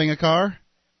tax on having a car?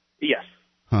 Yes.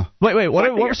 Huh. Wait.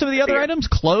 What were some of the other items?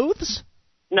 Clothes?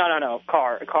 No.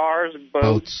 Cars,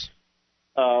 boats.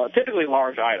 Typically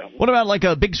large items. What about like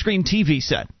a big screen TV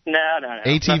set? No.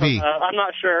 ATV. I'm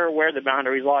not sure where the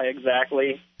boundaries lie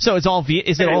exactly. So it's all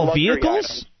is it all vehicles?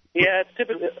 Items. Yeah, it's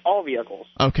typically all vehicles.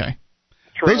 Okay.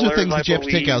 Those are things that you have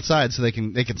to take outside so they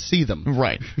can see them.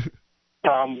 Right.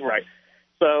 Right.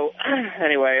 So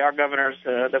anyway, our governors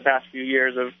the past few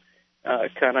years have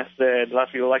kind of said, the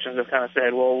last few elections have kind of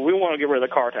said, well, we want to get rid of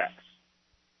the car tax.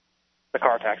 The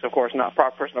car tax, of course, not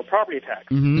personal property tax,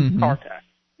 car tax.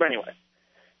 But anyway,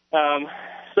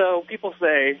 so people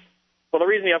say, well, the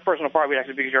reason you have personal property tax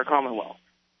is because you're a Commonwealth.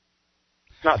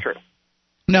 Not true.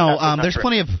 No, there's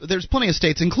plenty of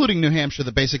states, including New Hampshire,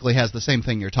 that basically has the same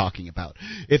thing you're talking about.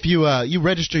 If you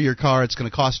register your car, it's going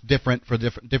to cost different for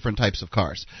different types of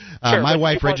cars. Sure, my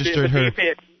wife registered her.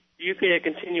 You pay a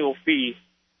continual fee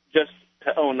just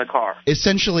to own the car.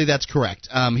 Essentially, that's correct.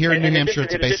 Here in New Hampshire,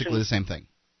 it's basically the same thing.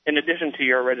 In addition to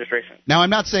your registration. Now, I'm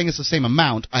not saying it's the same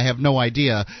amount. I have no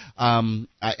idea.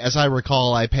 As I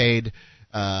recall, I paid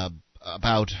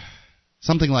about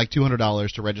something like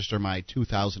 $200 to register my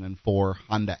 2004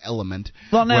 Honda Element,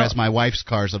 whereas my wife's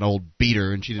car's an old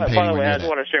beater, and she didn't pay anywhere near that. By the way, I just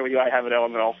want to share with you, I have an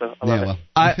Element also.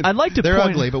 I'd like to. They're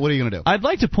ugly, but what are you going to do? I'd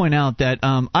like to point out that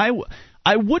I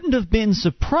wouldn't have been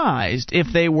surprised if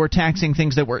they were taxing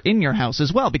things that were in your house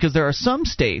as well, because there are some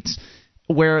states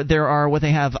where there are what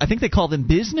they have, I think they call them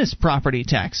business property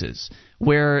taxes,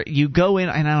 where you go in,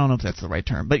 and I don't know if that's the right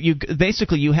term, but you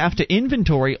have to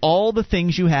inventory all the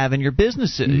things you have in your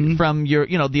business, from your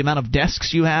the amount of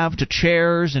desks you have to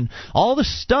chairs and all the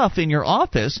stuff in your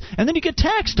office, and then you get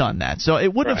taxed on that. So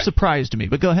it wouldn't have surprised me.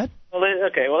 But go ahead. Well, they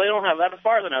don't have that. As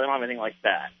far as I know, they don't have anything like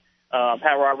that.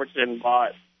 Pat Robertson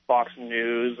bought Fox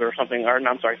News or something,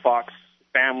 Fox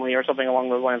Family or something along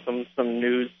those lines, some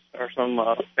news or some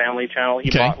family channel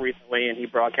he bought recently, and he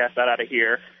broadcast that out of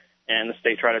here, and the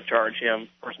state tried to charge him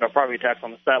personal property tax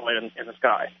on the satellite in the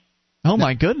sky. Oh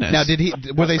my goodness! Now,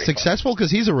 were they successful? Because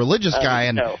he's a religious guy,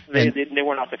 and no, they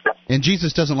were not successful. And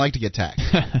Jesus doesn't like to get taxed.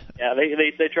 Yeah,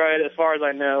 they tried. As far as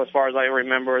I know, as far as I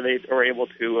remember, they were able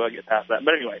to get past that.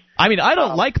 But anyway, I mean, I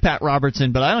don't like Pat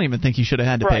Robertson, but I don't even think he should have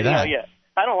had to pay that. Yeah,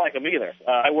 I don't like him either.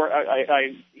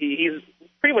 He's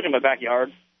pretty much in my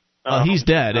backyard. He's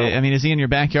dead. I mean, is he in your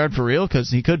backyard for real?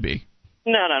 Because he could be.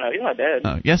 No, he's not dead.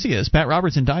 Oh, yes, he is. Pat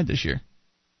Robertson died this year.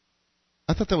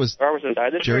 I thought that was Robertson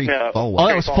died this Jerry year. Falwell. Oh,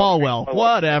 that was Falwell.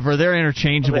 Whatever. They're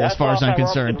interchangeable as far as I'm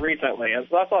concerned. I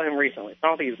saw him recently. I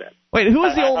don't think he's dead. Wait, who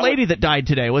was the old lady that died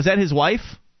today? Was that his wife?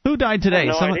 Who died today?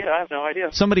 I have no idea.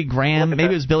 Somebody Graham. Maybe it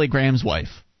was Billy Graham's wife.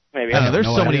 Maybe. I don't know. There's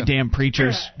so many damn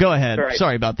preachers. Go ahead. Right.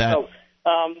 Sorry about that. So,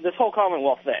 this whole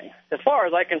Commonwealth thing, as far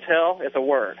as I can tell, it's a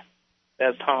word.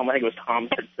 As I think it was Tom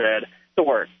that said, it's a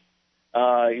word.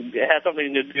 It has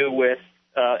something to do with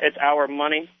it's our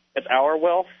money, it's our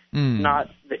wealth, not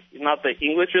the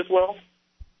English's wealth.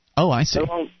 Oh, I see.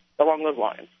 Along those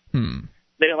lines.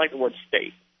 They didn't like the word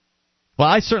state. Well,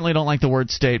 I certainly don't like the word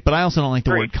state, but I also don't like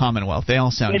the word Commonwealth. They all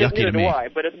sound yucky to me. Neither do I.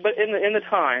 But in the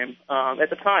time,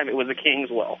 at the time, it was the king's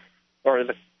wealth, or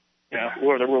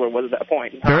whoever the ruler was at that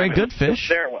point. Very good, Fish.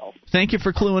 Their wealth. Thank you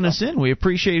for cluing us in. We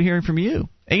appreciate hearing from you.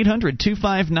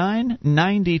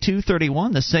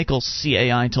 800-259-9231, the SACL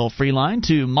CAI toll-free line,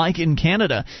 to Mike in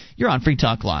Canada. You're on Free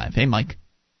Talk Live. Hey, Mike.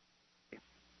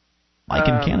 Mike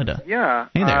in Canada. Yeah.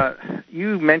 Hey there.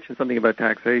 You mentioned something about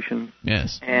taxation.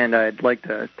 Yes. And I'd like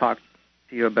to talk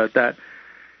to you about that.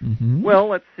 Mm-hmm. Well,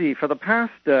 let's see. For the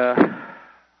past, 7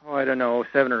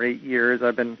 or 8 years,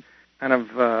 I've been kind of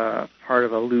part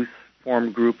of a loose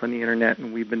formed group on the Internet,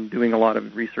 and we've been doing a lot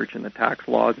of research in the tax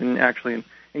laws and actually in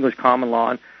English common law.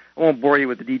 And I won't bore you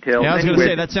with the details. Yeah, I was going to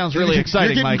say, that sounds really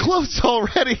exciting, You're getting Mike. close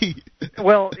already.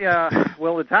 Well, yeah.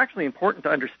 Well, it's actually important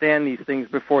to understand these things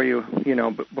before you can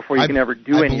ever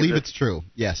do anything. I believe it's true,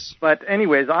 yes. But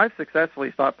anyways, I've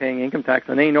successfully stopped paying income tax,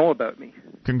 and they know about me.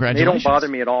 Congratulations. They don't bother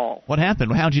me at all. What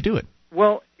happened? How'd you do it?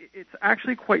 Well, it's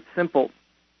actually quite simple.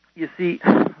 You see,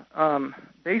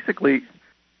 basically,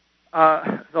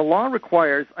 the law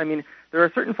requires, there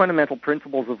are certain fundamental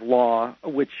principles of law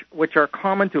which are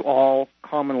common to all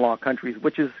common law countries,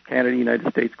 which is Canada,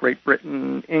 United States, Great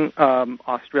Britain,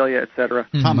 Australia, etc.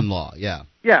 Mm-hmm. Common law, yeah.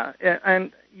 Yeah,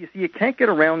 and you see, you can't get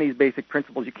around these basic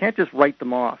principles. You can't just write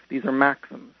them off. These are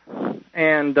maxims.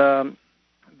 And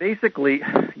basically,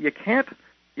 you can't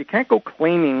go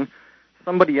claiming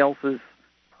somebody else's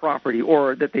property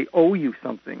or that they owe you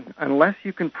something unless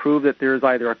you can prove that there's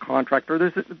either a contract or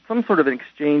there's some sort of an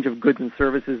exchange of goods and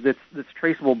services that's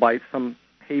traceable by some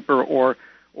paper or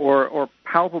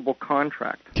palpable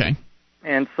contract. Okay.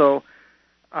 And so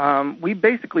we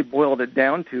basically boiled it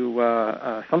down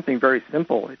to something very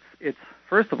simple. It's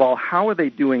first of all, how are they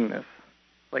doing this?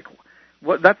 Like,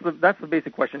 that's the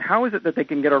basic question. How is it that they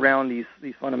can get around these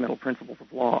fundamental principles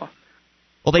of law?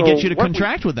 Well, they get you to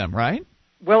contract with them, right?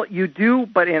 Well, you do,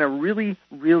 but in a really,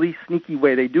 really sneaky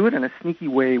way. They do it in a sneaky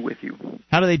way with you.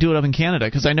 How do they do it up in Canada?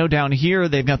 Because I know down here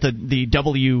they've got the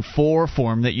W-4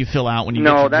 form that you fill out when you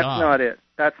get your job. No, that's not it.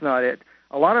 That's not it.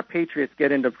 A lot of patriots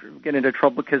get into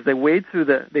trouble because they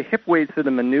hip wade through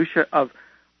the minutia of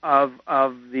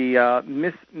the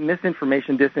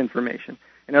misinformation, disinformation.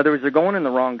 In other words, they're going in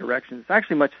the wrong direction. It's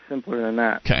actually much simpler than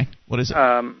that. Okay. What is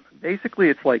it? Basically,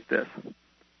 it's like this.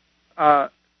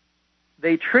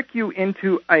 They trick you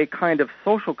into a kind of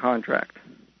social contract,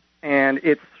 and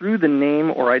it's through the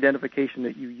name or identification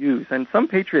that you use. And some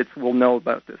patriots will know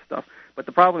about this stuff, but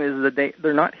the problem is that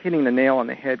they're not hitting the nail on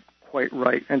the head quite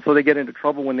right, and so they get into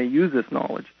trouble when they use this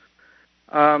knowledge.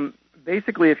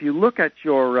 Basically, if you look at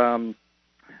your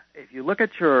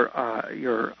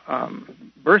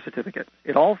birth certificate,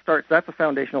 it all starts. That's a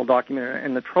foundational document,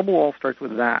 and the trouble all starts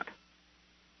with that.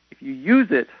 If you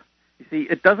use it, you see,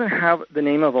 it doesn't have the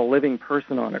name of a living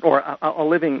person on it, or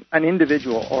an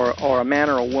individual, or a man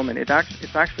or a woman. It's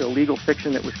actually a legal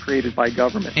fiction that was created by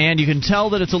government. And you can tell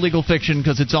that it's a legal fiction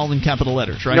because it's all in capital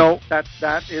letters, right? No, that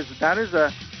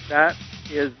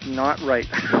is not right.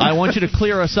 I want you to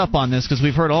clear us up on this because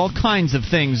we've heard all kinds of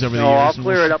things over the years. I'll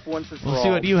clear it up once and for all. We'll see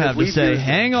what you have to say.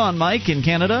 Hang on, Mike in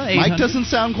Canada. Mike doesn't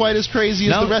sound quite as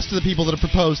crazy as the rest of the people that have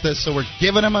proposed this, so we're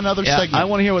giving him another segment. I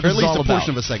want to hear what this is all about. Or at least a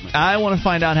portion of a segment. I want to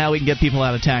find out how we can get people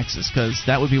out of taxes because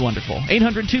that would be wonderful.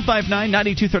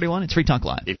 800-259-9231. It's Free Talk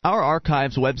Live. Our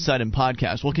archives, website, and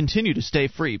podcast will continue to stay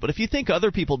free, but if you think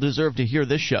other people deserve to hear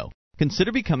this show,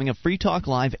 consider becoming a Free Talk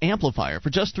Live amplifier for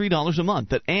just $3 a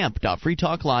month at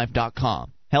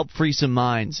amp.freetalklive.com. Help free some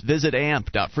minds. Visit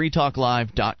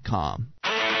amp.freetalklive.com.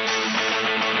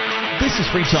 This is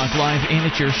Free Talk Live, and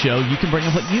it's your show. You can bring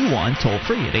up what you want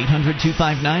toll-free at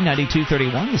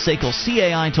 800-259-9231. The SACL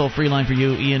CAI toll-free line for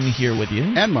you. Ian here with you.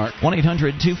 And Mark.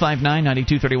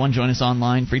 1-800-259-9231. Join us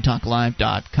online,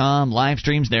 freetalklive.com. Live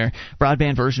streams there.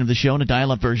 Broadband version of the show and a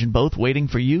dial-up version, both waiting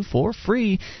for you for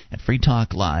free at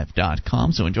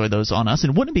freetalklive.com. So enjoy those on us.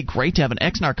 And wouldn't it be great to have an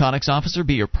ex-narcotics officer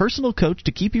be your personal coach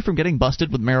to keep you from getting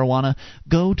busted with marijuana?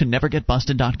 Go to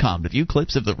nevergetbusted.com to view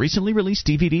clips of the recently released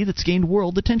DVD that's gained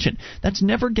world attention. That's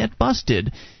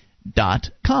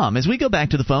nevergetbusted.com. As we go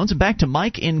back to the phones and back to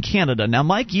Mike in Canada. Now,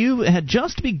 Mike, you had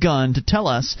just begun to tell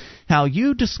us how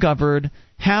you discovered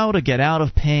how to get out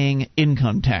of paying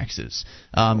income taxes.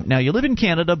 Now, you live in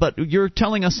Canada, but you're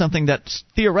telling us something that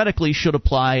theoretically should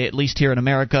apply, at least here in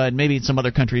America and maybe in some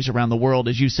other countries around the world.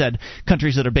 As you said,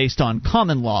 countries that are based on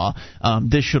common law,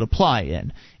 this should apply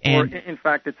in. And, or, in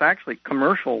fact, it's actually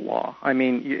commercial law. I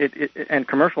mean, and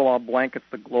commercial law blankets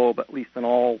the globe, at least in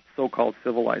all so-called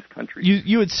civilized countries.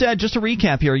 You had said, just to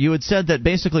recap here, you had said that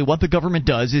basically what the government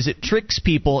does is it tricks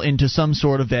people into some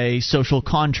sort of a social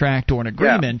contract or an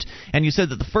agreement, and you said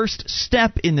that the first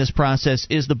step in this process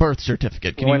is the birth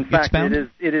certificate. Can you expound?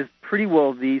 It is pretty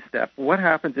well the step. What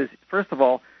happens is, first of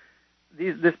all,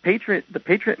 the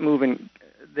Patriot movement,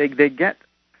 they get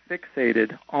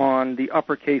fixated on the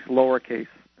uppercase, lowercase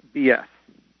BS,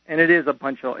 and it's a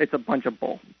bunch of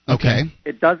bull. Okay.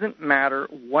 It doesn't matter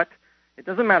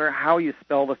how you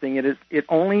spell the thing. It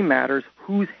only matters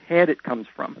whose head it comes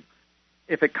from.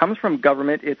 If it comes from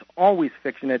government, it's always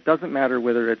fiction. It doesn't matter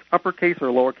whether it's uppercase or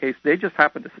lowercase. They just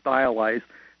happen to stylize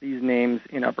these names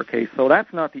in uppercase. So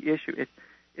that's not the issue. It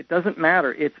doesn't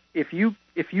matter. It's if you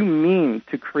mean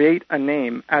to create a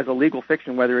name as a legal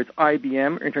fiction, whether it's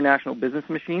IBM or International Business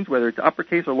Machines, whether it's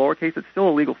uppercase or lowercase, it's still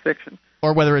a legal fiction.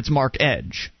 Or whether it's Mark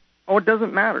Edge. Oh, it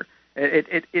doesn't matter.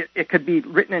 It could be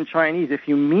written in Chinese. If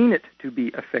you mean it to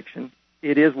be a fiction,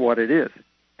 it is what it is.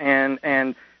 And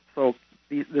so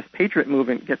this Patriot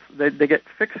movement get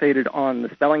fixated on the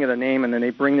spelling of the name, and then they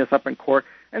bring this up in court,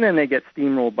 and then they get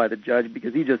steamrolled by the judge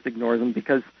because he just ignores them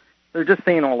because they're just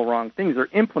saying all the wrong things. They're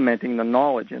implementing the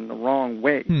knowledge in the wrong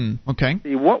way. Okay.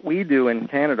 See, what we do in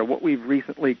Canada, what we've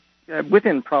recently,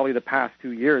 within probably the past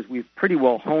 2 years, we've pretty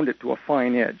well honed it to a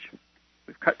fine edge.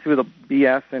 We've cut through the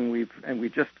BS, and we've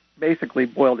just basically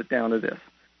boiled it down to this.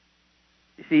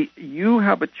 You see, you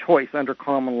have a choice under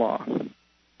common law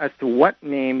as to what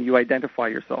name you identify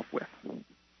yourself with.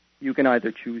 You can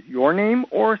either choose your name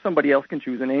or somebody else can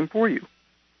choose a name for you.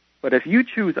 But if you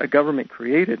choose a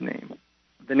government-created name,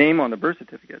 the name on the birth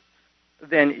certificate,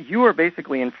 then you are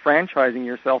basically enfranchising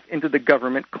yourself into the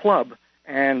government club,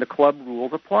 and the club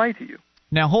rules apply to you.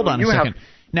 Now, hold on a second.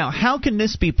 Now, how can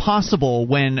this be possible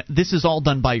when this is all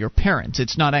done by your parents?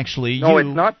 It's not actually you. No, it's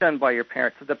not done by your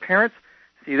parents. The parents,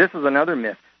 see, this is another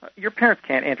myth. Your parents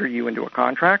can't enter you into a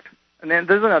contract. And then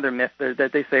there's another myth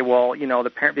that they say, well, you know,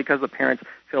 because the parents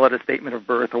fill out a statement of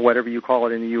birth or whatever you call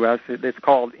it in the U.S., it's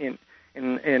called in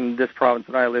this province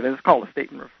that I live in, it's called a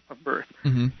statement of birth.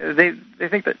 Mm-hmm. They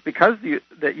think that because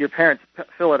that your parents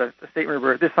fill out a statement of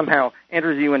birth, this somehow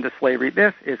enters you into slavery.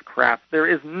 This is crap. There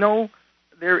is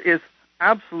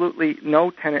absolutely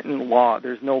no tenet in law.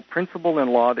 There's no principle in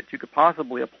law that you could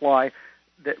possibly apply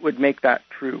that would make that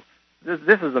true.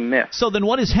 This is a myth. So then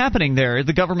what is happening there?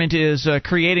 The government is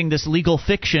creating this legal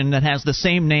fiction that has the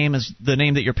same name as the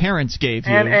name that your parents gave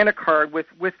you. And a card with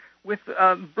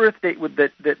birth date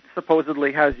that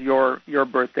supposedly has your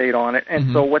birth date on it.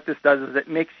 And so what this does is it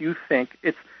makes you think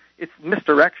it's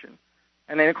misdirection.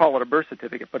 And they call it a birth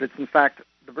certificate, but it's in fact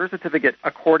the birth certificate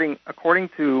according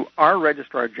to our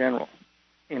Registrar General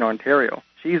in Ontario.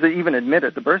 She's even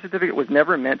admitted the birth certificate was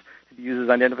never meant to be used as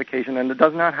identification, and it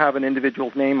does not have an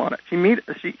individual's name on it. She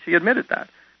admitted that.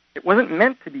 It wasn't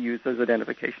meant to be used as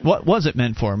identification. What was it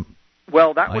meant for?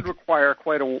 Well, that would require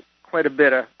quite a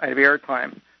bit of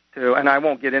airtime to, and I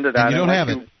won't get into that. And you don't have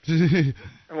it.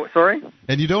 Sorry?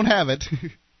 And you don't have it.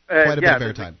 Quite a bit of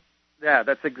airtime. Yeah,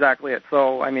 that's exactly it.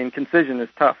 So, I mean, concision is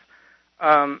tough.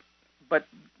 But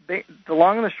the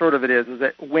long and the short of it is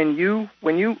that when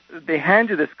they hand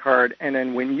you this card, and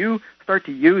then when you start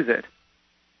to use it,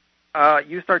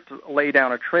 you start to lay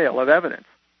down a trail of evidence.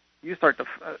 You start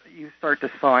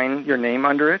to sign your name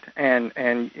under it,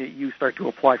 and you start to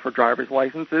apply for driver's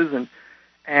licenses,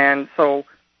 and so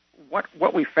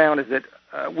what we found is that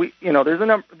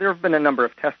there have been a number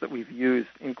of tests that we've used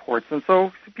in courts, and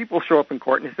so people show up in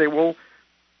court and they say, well,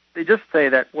 they just say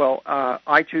that, well,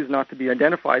 I choose not to be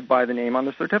identified by the name on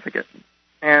the certificate,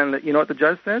 and you know what the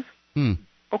judge says?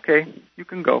 Okay, you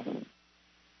can go.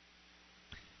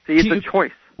 See, it's a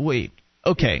choice. Wait.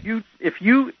 Okay. If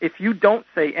you don't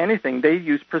say anything, they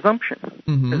use presumption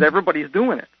because everybody's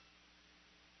doing it.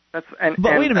 But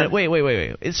wait a minute.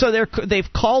 Wait. So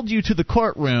they've called you to the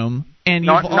courtroom, and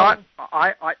I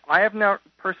have not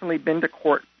personally been to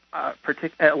court,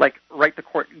 right to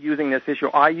court using this issue.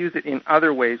 I use it in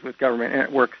other ways with government, and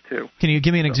it works too. Can you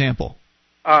give me an example?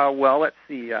 Well, let's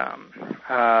see.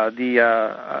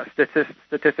 The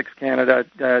Statistics Canada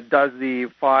does the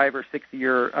 5 or 6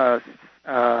 year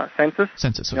census.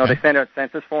 Census, okay. They send out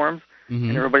census forms,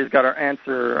 and everybody's got to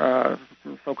answer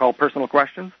so-called personal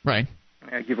questions. Right.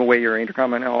 Give away your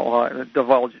intercom and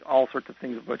divulge all sorts of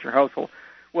things about your household.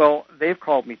 Well, they've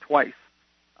called me twice.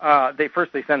 They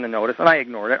send the notice, and I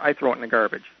ignored it. I throw it in the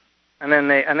garbage, and then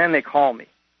they call me,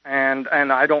 and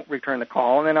I don't return the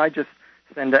call, and then I just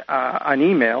send an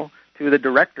email to the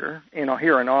director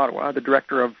here in Ottawa, the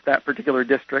director of that particular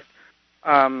district, a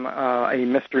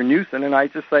Mr. Newson, and I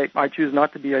just say, I choose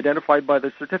not to be identified by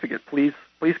the certificate. Please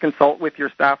consult with your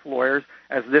staff lawyers,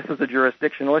 as this is a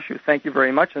jurisdictional issue. Thank you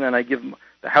very much. And then I give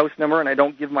the house number, and I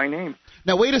don't give my name.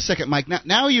 Now, wait a second, Mike.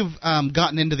 Now you've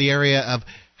gotten into the area of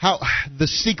how the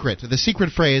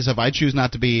secret phrase of I choose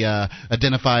not to be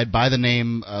identified by the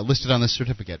name listed on the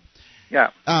certificate. Yeah.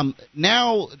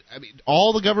 Now,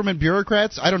 all the government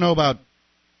bureaucrats, I don't know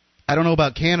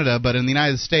about Canada, but in the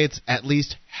United States, at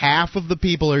least half of the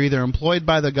people are either employed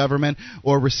by the government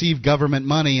or receive government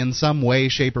money in some way,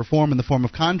 shape, or form in the form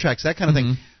of contracts, that kind of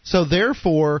thing. So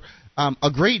therefore,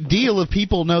 a great deal of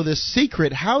people know this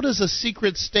secret. How does a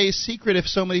secret stay secret if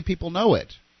so many people know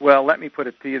it? Well, let me put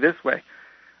it to you this way.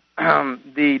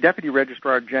 The Deputy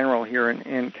Registrar General here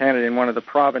in Canada, in one of the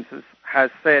provinces, has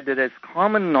said that it's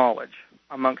common knowledge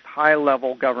amongst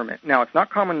high-level government. Now, it's not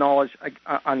common knowledge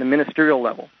on the ministerial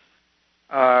level.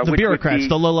 The bureaucrats,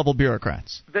 the low-level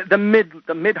bureaucrats. The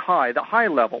mid-high, the high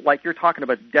level, like you're talking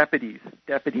about deputy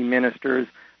ministers,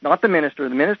 not the minister.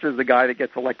 The minister is the guy that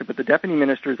gets elected, but the deputy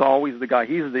minister is always the guy.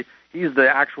 He's the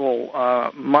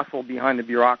actual muscle behind the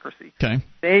bureaucracy. Okay.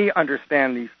 They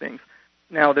understand these things.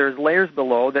 Now, there's layers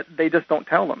below that they just don't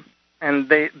tell them. And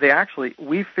they actually,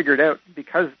 we've figured out,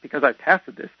 because I've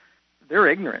tested this, they're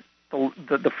ignorant.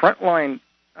 The frontline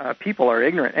people are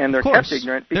ignorant, and they're kept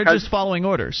ignorant because they're just following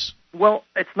orders. Well,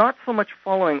 it's not so much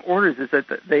following orders; is that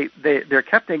they're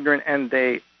kept ignorant, and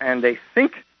they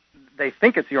think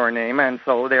it's your name, and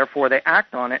so therefore they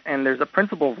act on it. And there's a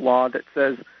principle of law that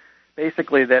says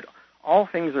basically that all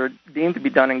things are deemed to be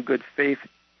done in good faith,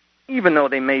 even though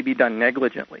they may be done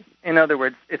negligently. In other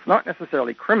words, it's not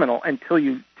necessarily criminal until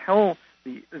you tell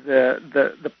the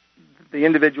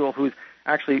individual who's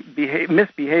actually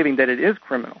misbehaving that it is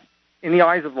criminal in the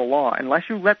eyes of the law, unless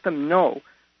you let them know.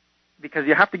 Because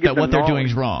you have to give them what knowledge. They're doing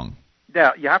is wrong.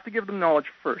 Yeah, you have to give them knowledge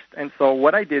first. And so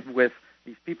what I did with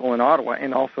these people in Ottawa,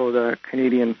 and also the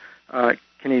Canadian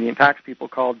tax people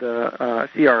called the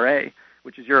CRA,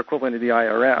 which is your equivalent of the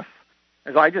IRS,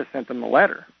 is I just sent them a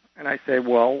letter. And I say,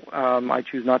 well, I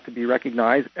choose not to be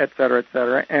recognized, et cetera,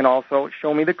 and also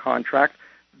show me the contract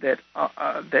that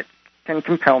can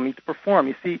compel me to perform.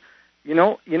 You see, you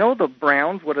know the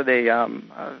Browns. What are they?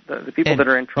 The people that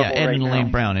are in trouble right now. Ed and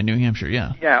Elaine Brown in New Hampshire.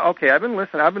 Yeah. Yeah. Okay. I've been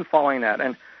listening. I've been following that,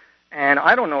 and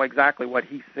I don't know exactly what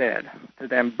he said to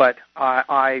them, but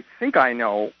I think I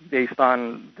know based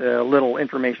on the little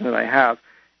information that I have.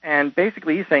 And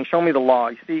basically, he's saying, "Show me the law."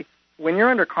 You see, when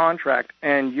you're under contract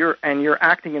and you're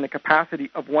acting in the capacity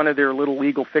of one of their little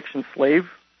legal fiction slave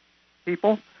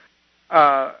people,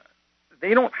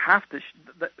 they don't have to.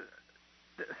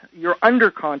 You're under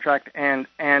contract and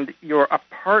you're a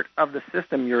part of the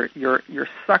system. You're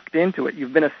sucked into it.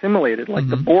 You've been assimilated, like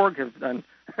the Borg have done,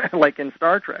 like in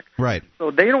Star Trek. Right.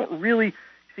 So they don't really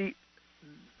see.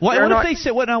 What if they say?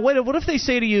 What if they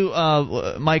say to you,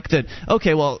 Mike, that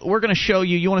okay, well, we're going to show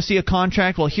you. You want to see a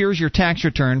contract? Well, here's your tax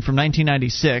return from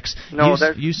 1996. No,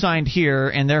 you signed here,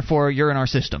 and therefore you're in our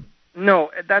system.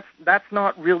 No, that's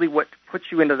not really what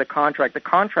puts you into the contract. The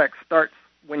contract starts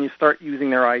when you start using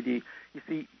their ID. You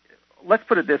see, let's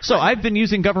put it this way. So I've been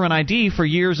using government ID for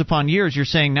years upon years. You're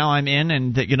saying now I'm in,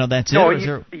 and that's it? No,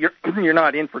 you're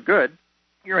not in for good.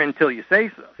 you're in until you say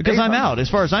so. Because I'm out. As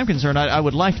far as I'm concerned, I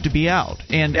would like to be out.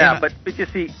 But you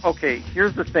see, okay,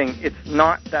 here's the thing. It's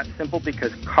not that simple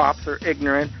because cops are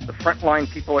ignorant. The frontline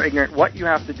people are ignorant. What you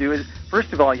have to do is,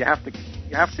 first of all, you have to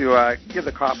give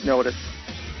the cop notice,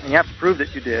 and you have to prove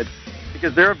that you did.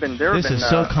 Because this is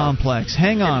so complex.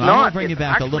 Hang on, I want to bring you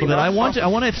back a little bit. I want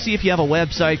to see if you have a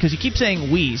website, because you keep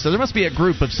saying we, so there must be a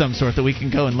group of some sort that we can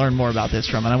go and learn more about this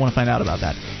from, and I want to find out about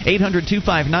that.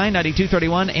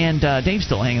 800-259-9231, and Dave's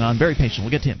still hanging on, very patient. We'll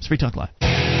get to him. It's Free Talk Live.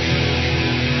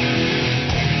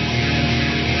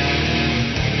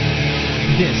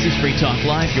 This is Free Talk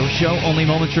Live, your show. Only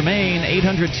moments remain.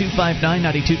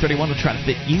 800-259-9231 will try to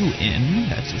fit you in.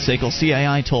 That's the SACL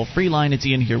CAI toll-free line. It's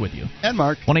Ian here with you. And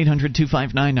Mark.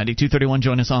 1-800-259-9231.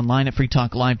 Join us online at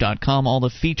freetalklive.com. All the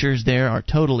features there are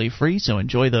totally free, so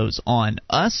enjoy those on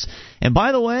us. And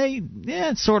by the way,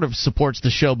 it sort of supports the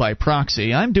show by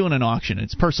proxy. I'm doing an auction.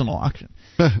 It's a personal auction.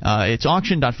 It's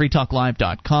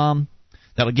auction.freetalklive.com.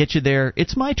 That'll get you there.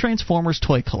 It's my Transformers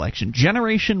toy collection.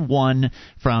 Generation 1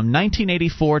 from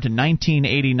 1984 to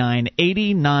 1989.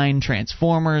 89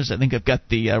 Transformers. I think I've got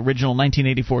the original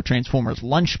 1984 Transformers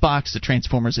Lunchbox, the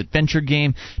Transformers Adventure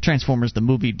Game, Transformers the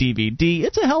Movie DVD.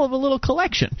 It's a hell of a little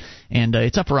collection. And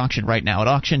it's up for auction right now at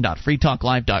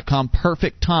auction.freetalklive.com.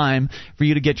 Perfect time for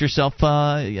you to get yourself,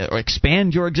 or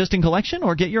expand your existing collection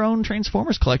or get your own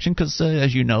Transformers collection because,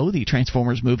 as you know, the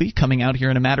Transformers movie coming out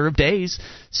here in a matter of days.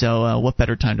 So what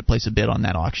better time to place a bid on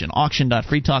that auction?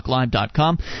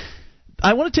 Auction.freetalklive.com.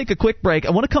 I want to take a quick break.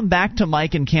 I want to come back to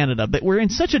Mike in Canada, but we're in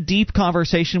such a deep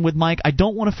conversation with Mike, I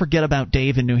don't want to forget about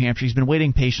Dave in New Hampshire. He's been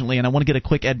waiting patiently, and I want to get a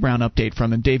quick Ed Brown update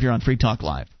from him. Dave, you're on Free Talk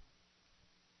Live.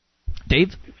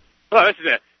 Dave? Well, this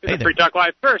is Free Talk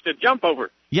Live first, a jump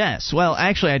over. Yes. Well,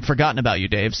 actually, I'd forgotten about you,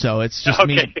 Dave, so it's just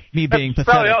me being pathetic.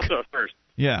 Probably also first.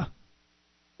 Yeah.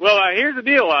 Well, here's the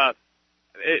deal.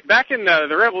 Back in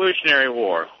the Revolutionary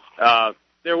War,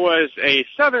 there was a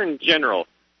Southern general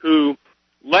who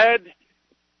led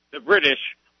the British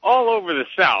all over the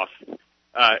South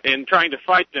in trying to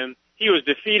fight them. He was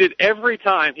defeated every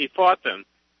time he fought them.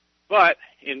 But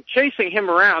in chasing him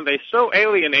around, they so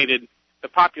alienated the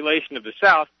population of the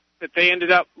South that they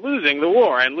ended up losing the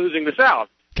war and losing the South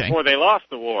before they lost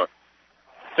the war.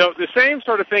 So the same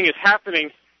sort of thing is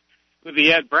happening with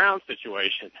the Ed Brown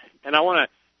situation. And I want to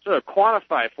sort of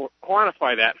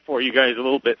quantify that for you guys a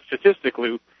little bit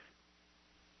statistically.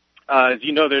 As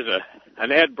you know, there's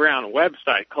an Ed Brown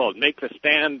website called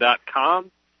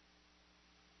MakeTheStand.com.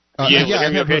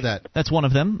 I've heard that. That's one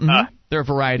of them. Mm-hmm. There are a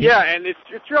variety. Yeah, and it's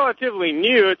relatively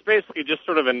new. It's basically just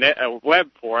sort of a web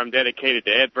forum dedicated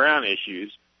to Ed Brown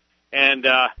issues. And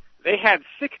they had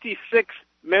 66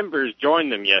 members join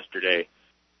them yesterday.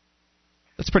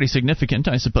 That's pretty significant,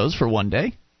 I suppose, for one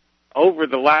day. Over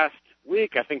the last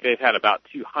week, I think they've had about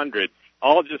 200,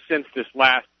 all just since this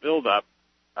last build-up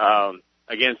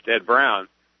against Ed Brown.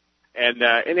 And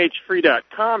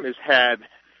NHFree.com has had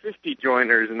 50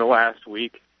 joiners in the last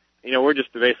week. You know, we're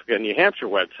just basically a New Hampshire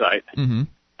website. Mm-hmm.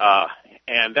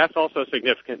 And that's also a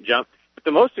significant jump. But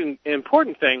the most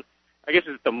important thing, I guess,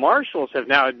 is the marshals have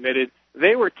now admitted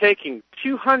they were taking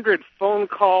 200 phone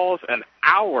calls an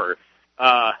hour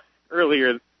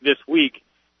earlier this week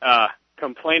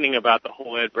complaining about the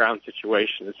whole Ed Brown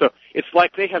situation. And so it's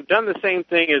like they have done the same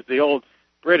thing as the old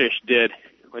British did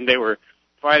when they were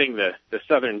fighting the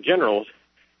Southern generals.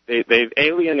 They've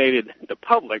alienated the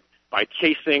public by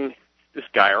chasing this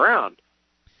guy around.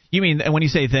 You mean, when you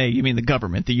say they, you mean the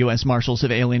government, the U.S. Marshals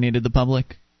have alienated the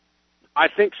public? I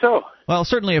think so. Well,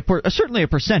 certainly a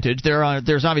percentage.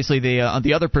 There's obviously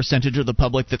the other percentage of the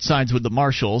public that sides with the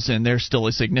marshals, and they're still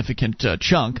a significant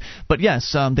chunk. But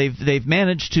yes, they've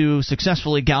managed to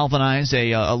successfully galvanize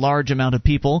a large amount of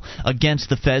people against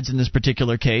the feds in this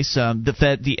particular case.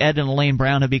 The Ed and Elaine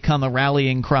Brown have become a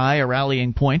rallying cry, a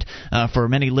rallying point for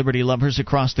many liberty lovers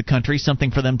across the country.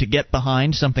 Something for them to get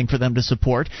behind, something for them to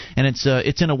support, and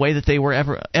it's in a way that they were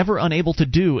ever unable to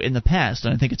do in the past.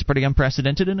 And I think it's pretty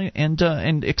unprecedented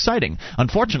and exciting.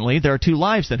 Unfortunately, there are two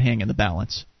lives that hang in the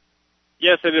balance.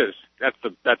 Yes, it is. That's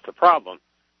the problem.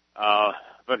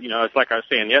 But, you know, it's like I was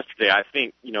saying yesterday, I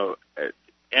think, you know,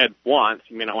 Ed wants,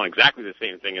 he may not want exactly the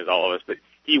same thing as all of us, but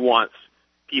he wants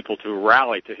people to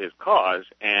rally to his cause,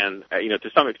 and, you know,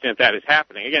 to some extent that is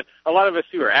happening. Again, a lot of us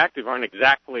who are active aren't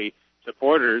exactly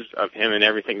supporters of him and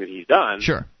everything that he's done.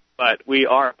 Sure. But we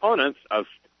are opponents of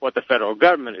what the federal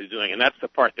government is doing, and that's the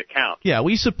part that counts. Yeah,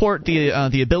 we support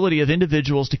the ability of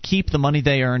individuals to keep the money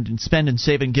they earned and spend and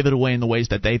save and give it away in the ways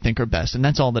that they think are best, and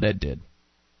that's all that Ed did.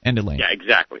 And Elaine. Yeah,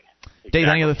 exactly. Dave,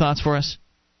 any other thoughts for us?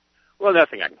 Well,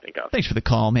 nothing I can think of. Thanks for the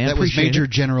call, man. That was Appreciate Major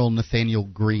it. General Nathaniel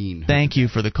Green. Thank you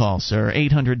for the call, sir.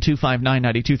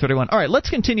 800-259-9231. All right, let's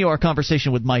continue our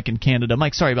conversation with Mike in Canada.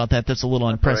 Mike, sorry about that. That's a little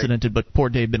unprecedented, but poor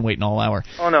Dave been waiting all hour.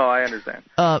 Oh, no, I understand.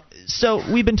 So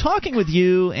we've been talking with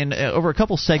you and over a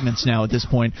couple segments now at this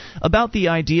point about the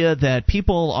idea that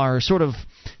people are sort of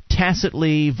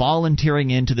tacitly volunteering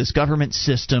into this government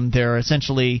system. They're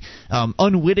essentially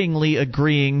unwittingly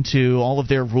agreeing to all of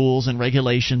their rules and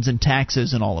regulations and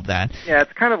taxes and all of that. Yeah,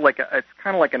 it's kind of like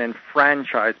an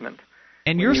enfranchisement.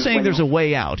 And you're saying there's a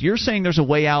way out. You're saying there's a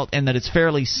way out and that it's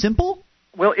fairly simple?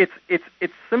 Well, it's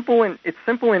simple in its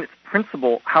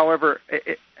principle. However,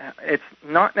 it's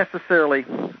not necessarily.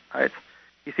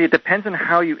 You see, it depends on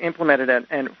how you implement it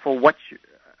and for what you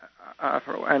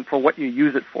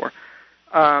use it for.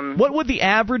 What would the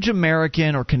average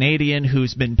American or Canadian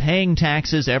who's been paying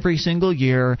taxes every single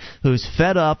year, who's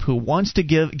fed up, who wants to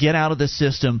get out of the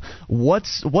system,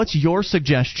 what's your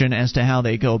suggestion as to how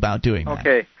they go about doing that?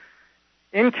 Okay.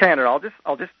 In Canada,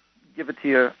 I'll just give it to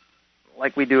you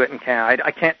like we do it in Canada.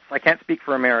 I can't speak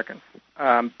for Americans,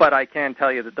 but I can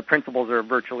tell you that the principles are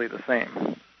virtually the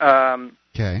same.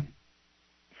 Okay.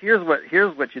 Here's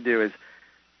what you do is.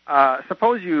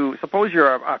 Suppose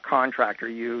you're a contractor.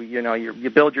 You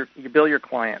build your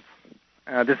clients.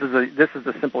 This is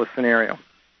the simplest scenario.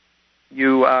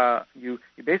 You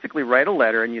basically write a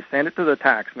letter and you send it to the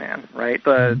tax man, right?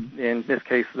 In this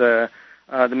case, the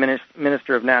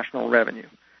Minister of National Revenue,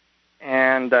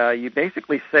 and you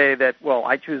basically say that, well,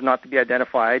 I choose not to be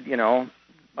identified,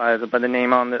 by the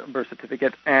name on the birth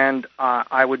certificate, and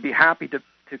I would be happy to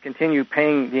continue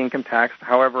paying the income tax.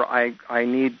 However, I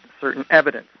need certain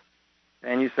evidence.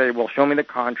 And you say, well, show me the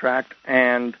contract,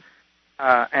 and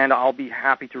I'll be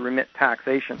happy to remit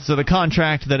taxation. So the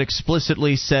contract that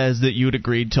explicitly says that you'd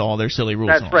agreed to all their silly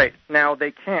rules. That's right. Now they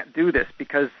can't do this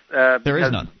because there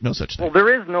is no such thing. Well,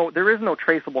 there is no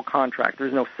traceable contract.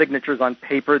 There's no signatures on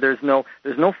paper. There's no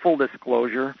full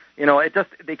disclosure.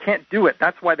 They can't do it.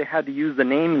 That's why they had to use the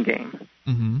name game.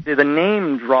 Mm-hmm. The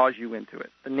name draws you into it.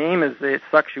 The name it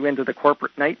sucks you into the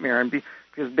corporate nightmare, and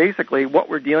because basically what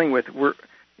we're dealing with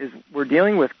we're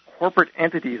dealing with corporate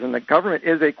entities, and the government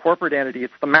is a corporate entity.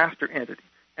 It's the master entity,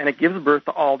 and it gives birth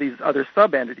to all these other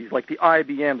sub-entities like the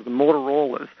IBMs, the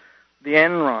Motorola's, the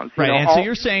Enrons. Right, so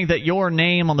you're saying that your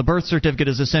name on the birth certificate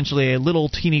is essentially a little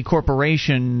teeny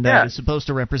corporation that is supposed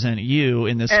to represent you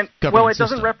in this government system. Well, it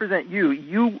doesn't represent you.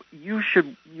 You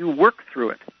work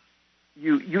through it.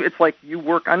 It's like you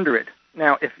work under it.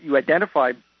 Now, if you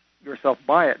identify yourself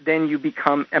by it, then you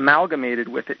become amalgamated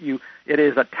with it. It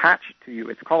is attached to you.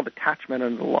 It's called attachment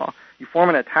under the law. You form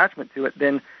an attachment to it,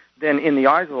 then in the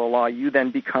eyes of the law, you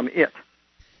then become it.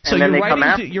 So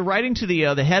you're writing to the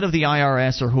head of the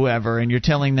IRS or whoever, and you're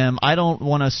telling them, I don't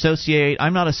want to associate.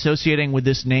 I'm not associating with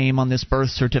this name on this birth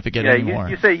certificate anymore.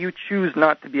 You say you choose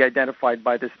not to be identified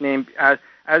by this name, as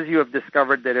you have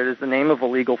discovered that it is the name of a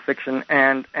legal fiction,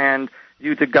 and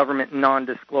due to government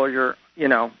non-disclosure,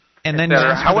 And then you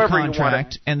ask for the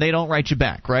contract, and they don't write you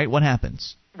back, right? What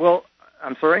happens? Well,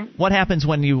 I'm sorry? What happens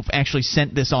when you've actually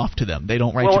sent this off to them? They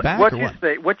don't write you back, or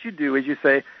what? What you do is you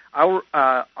say,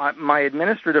 my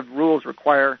administrative rules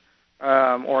require,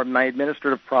 or my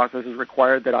administrative processes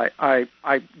require that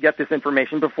I get this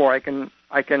information before I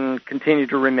can continue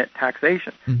to remit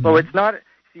taxation. Mm-hmm. So it's not.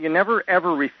 You never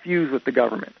ever refuse with the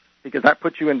government, because that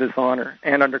puts you in dishonor.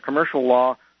 And under commercial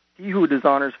law, he who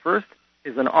dishonors first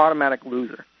is an automatic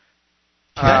loser.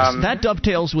 That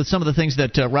dovetails with some of the things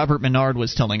that Robert Menard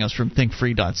was telling us from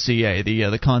thinkfree.ca,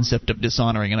 the concept of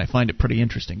dishonoring, and I find it pretty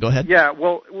interesting. Go ahead. Yeah,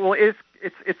 well,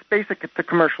 it's basic to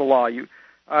commercial law. You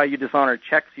dishonor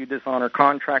checks, you dishonor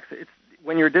contracts.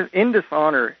 When you're in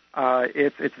dishonor,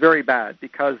 it's very bad,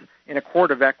 because in a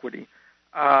court of equity,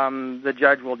 the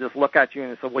judge will just look at you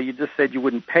and say, well, you just said you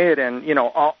wouldn't pay it, and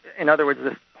in other words,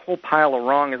 this whole pile of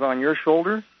wrong is on your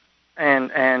shoulder, and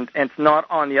it's not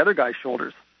on the other guy's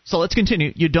shoulders. So let's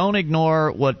continue. You don't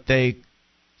ignore what they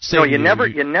say. No, you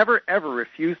never ever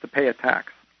refuse to pay a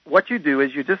tax. What you do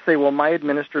is you just say, well, my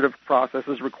administrative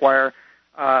processes require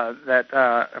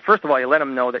that. First of all, you let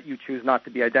them know that you choose not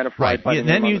to be identified. Right.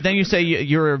 Then you say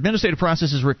your administrative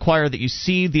processes require that you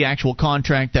see the actual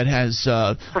contract that has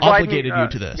obligated you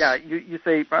to this. Yeah, you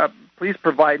say, please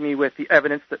provide me with the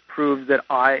evidence that proves that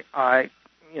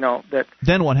that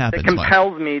then what happens? It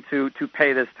compels me to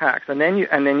pay this tax, and then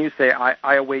you say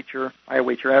I await your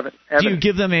evidence. Do you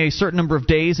give them a certain number of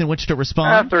days in which to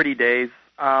respond? 30 days,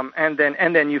 and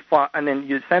then you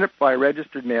send it by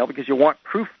registered mail, because you want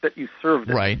proof that you served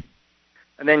it. Right.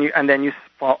 And then you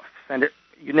send it.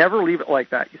 You never leave it like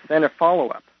that. You send a follow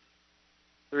up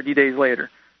 30 days later,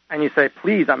 and you say,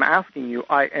 please, I'm asking you,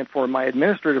 and for my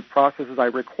administrative processes, I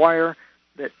require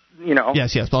that,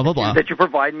 yes, blah, blah, blah, that you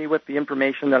provide me with the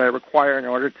information that I require in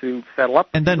order to settle up.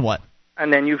 And then what?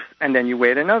 And then you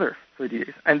wait another 30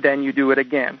 days, and then you do it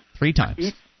again. 3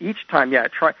 times. Each time, yeah.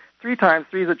 Try 3 times.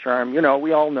 3 is a charm.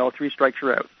 We all know 3 strikes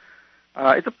you're out.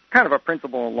 It's a kind of a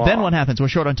principle in law. Then what happens? We're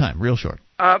short on time, real short.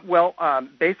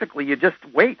 Basically, you just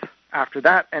wait after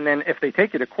that, and then if they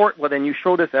take you to court, well, then you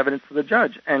show this evidence to the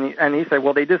judge, and he say,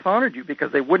 well, they dishonored you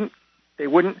because they wouldn't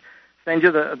send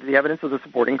you the evidence of the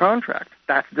supporting contract.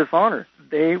 That's dishonor.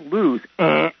 They lose.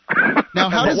 Now,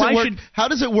 how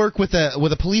does it work with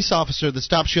a police officer that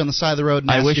stops you on the side of the road?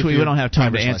 And I wish we don't have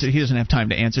time to answer. He doesn't have time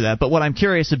to answer that. But what I'm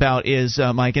curious about is,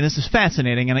 Mike, and this is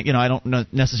fascinating, and I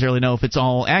don't necessarily know if it's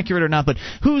all accurate or not. But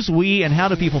who's we, and how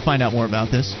do people find out more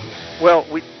about this? Well,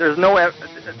 there's no.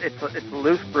 It's a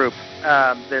loose group.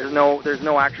 There's no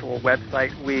actual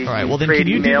website. All right. Well, then can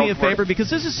you do me a favor, because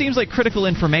this seems like critical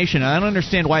information, and I don't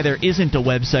understand why there isn't a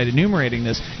website enumerating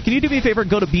this. Can you do me a favor?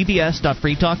 Go to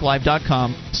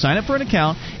bbs.freetalklive.com, sign up for an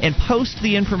account, and post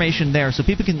the information there so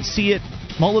people can see it,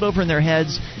 mull it over in their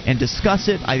heads, and discuss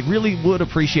it. I really would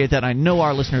appreciate that. I know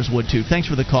our listeners would too. Thanks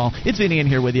for the call. It's Vinny in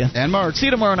here with you. And Mark. See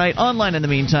you tomorrow night online in the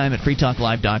meantime at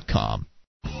freetalklive.com.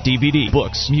 DVD,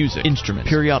 books, music, instruments,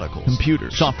 periodicals,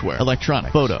 computers, software,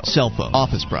 electronic, photo, cell phone,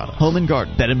 office product, home and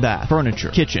garden, bed and bath,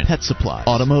 furniture, kitchen, pet supply,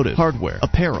 automotive, hardware,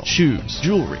 apparel, shoes,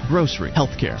 jewelry, grocery,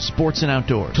 healthcare, sports and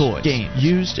outdoors, toys, games,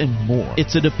 used, and more.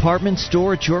 It's a department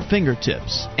store at your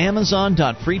fingertips.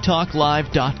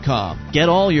 Amazon.freetalklive.com. Get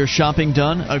all your shopping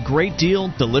done, a great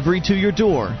deal, delivery to your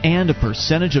door, and a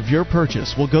percentage of your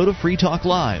purchase will go to Free Talk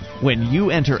Live when you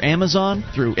enter Amazon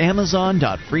through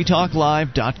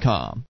Amazon.freetalklive.com.